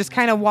 1, this you just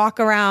kind of walk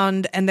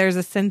around and there's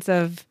a sense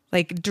of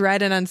like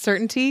dread and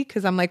uncertainty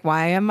because I'm like,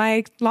 why am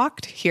I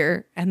locked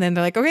here? And then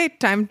they're like, okay,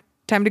 time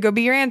to go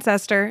be your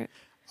ancestor.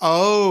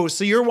 Oh,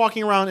 so you're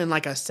walking around in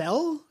like a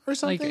cell or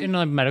something? like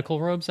in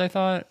medical robes, I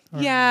thought.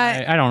 Or-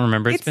 Yeah. I don't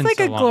remember. It's been like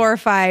so a long.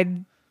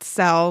 glorified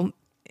cell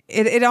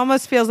It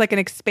almost feels like an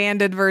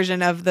expanded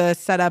version of the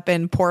setup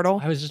in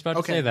Portal. I was just about to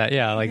Okay. say that.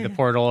 Yeah, like the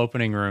portal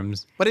opening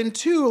rooms. But in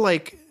 2,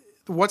 like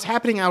what's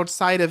happening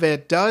outside of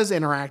it does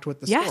interact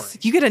with the Yes, story.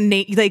 you get a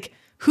name. Like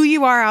who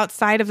you are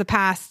outside of the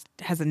past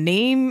has a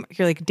name.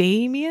 You're like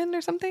Damien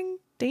or something.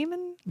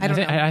 Damon? I don't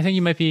know. I think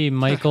you might be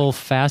Michael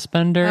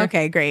Fassbender.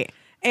 Okay, great.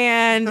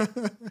 And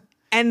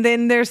and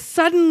then there's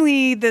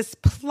suddenly this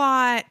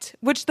plot,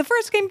 which the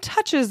first game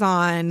touches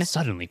on,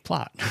 Suddenly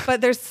plot.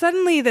 but there's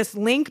suddenly this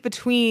link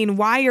between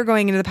why you're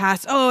going into the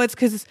past. Oh, it's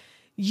because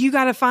you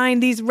got to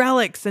find these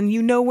relics and you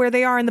know where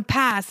they are in the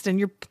past and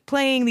you're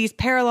playing these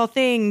parallel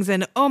things.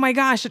 And oh my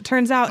gosh, it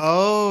turns out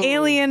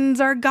aliens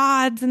are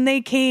gods and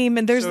they came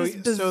and there's this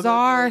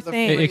bizarre the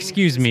thing.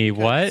 Excuse me,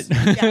 what?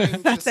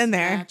 Yes, that's in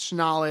there. Snatch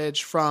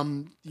knowledge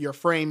from your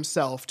frame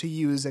self to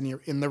use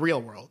in the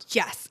real world.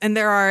 Yes, and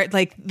there are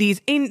like these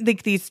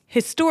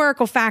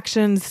historical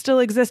factions still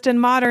exist in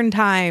modern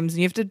times,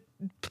 and you have to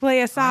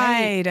play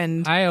aside.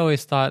 And I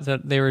always thought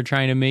that they were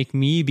trying to make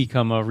me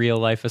become a real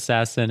life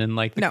assassin in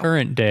like the No.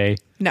 current day.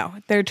 no,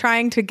 they're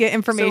trying to get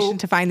information So,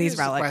 to find these here's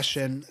the relics.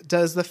 question: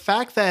 does the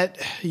fact that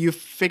you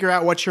figure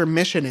out what your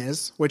mission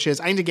is, which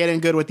is I need to get in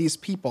good with these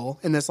people,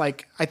 in this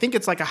like I think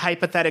it's like a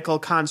hypothetical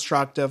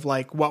construct of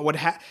like what would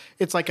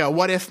it's like a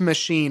what if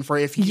machine for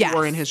if you Yes.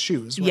 were in his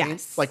shoes, right?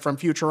 Yes. Like from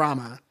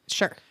Futurama.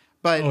 Sure.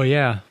 But Oh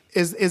yeah.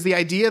 is the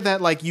idea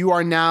that like you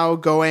are now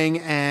going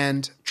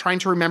and trying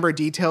to remember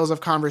details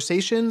of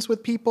conversations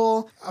with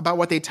people about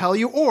what they tell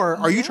you, or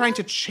are you trying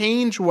to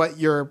change what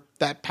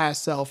that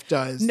past self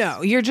does?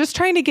 No, you're just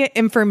trying to get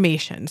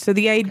information. So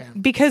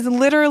because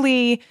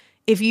literally,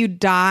 if you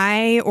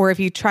die or if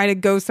you try to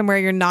go somewhere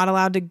you're not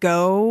allowed to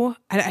go,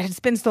 it's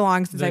been so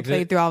long since I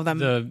played through all of them.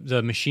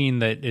 The machine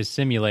that is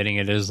simulating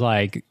it is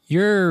like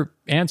your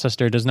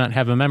ancestor does not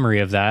have a memory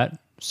of that.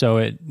 So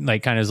it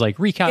like kind of is like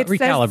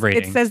recalibrating.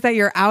 It says that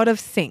you're out of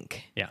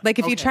sync. Yeah. Like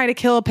if you try to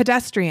kill a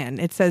pedestrian,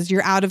 it says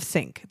you're out of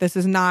sync. This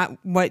is not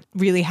what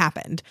really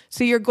happened.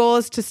 So your goal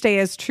is to stay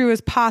as true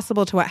as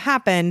possible to what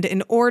happened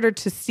in order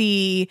to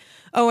see,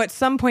 oh, at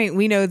some point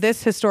we know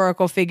this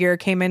historical figure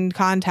came in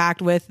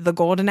contact with the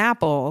golden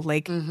apple.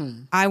 Like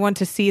I want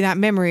to see that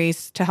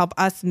memories to help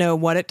us know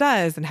what it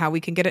does and how we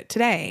can get it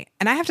today.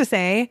 And I have to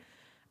say,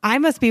 I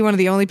must be one of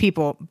the only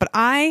people, but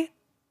I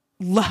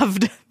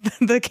loved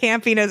the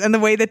campiness and the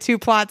way the two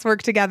plots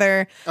work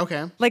together.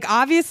 Okay. Like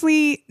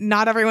obviously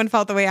not everyone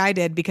felt the way I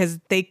did because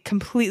they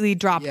completely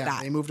dropped Yeah,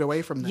 that. they moved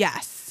away from that.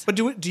 Yes. But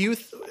do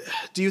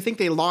you think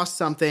they lost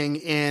something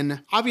in?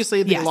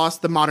 Obviously, they Yes.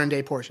 lost the modern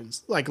day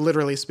portions, like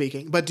literally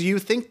speaking. But do you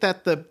think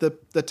that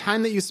the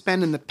time that you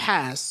spend in the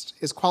past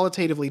is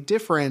qualitatively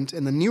different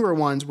in the newer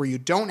ones where you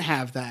don't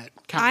have that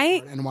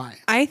counterpart, and why?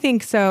 I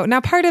think so.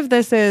 Now part of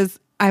this is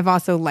I've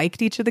also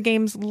liked each of the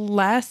games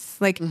less.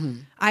 Like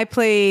I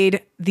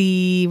played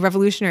the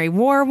Revolutionary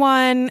War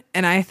one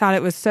and I thought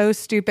it was so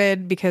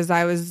stupid because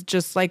I was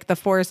just like the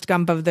Forrest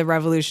Gump of the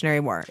Revolutionary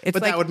War. It's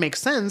But like that would make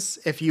sense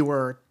if you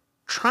were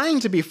trying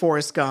to be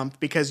Forrest Gump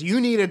because you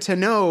needed to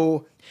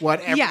know what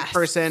every Yes.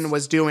 person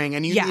was doing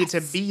and you Yes. need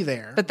to be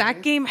there. but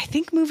that game I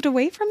think moved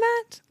away from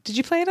that. Did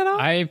you play it at all?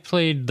 I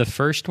played the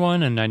first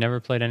one and I never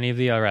played any of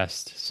the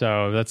rest.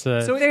 So that's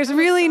a So it There's kinda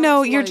really no,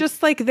 sounds you're like-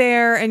 just like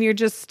there and you're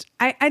just,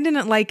 I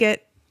didn't like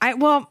it.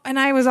 And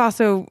I was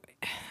also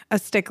a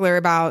stickler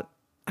about,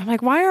 I'm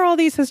like, why are all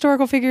these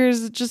historical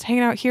figures just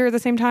hanging out here at the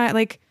same time?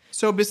 Like,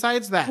 So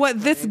besides that,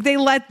 they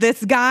let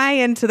this guy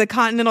into the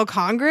Continental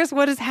Congress?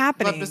 What is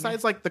happening? but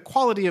besides like the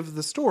quality of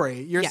the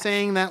story, you're Yes.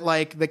 saying that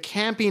like the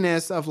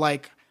campiness of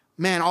like,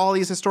 man, all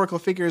these historical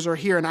figures are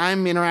here and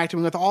I'm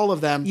interacting with all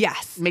of them.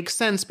 Yes. Makes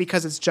sense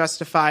because it's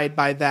justified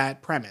by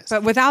that premise.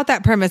 But without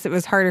that premise, it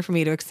was harder for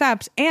me to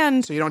accept.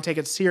 And so you don't take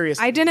it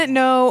seriously. I didn't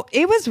know.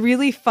 It was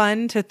really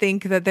fun to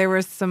think that there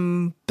was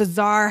some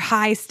bizarre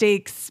high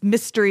stakes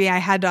mystery I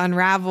had to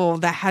unravel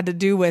that had to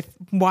do with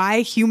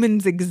why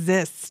humans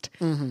exist.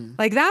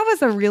 Like that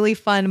was a really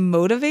fun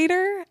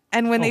motivator.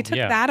 And when they took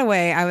yeah. that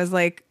away, I was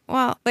like,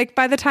 well, like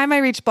by the time I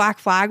reached Black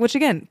Flag, which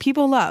again,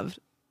 people loved,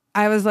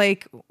 I was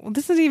like, well,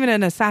 this isn't even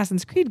an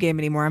Assassin's Creed game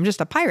anymore. I'm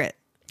just a pirate.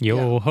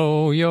 yo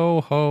ho,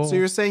 yo ho. So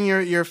you're saying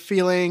you're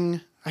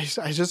feeling. I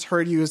just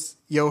heard you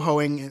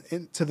yo-hoing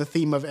to the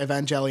theme of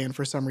Evangelion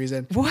for some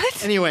reason.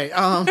 What? Anyway,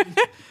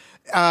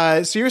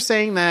 so you're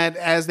saying that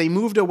as they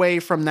moved away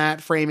from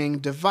that framing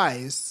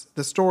device,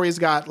 the stories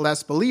got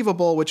less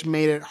believable, which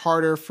made it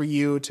harder for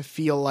you to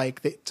feel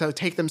like to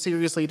take them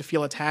seriously, to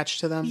feel attached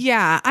to them.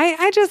 Yeah,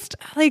 I just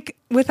like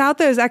without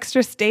those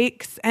extra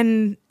stakes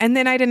and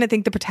then I didn't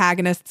think the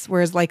protagonists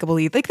were as likable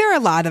either. Like there are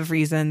a lot of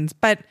reasons,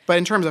 but But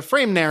in terms of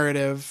frame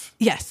narrative,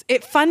 yes,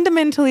 it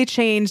fundamentally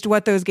changed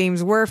what those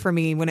games were for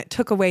me when it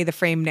took away the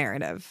frame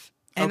narrative.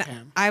 And Okay.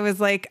 I was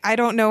like, I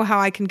don't know how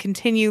I can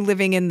continue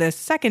living in this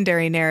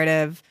secondary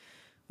narrative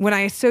when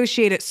I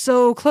associate it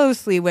so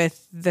closely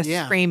with this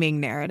Yeah. framing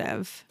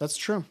narrative. that's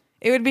true.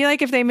 It would be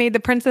like if they made The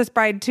Princess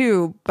Bride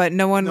 2, but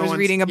no one was one's-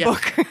 reading a yeah.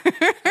 book.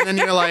 And then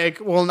you're like,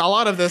 well, a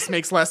lot of this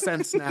makes less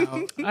sense now.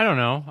 I don't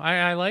know.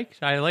 I liked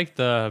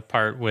the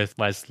part with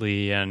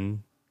Leslie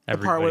and The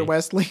everybody. part with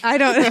Wesley. I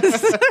don't.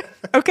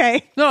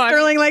 Okay. No, I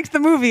Sterling likes the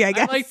movie, I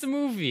guess. I like the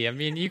movie. I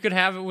mean, you could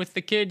have it with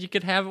the kid. You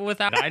could have it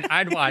without.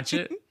 I'd watch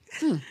it.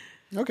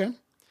 Okay.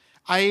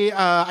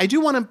 I do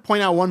want to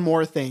point out one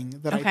more thing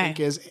that I Okay. think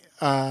is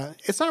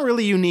it's not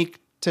really unique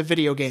to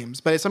video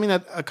games, but it's something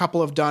that a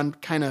couple have done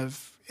kind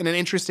of in an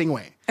interesting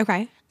way.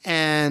 Okay.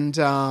 And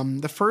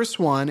the first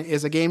one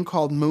is a game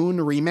called Moon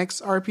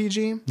Remix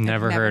RPG.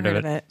 Never heard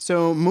of it.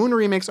 So Moon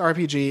Remix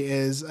RPG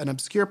is an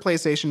obscure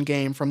PlayStation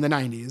game from the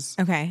 90s.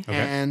 Okay.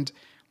 And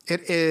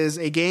it is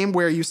a game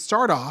where you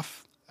start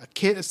off a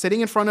kid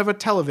sitting in front of a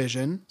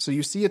television. So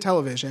you see a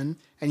television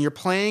and you're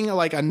playing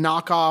like a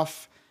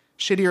knockoff,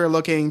 shittier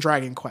looking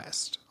Dragon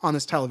Quest on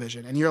this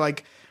television. And you're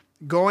like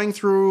going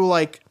through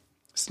like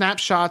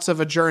snapshots of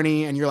a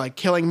journey and you're like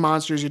killing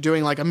monsters. You're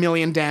doing like 1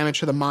 million damage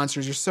to the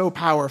monsters. You're so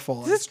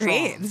powerful. This is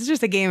great. This is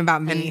just a game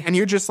about me. And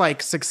you're just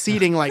like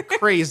succeeding like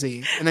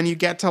crazy. And then you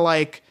get to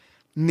like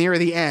near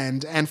the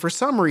end. And for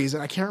some reason,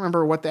 I can't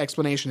remember what the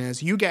explanation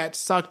is, you get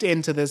sucked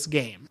into this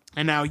game.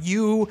 And now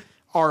you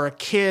are a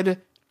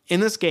kid in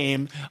this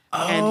game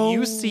and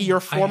you see your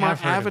former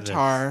have heard of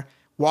avatar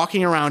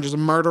walking around just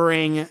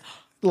murdering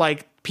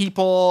like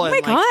people and my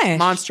like gosh.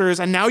 monsters.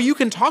 And now you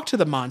can talk to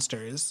the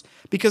monsters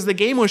because the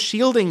game was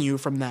shielding you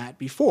from that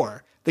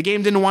before. The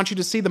game didn't want you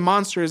to see the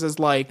monsters as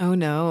like Oh,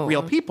 no.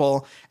 real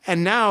people.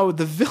 And now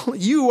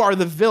you are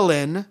the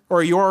villain,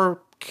 or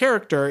your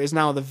character is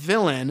now the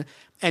villain,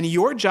 and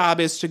your job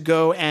is to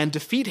go and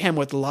defeat him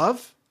with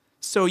love.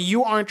 So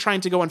you aren't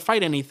trying to go and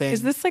fight anything.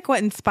 Is this like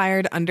what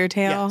inspired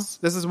Undertale? Yes.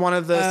 This is one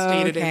of the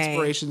stated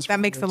inspirations. That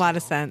for makes a lot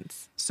of Undertale.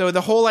 sense. So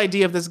the whole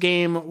idea of this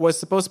game was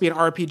supposed to be an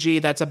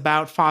RPG that's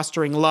about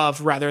fostering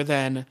love rather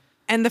than...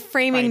 And the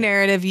framing Right.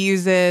 narrative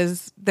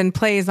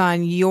plays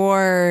on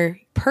your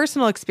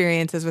personal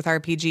experiences with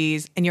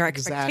RPGs and your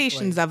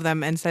expectations of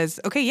them and says,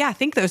 okay, yeah,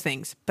 think those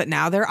things, but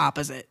now they're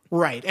opposite.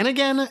 Right. And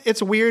again,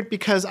 it's weird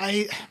because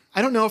I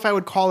don't know if I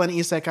would call an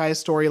isekai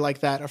story like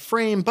that a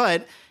frame,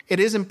 but it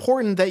is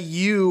important that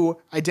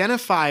you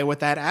identify with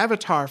that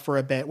avatar for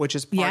a bit, which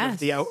is part of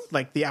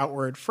the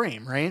outward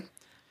frame, right?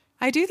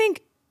 I do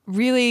think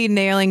really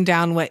nailing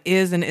down what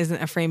is and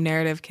isn't a frame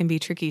narrative can be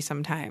tricky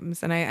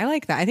sometimes. And I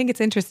like that. I think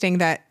it's interesting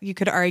that you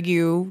could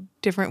argue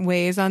different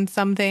ways on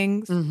some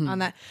things on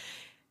that.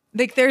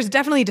 Like there's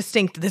definitely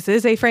distinct, this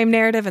is a frame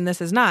narrative and this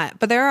is not.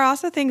 But there are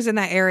also things in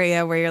that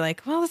area where you're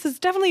like, well, this is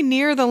definitely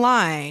near the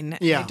line.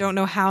 Yeah. I don't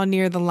know how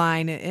near the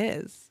line it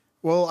is.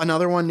 Well,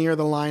 another one near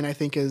the line, I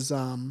think, is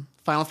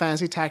Final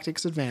Fantasy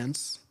Tactics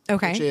Advance.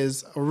 Okay. Which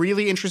is a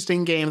really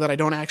interesting game that I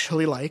don't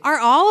actually like. Are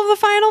all of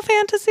the Final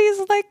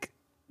Fantasies like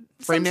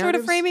Frame some sort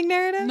of narratives? framing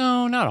narrative?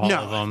 No, not all of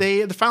No,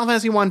 them. the Final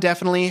Fantasy one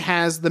definitely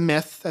has the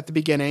myth at the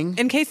beginning.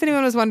 In case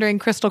anyone was wondering,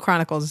 Crystal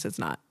Chronicles is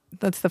not.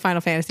 That's the Final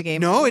Fantasy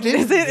game. No, it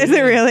is. Is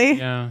it really?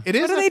 Yeah. It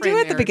is. What do a they do frame at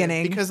the narrative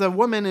beginning? Because a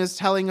woman is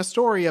telling a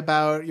story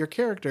about your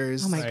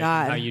characters. Oh my Right,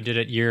 God. how you did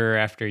it year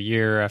after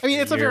year after I mean,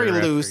 it's a year very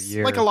after loose,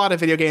 year. like a lot of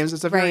video games.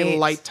 It's a very Right.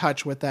 light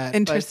touch with that. But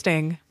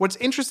Interesting. what's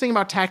interesting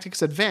about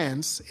Tactics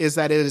Advance is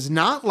that it is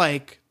not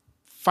like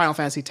Final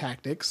Fantasy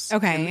Tactics.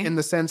 Okay. In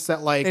the sense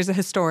that like There's a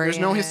historian.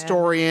 there's no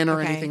historian or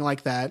Okay. anything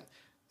like that.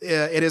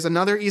 It is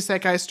another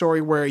isekai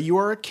story where you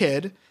are a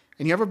kid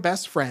and you have a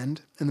best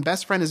friend, and the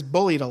best friend is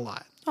bullied a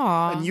lot.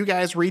 Aw. And you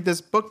guys read this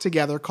book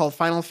together called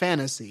Final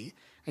Fantasy.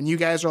 And you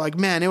guys are like,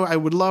 man, I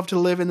would love to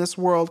live in this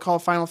world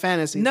called Final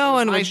Fantasy. No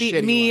one My would beat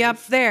shitty me life.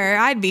 up there.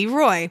 I'd be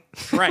Roy.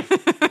 Right.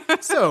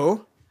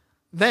 So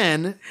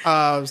then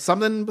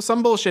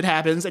some bullshit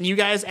happens and you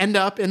guys end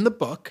up in the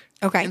book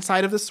Okay.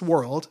 inside of this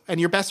world. And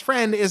your best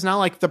friend is now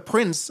like the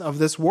prince of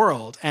this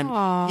world.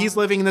 And he's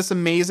living this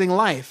amazing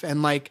life.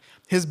 And like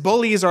his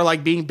bullies are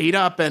like being beat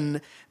up and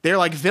they're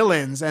like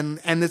villains. And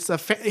it's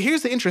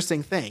here's the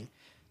interesting thing.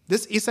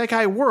 This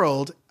isekai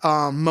world,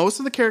 most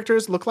of the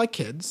characters look like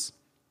kids.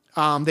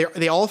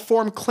 They all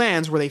form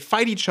clans where they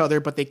fight each other,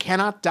 but they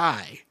cannot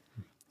die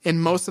in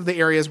most of the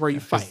areas where you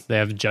fight. They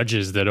have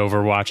judges that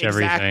overwatch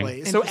everything.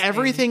 Exactly. So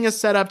everything is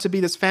set up to be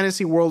this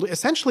fantasy world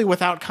essentially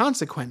without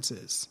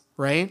consequences,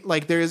 right?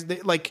 Like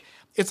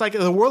it's like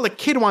the world a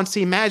kid wants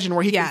to imagine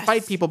where he can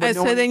fight people, but And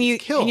no so one then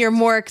gets killed. you're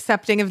more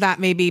accepting of that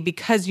maybe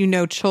because you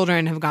know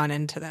children have gone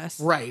into this.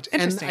 Right.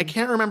 And Interesting. I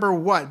can't remember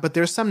what, but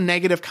there's some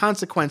negative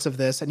consequence of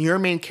this, and your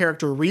main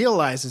character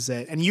realizes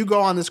it, and you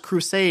go on this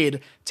crusade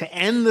to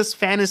end this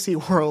fantasy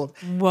world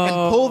and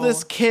pull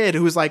this kid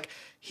who's like,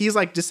 he's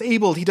like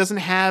disabled. He doesn't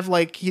have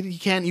like, he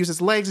can't use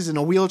his legs. He's in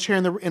a wheelchair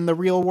in the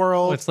real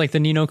world. It's like the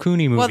Nino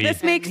Cooney movie. Well,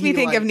 this makes me he,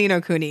 think of like- Nino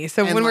Cooney.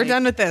 So and, when we're like-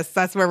 done with this,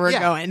 that's where we're Yeah.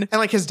 going. And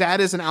like his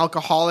dad is an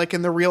alcoholic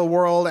in the real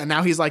world, and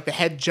now he's like the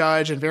head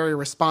judge and very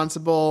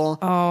responsible.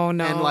 Oh,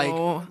 no. And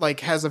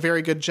like has a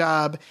very good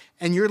job.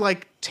 And you're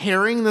like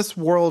tearing this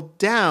world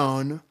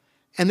down.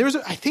 And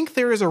I think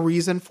there is a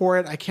reason for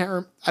it. I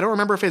don't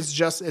remember if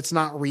it's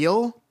not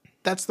real.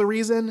 That's the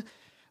reason.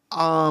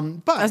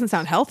 But Doesn't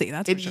sound healthy,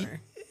 that's for sure.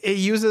 it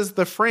uses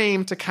the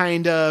frame to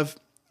kind of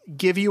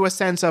give you a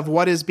sense of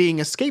what is being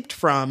escaped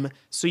from,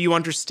 so you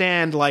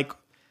understand like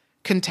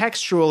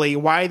contextually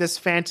why this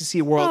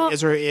fantasy world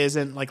is or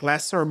isn't like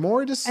less or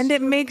more. And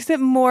it makes it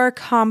more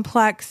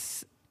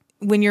complex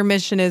when your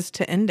mission is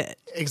to end it.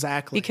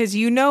 Exactly. Because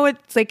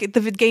it's like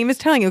the game is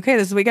telling you, okay,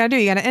 this is what you got to do.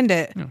 You got to end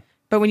it. Yeah.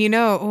 But when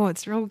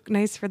it's real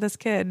nice for this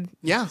kid.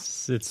 Yeah.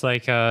 It's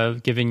like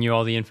giving you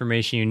all the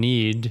information you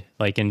need,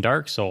 like in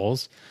Dark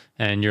Souls.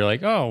 And you're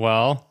like, oh,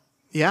 well,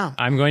 yeah,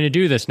 I'm going to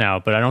do this now.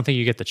 But I don't think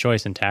you get the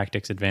choice in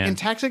Tactics Advance. In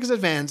Tactics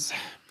Advance,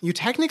 you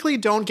technically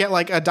don't get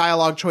like a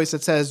dialogue choice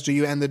that says, do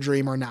you end the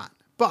dream or not?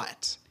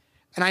 But,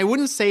 and I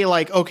wouldn't say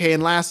like, okay, in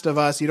Last of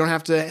Us, you don't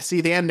have to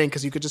see the ending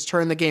because you could just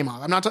turn the game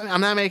off.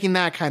 I'm not making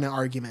that kind of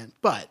argument.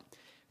 But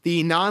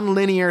the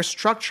non-linear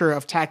structure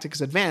of Tactics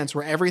Advance,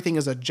 where everything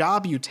is a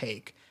job you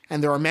take,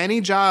 and there are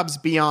many jobs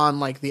beyond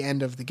like the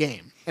end of the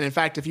game. And in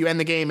fact, if you end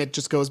the game, it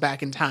just goes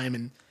back in time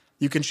and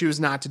you can choose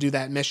not to do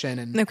that mission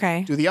and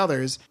do the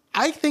others.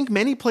 I think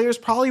many players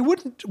probably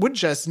would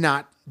just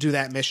not do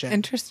that mission.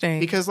 Interesting.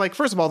 Because like,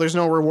 first of all, there's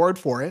no reward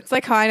for it. It's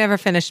like how I never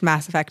finished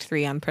Mass Effect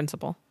 3 on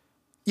principle.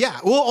 Yeah,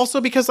 well,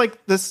 also because like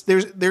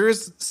there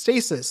is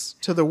stasis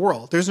to the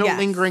world. There's no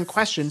lingering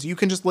questions. You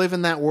can just live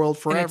in that world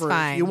forever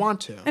if you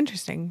want to.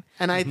 Interesting.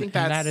 And I think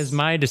that is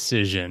my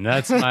decision.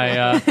 That's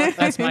my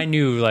that's my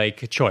new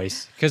like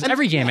choice. Because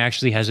every game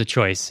actually has a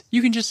choice.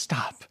 You can just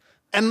stop.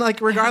 And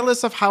like,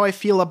 regardless of how I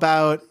feel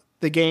about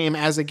the game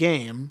as a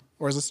game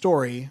or as a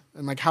story,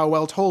 and like how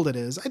well told it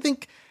is, I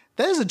think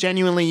that is a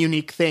genuinely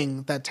unique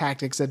thing that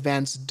Tactics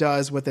Advance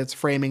does with its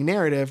framing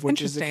narrative,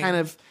 which is it kind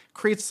of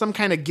creates some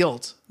kind of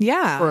guilt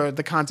for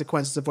the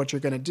consequences of what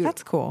you're going to do.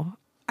 That's cool.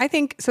 I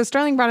think, so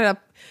Sterling brought it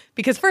up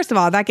because first of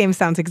all, that game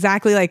sounds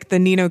exactly like the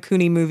Ni no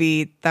Kuni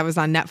movie that was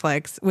on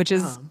Netflix, which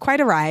is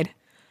quite a ride.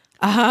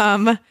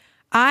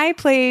 I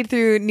played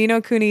through Ni no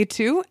Kuni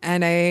 2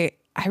 and I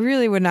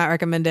really would not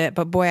recommend it,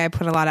 but boy, I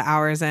put a lot of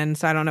hours in,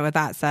 so I don't know what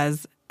that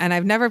says. And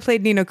I've never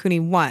played Ni no Kuni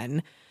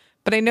 1,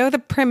 but I know the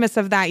premise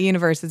of that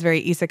universe is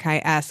very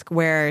isekai-esque,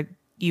 where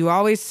you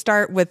always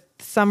start with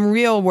some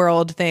real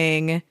world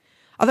thing.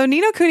 Although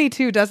Ni no Kuni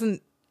 2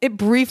 doesn't, it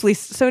briefly,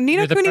 so Ni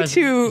no Kuni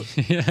 2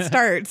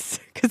 starts,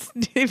 because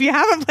if you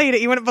haven't played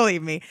it, you wouldn't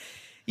believe me.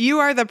 You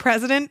are the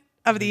president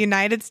of the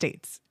United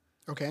States.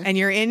 Okay. And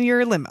you're in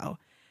your limo.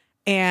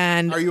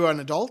 And are you an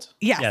adult?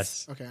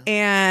 Yes. Okay.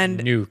 And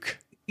nuke.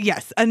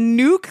 Yes, a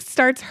nuke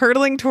starts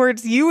hurtling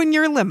towards you in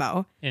your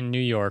limo. In New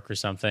York or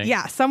something.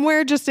 Yeah,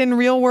 somewhere just in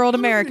real world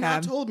America. You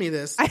not told me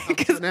this.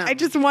 Because I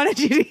just wanted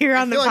you to hear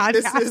on the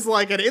podcast. This is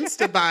like an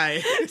insta-buy.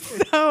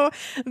 So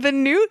the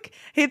nuke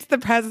hits the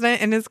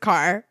president in his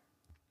car.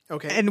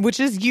 Okay. And which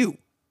is you.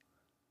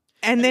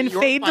 And then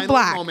fade to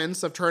black.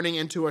 Moments of turning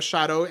into a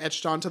shadow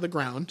etched onto the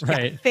ground.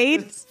 Right.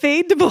 Yeah,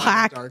 fade to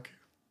black. Dark.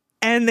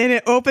 And then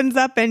it opens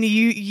up and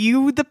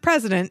you the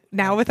president,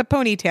 now with a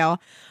ponytail,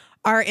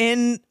 are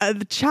in a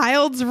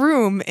child's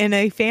room in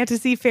a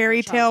fantasy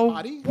fairy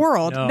tale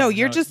world. No,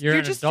 you're just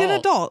an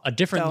adult. A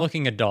different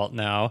looking adult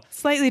now.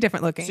 Slightly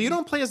different looking. So you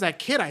don't play as that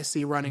kid I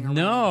see running around.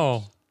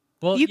 No.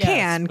 Well, you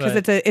can because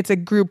it's a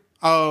group.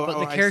 But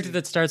the character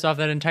that starts off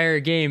that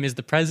entire game is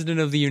the president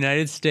of the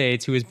United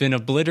States, who has been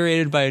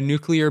obliterated by a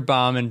nuclear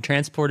bomb and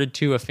transported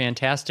to a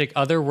fantastic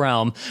other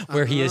realm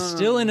where he is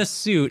still in a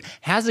suit,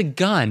 has a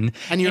gun,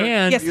 and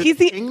he's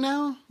the king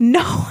now.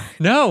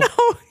 No,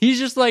 he's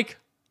just like.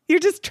 You're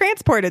just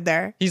transported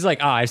there. He's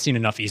like, I've seen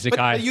enough isekai.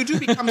 But you do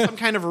become some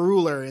kind of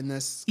ruler in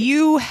this.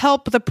 You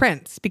help the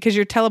prince because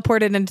you're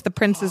teleported into the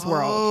prince's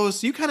world. Oh,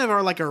 so you kind of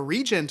are like a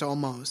regent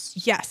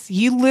almost. Yes.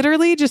 You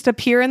literally just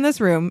appear in this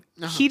room.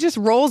 He just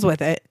rolls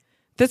with it.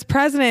 This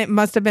president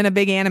must have been a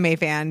big anime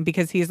fan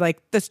because he's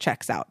like, this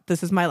checks out.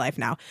 This is my life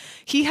now.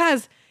 He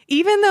has,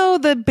 even though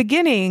the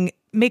beginning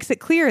makes it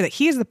clear that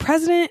he is the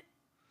president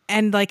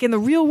and like in the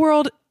real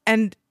world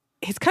and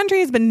his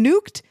country has been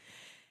nuked,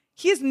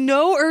 he has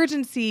no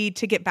urgency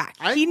to get back.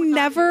 He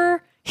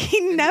never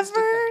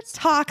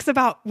talks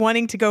about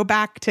wanting to go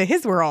back to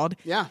his world.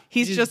 Yeah.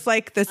 He's just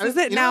like, this is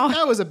it now.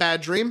 That was a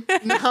bad dream.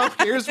 Now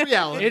here's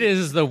reality. It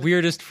is the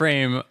weirdest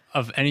frame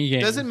of any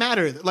game. Does it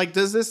matter? Like,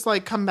 does this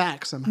like come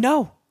back somehow?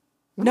 No.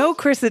 No,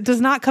 Chris, it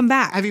does not come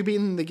back. Have you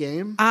beaten the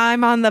game?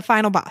 I'm on the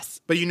final boss.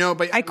 But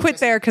I quit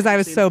there because I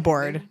was so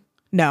bored.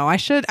 No, I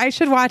should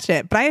watch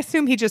it, but I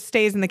assume he just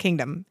stays in the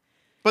kingdom.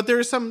 But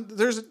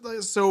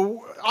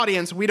so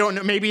audience, we don't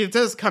know. Maybe it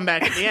does come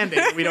back at the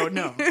ending. We don't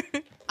know.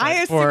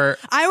 I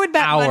would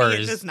bet hours,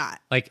 money it does not.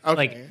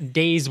 Like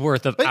days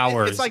worth of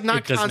hours. It's like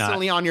not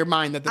constantly on your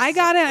mind that this I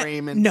got is a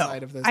frame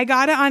inside of this. I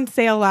got it on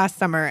sale last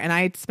summer, and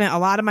I spent a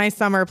lot of my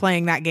summer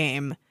playing that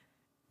game.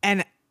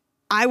 And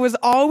I was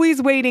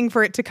always waiting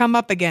for it to come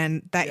up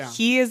again that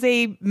he is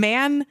a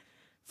man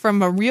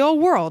from a real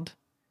world.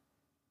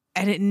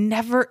 And it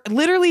never,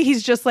 literally,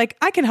 he's just like,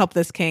 I can help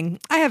this king.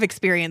 I have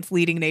experience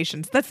leading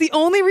nations. That's the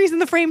only reason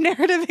the frame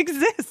narrative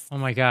exists. Oh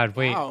my God.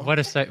 Wait, wait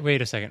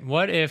a second.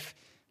 What if,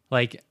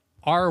 like,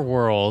 our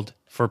world,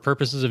 for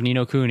purposes of Ni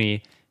no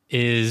Kuni,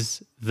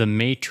 is the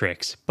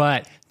Matrix,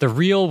 but the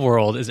real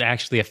world is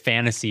actually a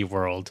fantasy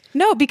world?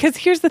 No, because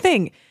here's the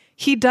thing.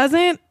 He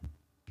doesn't,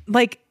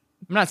 like...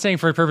 I'm not saying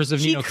for the purpose of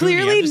Ni no Kuni. He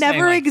clearly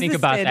never existed. Think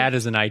about that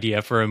as an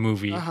idea for a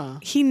movie.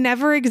 He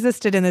never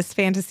existed in this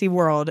fantasy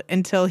world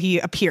until he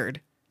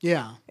appeared.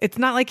 Yeah. It's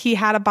not like he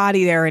had a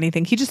body there or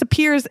anything. He just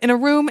appears in a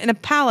room in a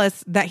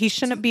palace that he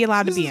shouldn't be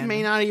allowed to be This in.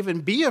 may not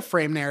even be a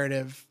frame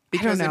narrative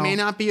because it know. may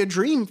not be a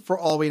dream for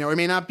all we know. It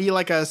may not be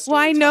like a Well,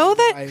 I know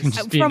that device.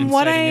 Just be an from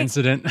what inciting I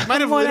incident.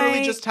 Might have what literally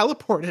I- just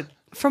teleported.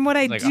 from what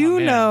I Like, do oh,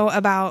 man. know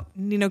about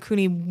Ni no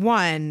Kuni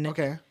 1,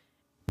 Okay.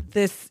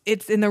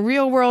 it's in the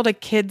real world. A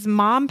kid's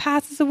mom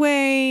passes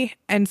away,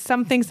 and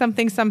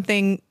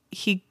something.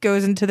 He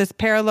goes into this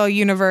parallel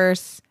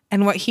universe,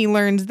 and what he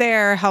learns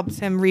there helps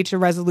him reach a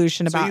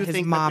resolution So about you his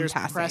think that mom there's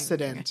passing.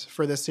 precedent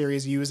for the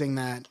series using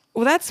that?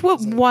 Well, that's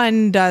what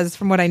 1 does,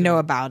 from what I know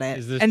about it,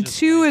 Is this and just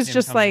 2 is him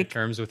just coming to like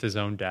terms with his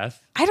own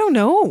death? I don't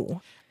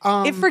know.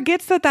 It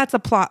forgets that that's a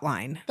plot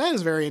line. That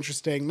is very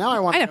interesting. Now I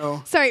want I to know.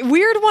 know. Sorry,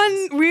 weird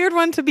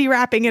one to be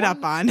wrapping it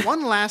up on.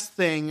 One last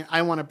thing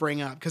I want to bring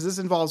up because this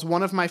involves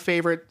one of my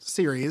favorite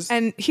series.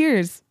 And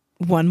here's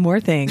one more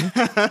thing. One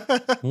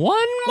Well,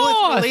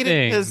 more it's related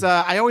thing. because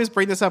I always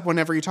bring this up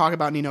whenever you talk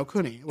about Ni no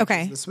Kuni, which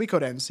Okay. is the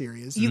Suikoden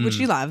series. Which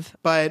you love.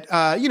 But,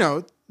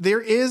 there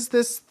is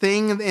this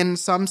thing in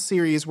some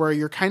series where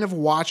you're kind of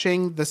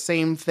watching the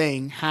same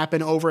thing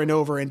happen over and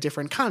over in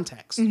different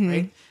contexts,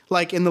 right?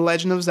 Like in The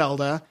Legend of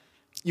Zelda,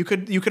 you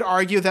could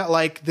argue that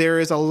like there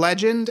is a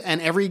legend and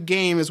every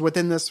game is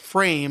within this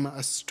frame,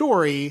 a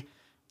story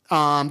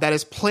that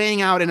is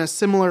playing out in a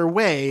similar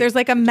way. There's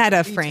like a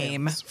meta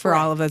frame details. for Right.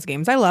 all of those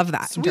games. I love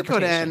that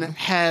interpretation. Suikoden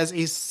has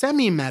a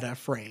semi-meta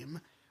frame,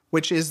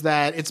 which is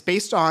that it's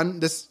based on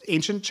this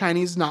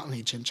not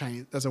ancient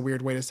Chinese. That's a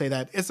weird way to say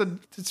that.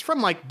 It's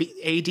from like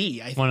AD.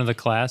 I think one of the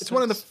classics. it's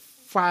one of the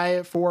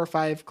 4 or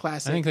 5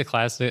 classics. I think the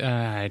classic.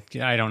 I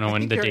don't know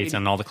when the they're dates 80.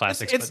 on all the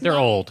classics, It's but they're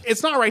not- old.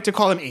 It's not right to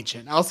call them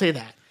ancient. I'll say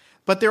that,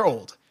 but they're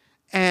old,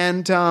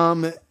 and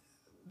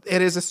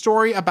it is a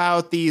story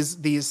about these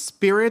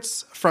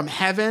spirits from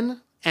heaven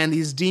and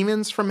these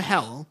demons from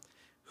hell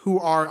who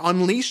are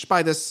unleashed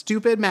by the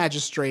stupid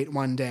magistrate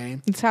one day.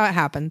 That's how it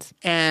happens.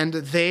 And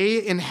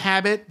they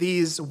inhabit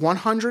these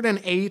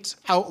 108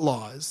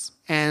 outlaws.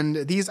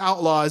 And these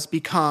outlaws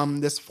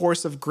become this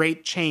force of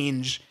great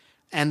change.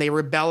 And they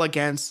rebel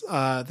against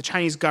the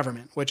Chinese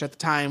government, which at the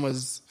time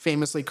was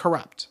famously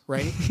corrupt,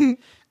 right?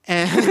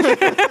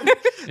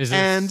 Is this,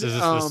 and, is this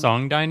the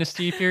Song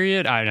Dynasty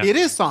period? I don't. It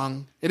is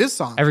Song. It is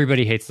Song.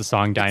 Everybody hates the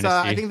Song Dynasty.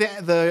 I think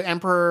the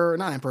emperor,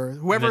 not emperor,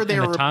 whoever the, they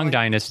and were. the Tang rebelling-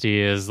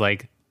 Dynasty is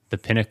like the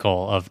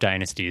pinnacle of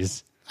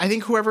dynasties. I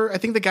think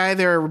the guy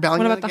they're rebelling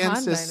What about the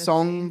against Han is Dynasty?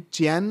 Song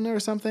Jian or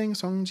something.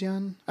 Song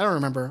Jian. I don't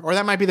remember. Or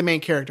that might be the main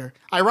character.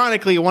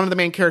 Ironically, one of the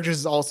main characters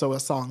is also a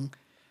Song.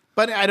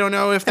 But I don't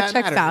know if that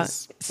Checks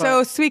matters. out.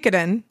 So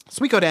Suikoden.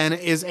 Suikoden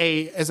is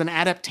an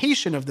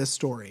adaptation of this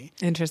story.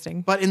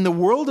 Interesting. But in the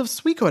world of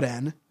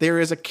Suikoden, there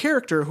is a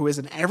character who is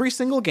in every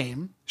single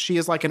game. She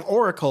is like an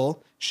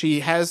oracle.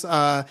 She has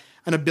an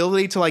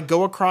ability to like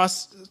go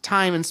across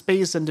time and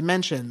space and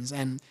dimensions,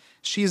 and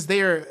she's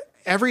there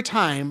every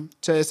time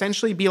to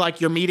essentially be like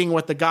you're meeting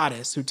with the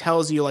goddess who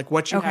tells you like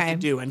what you have Okay. to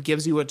do and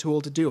gives you a tool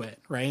to do it,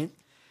 right?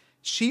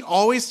 She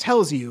always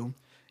tells you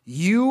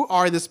you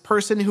are this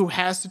person who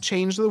has to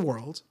change the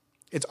world.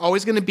 It's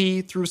always going to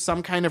be through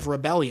some kind of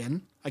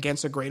rebellion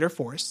against a greater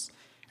force.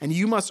 And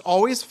you must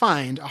always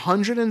find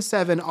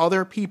 107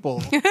 other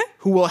people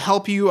who will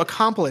help you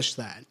accomplish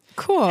that.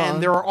 Cool.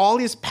 And there are all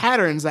these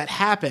patterns that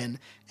happen.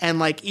 And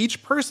like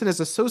each person is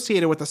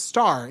associated with a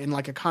star in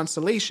like a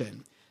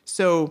constellation.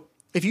 So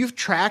if you've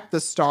tracked the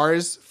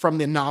stars from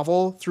the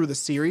novel through the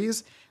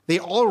series, they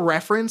all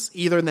reference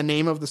either the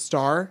name of the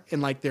star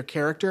in like their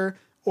character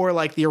or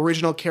like the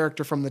original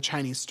character from the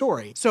Chinese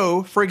story.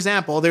 So, for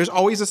example, there's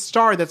always a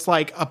star that's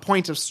like a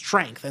point of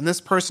strength, and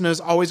this person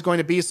is always going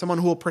to be someone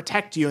who will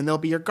protect you and they'll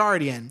be your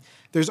guardian.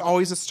 There's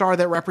always a star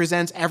that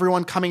represents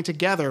everyone coming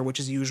together, which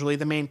is usually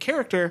the main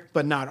character,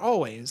 but not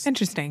always.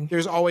 Interesting.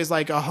 There's always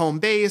like a home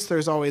base,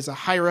 there's always a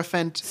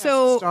Hierophant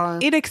So star.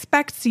 it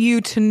expects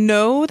you to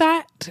know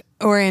that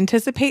or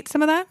anticipate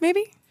some of that,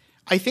 maybe?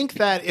 I think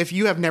that if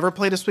you have never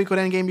played a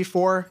Suikoden game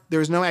before,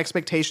 there's no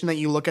expectation that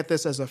you look at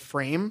this as a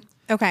frame.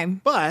 Okay.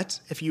 But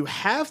if you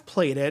have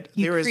played it,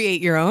 You there is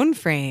create your own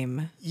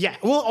frame. yeah.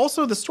 Well,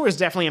 also the story is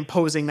definitely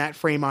imposing that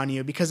frame on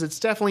you because it's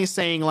definitely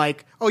saying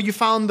like, oh, you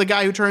found the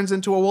guy who turns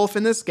into a wolf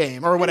in this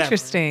game or whatever.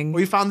 Interesting.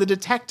 Or you found the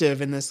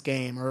detective in this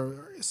game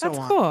or so That's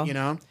on. cool. You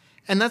know,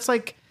 and that's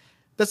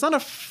not a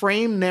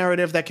frame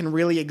narrative that can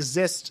really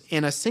exist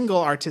in a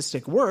single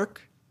artistic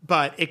work,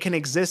 but it can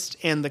exist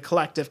in the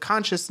collective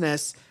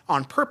consciousness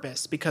on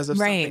purpose because of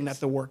Right. something that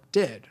the work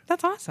did.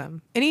 That's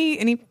awesome.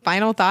 Any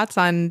final thoughts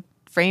on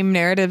frame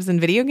narratives in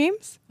video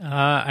games?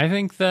 I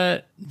think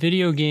that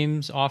video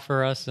games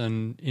offer us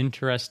an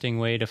interesting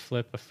way to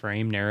flip a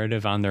frame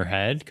narrative on their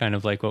head, kind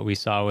of like what we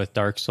saw with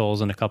Dark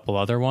Souls and a couple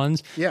other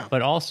ones. Yeah.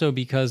 But also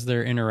because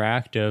they're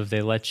interactive,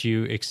 they let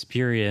you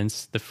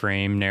experience the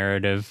frame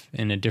narrative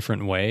in a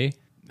different way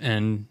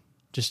and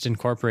just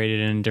incorporate it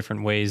in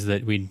different ways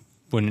that we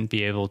wouldn't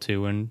be able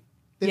to. And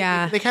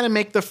Yeah. They kind of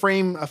make the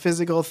frame a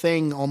physical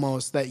thing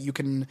almost that you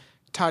can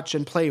touch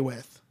and play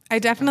with. I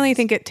definitely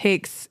think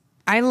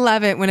I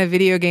love it when a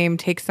video game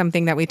takes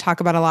something that we talk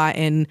about a lot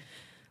in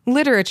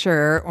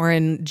literature or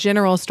in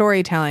general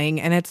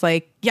storytelling. And it's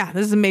like, yeah,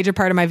 this is a major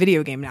part of my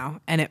video game now.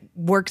 And it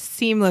works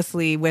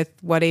seamlessly with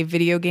what a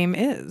video game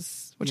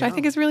is, which I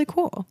think is really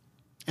cool.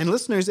 And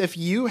listeners, if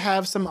you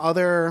have some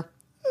other,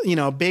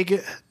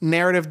 big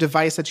narrative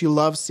device that you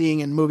love seeing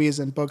in movies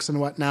and books and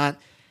whatnot,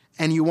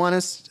 and you want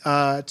us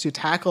to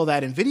tackle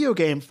that in video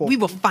game form, We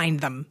will find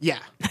them. yeah,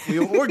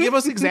 or give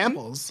us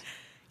examples.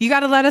 You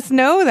got to let us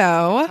know,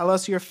 though. Tell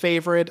us your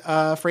favorite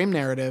frame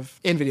narrative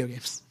in video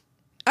games.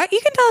 You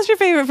can tell us your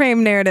favorite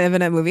frame narrative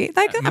in a movie.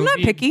 Like, I'm not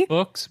Movie, picky.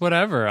 Books,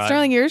 whatever.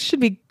 Sterling, yours should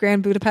be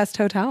Grand Budapest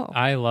Hotel.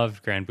 I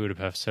loved Grand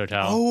Budapest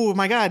Hotel. Oh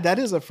my God, that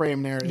is a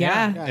frame narrative.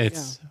 Yeah.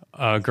 It's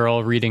a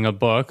girl reading a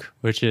book,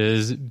 which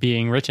is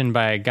being written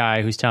by a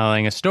guy who's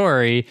telling a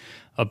story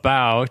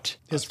about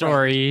a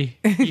story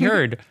he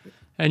heard.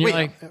 And you're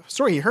Wait, like,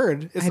 story you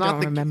heard. It's I not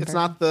don't remember. It's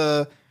not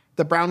the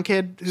brown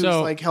kid who's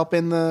So, like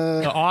helping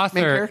the author-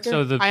 main character?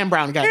 so I am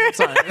brown, guys.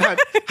 Sorry.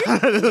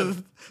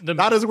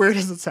 Not as weird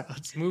as it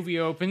sounds. movie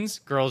opens,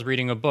 girl's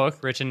reading a book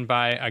written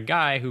by a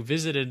guy who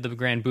visited the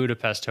Grand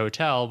Budapest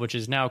Hotel, which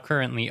is now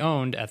currently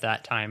owned at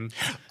that time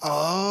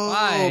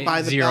Oh,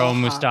 by the Zero bellhop.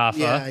 Mustafa.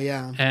 Yeah,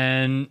 yeah.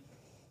 And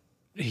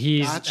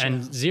Gotcha.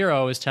 and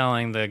Zero is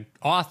telling the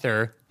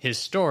author his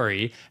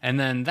story, and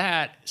then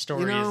that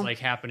story is like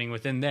happening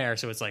within there.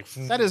 So it's like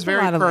That is a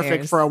very lot of perfect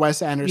layers. for a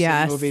Wes Anderson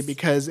Yes. movie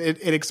because it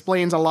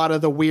explains a lot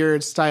of the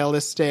weird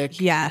stylistic,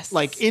 Yes.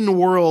 like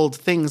in-world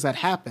things that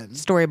happen.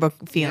 Storybook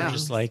feeling.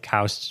 just like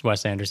how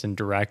Wes Anderson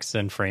directs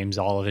and frames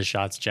all of his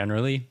shots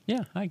generally.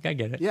 Yeah, I get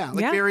it. Yeah,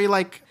 like Yeah. very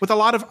like with a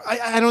lot of.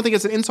 I don't think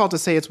it's an insult to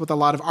say it's with a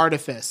lot of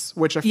artifice,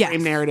 which a Yes.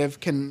 frame narrative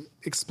can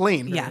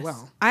explain very Yes.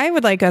 well. I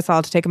would like us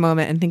all to take a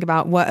moment and think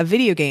about what a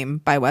video game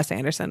by Wes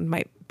Anderson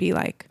might be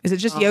like. Is it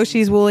just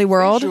Yoshi's Woolly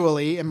World?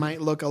 Visually, it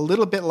might look a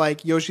little bit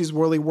like Yoshi's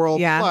Woolly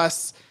World Yeah.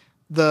 plus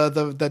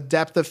the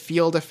depth of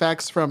field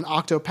effects from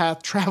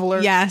Octopath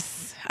Traveler.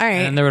 Yes. All right.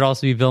 And there would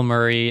also be Bill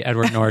Murray,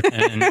 Edward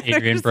Norton,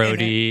 Adrian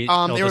Brody,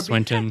 There Tilda would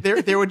Swinton.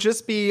 there would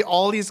just be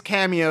all these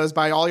cameos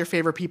by all your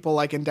favorite people,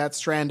 like in Death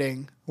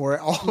Stranding, where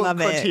all Love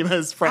of it.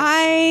 Kojima's friends.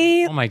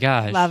 I Oh my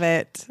gosh. love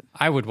it.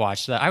 I would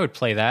watch that. I would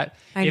play that.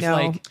 I if know.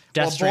 like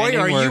Death Well, boy, Stranding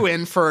are were, you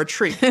in for a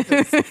treat.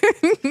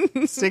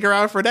 Stick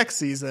around for next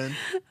season.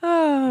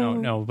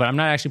 No, but I'm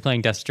not actually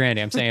playing Death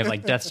Stranding. I'm saying if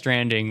like Death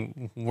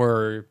Stranding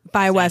were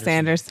By Wes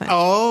Anderson.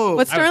 Oh,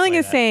 What Sterling play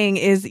is that. saying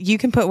is you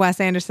can put Wes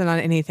Anderson on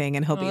anything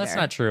and he'll be Well, that's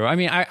there. not true. I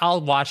mean,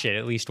 I'll watch it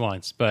at least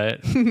once,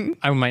 but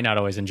I might not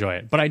always enjoy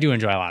it. But I do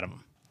enjoy a lot of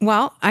them.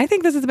 Well, I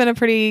think this has been a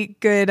pretty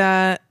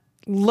good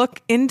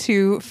look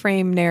into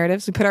frame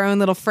narratives. We put our own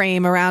little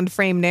frame around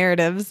frame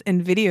narratives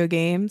in video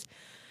games.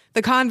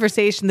 The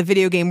conversation the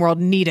video game world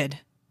needed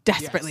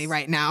desperately Yes.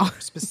 right now.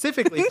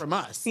 specifically from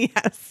us.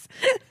 Yes.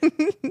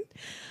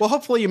 Well,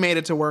 hopefully you made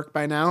it to work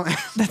by now.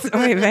 That's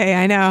oy vey,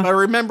 I know. But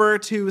remember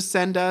to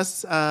send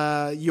us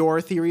your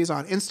theories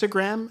on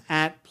Instagram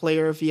at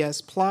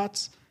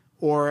playervsplot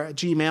or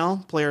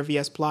Gmail,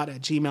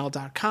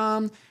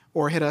 playervsplot@gmail.com,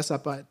 or hit us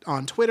up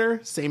on Twitter,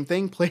 same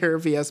thing,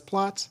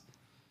 playervsplot.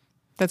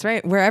 That's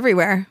right. We're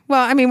everywhere.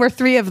 Well, I mean, we're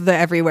three of the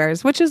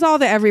everywheres, which is all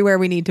the everywhere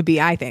we need to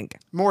be, I think.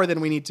 More than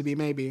we need to be,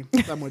 maybe,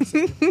 some would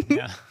say.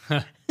 Yeah.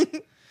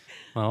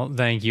 Well,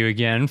 thank you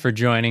again for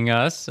joining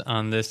us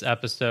on this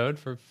episode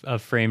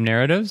of Frame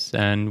Narratives,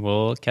 and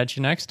we'll catch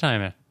you next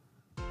time.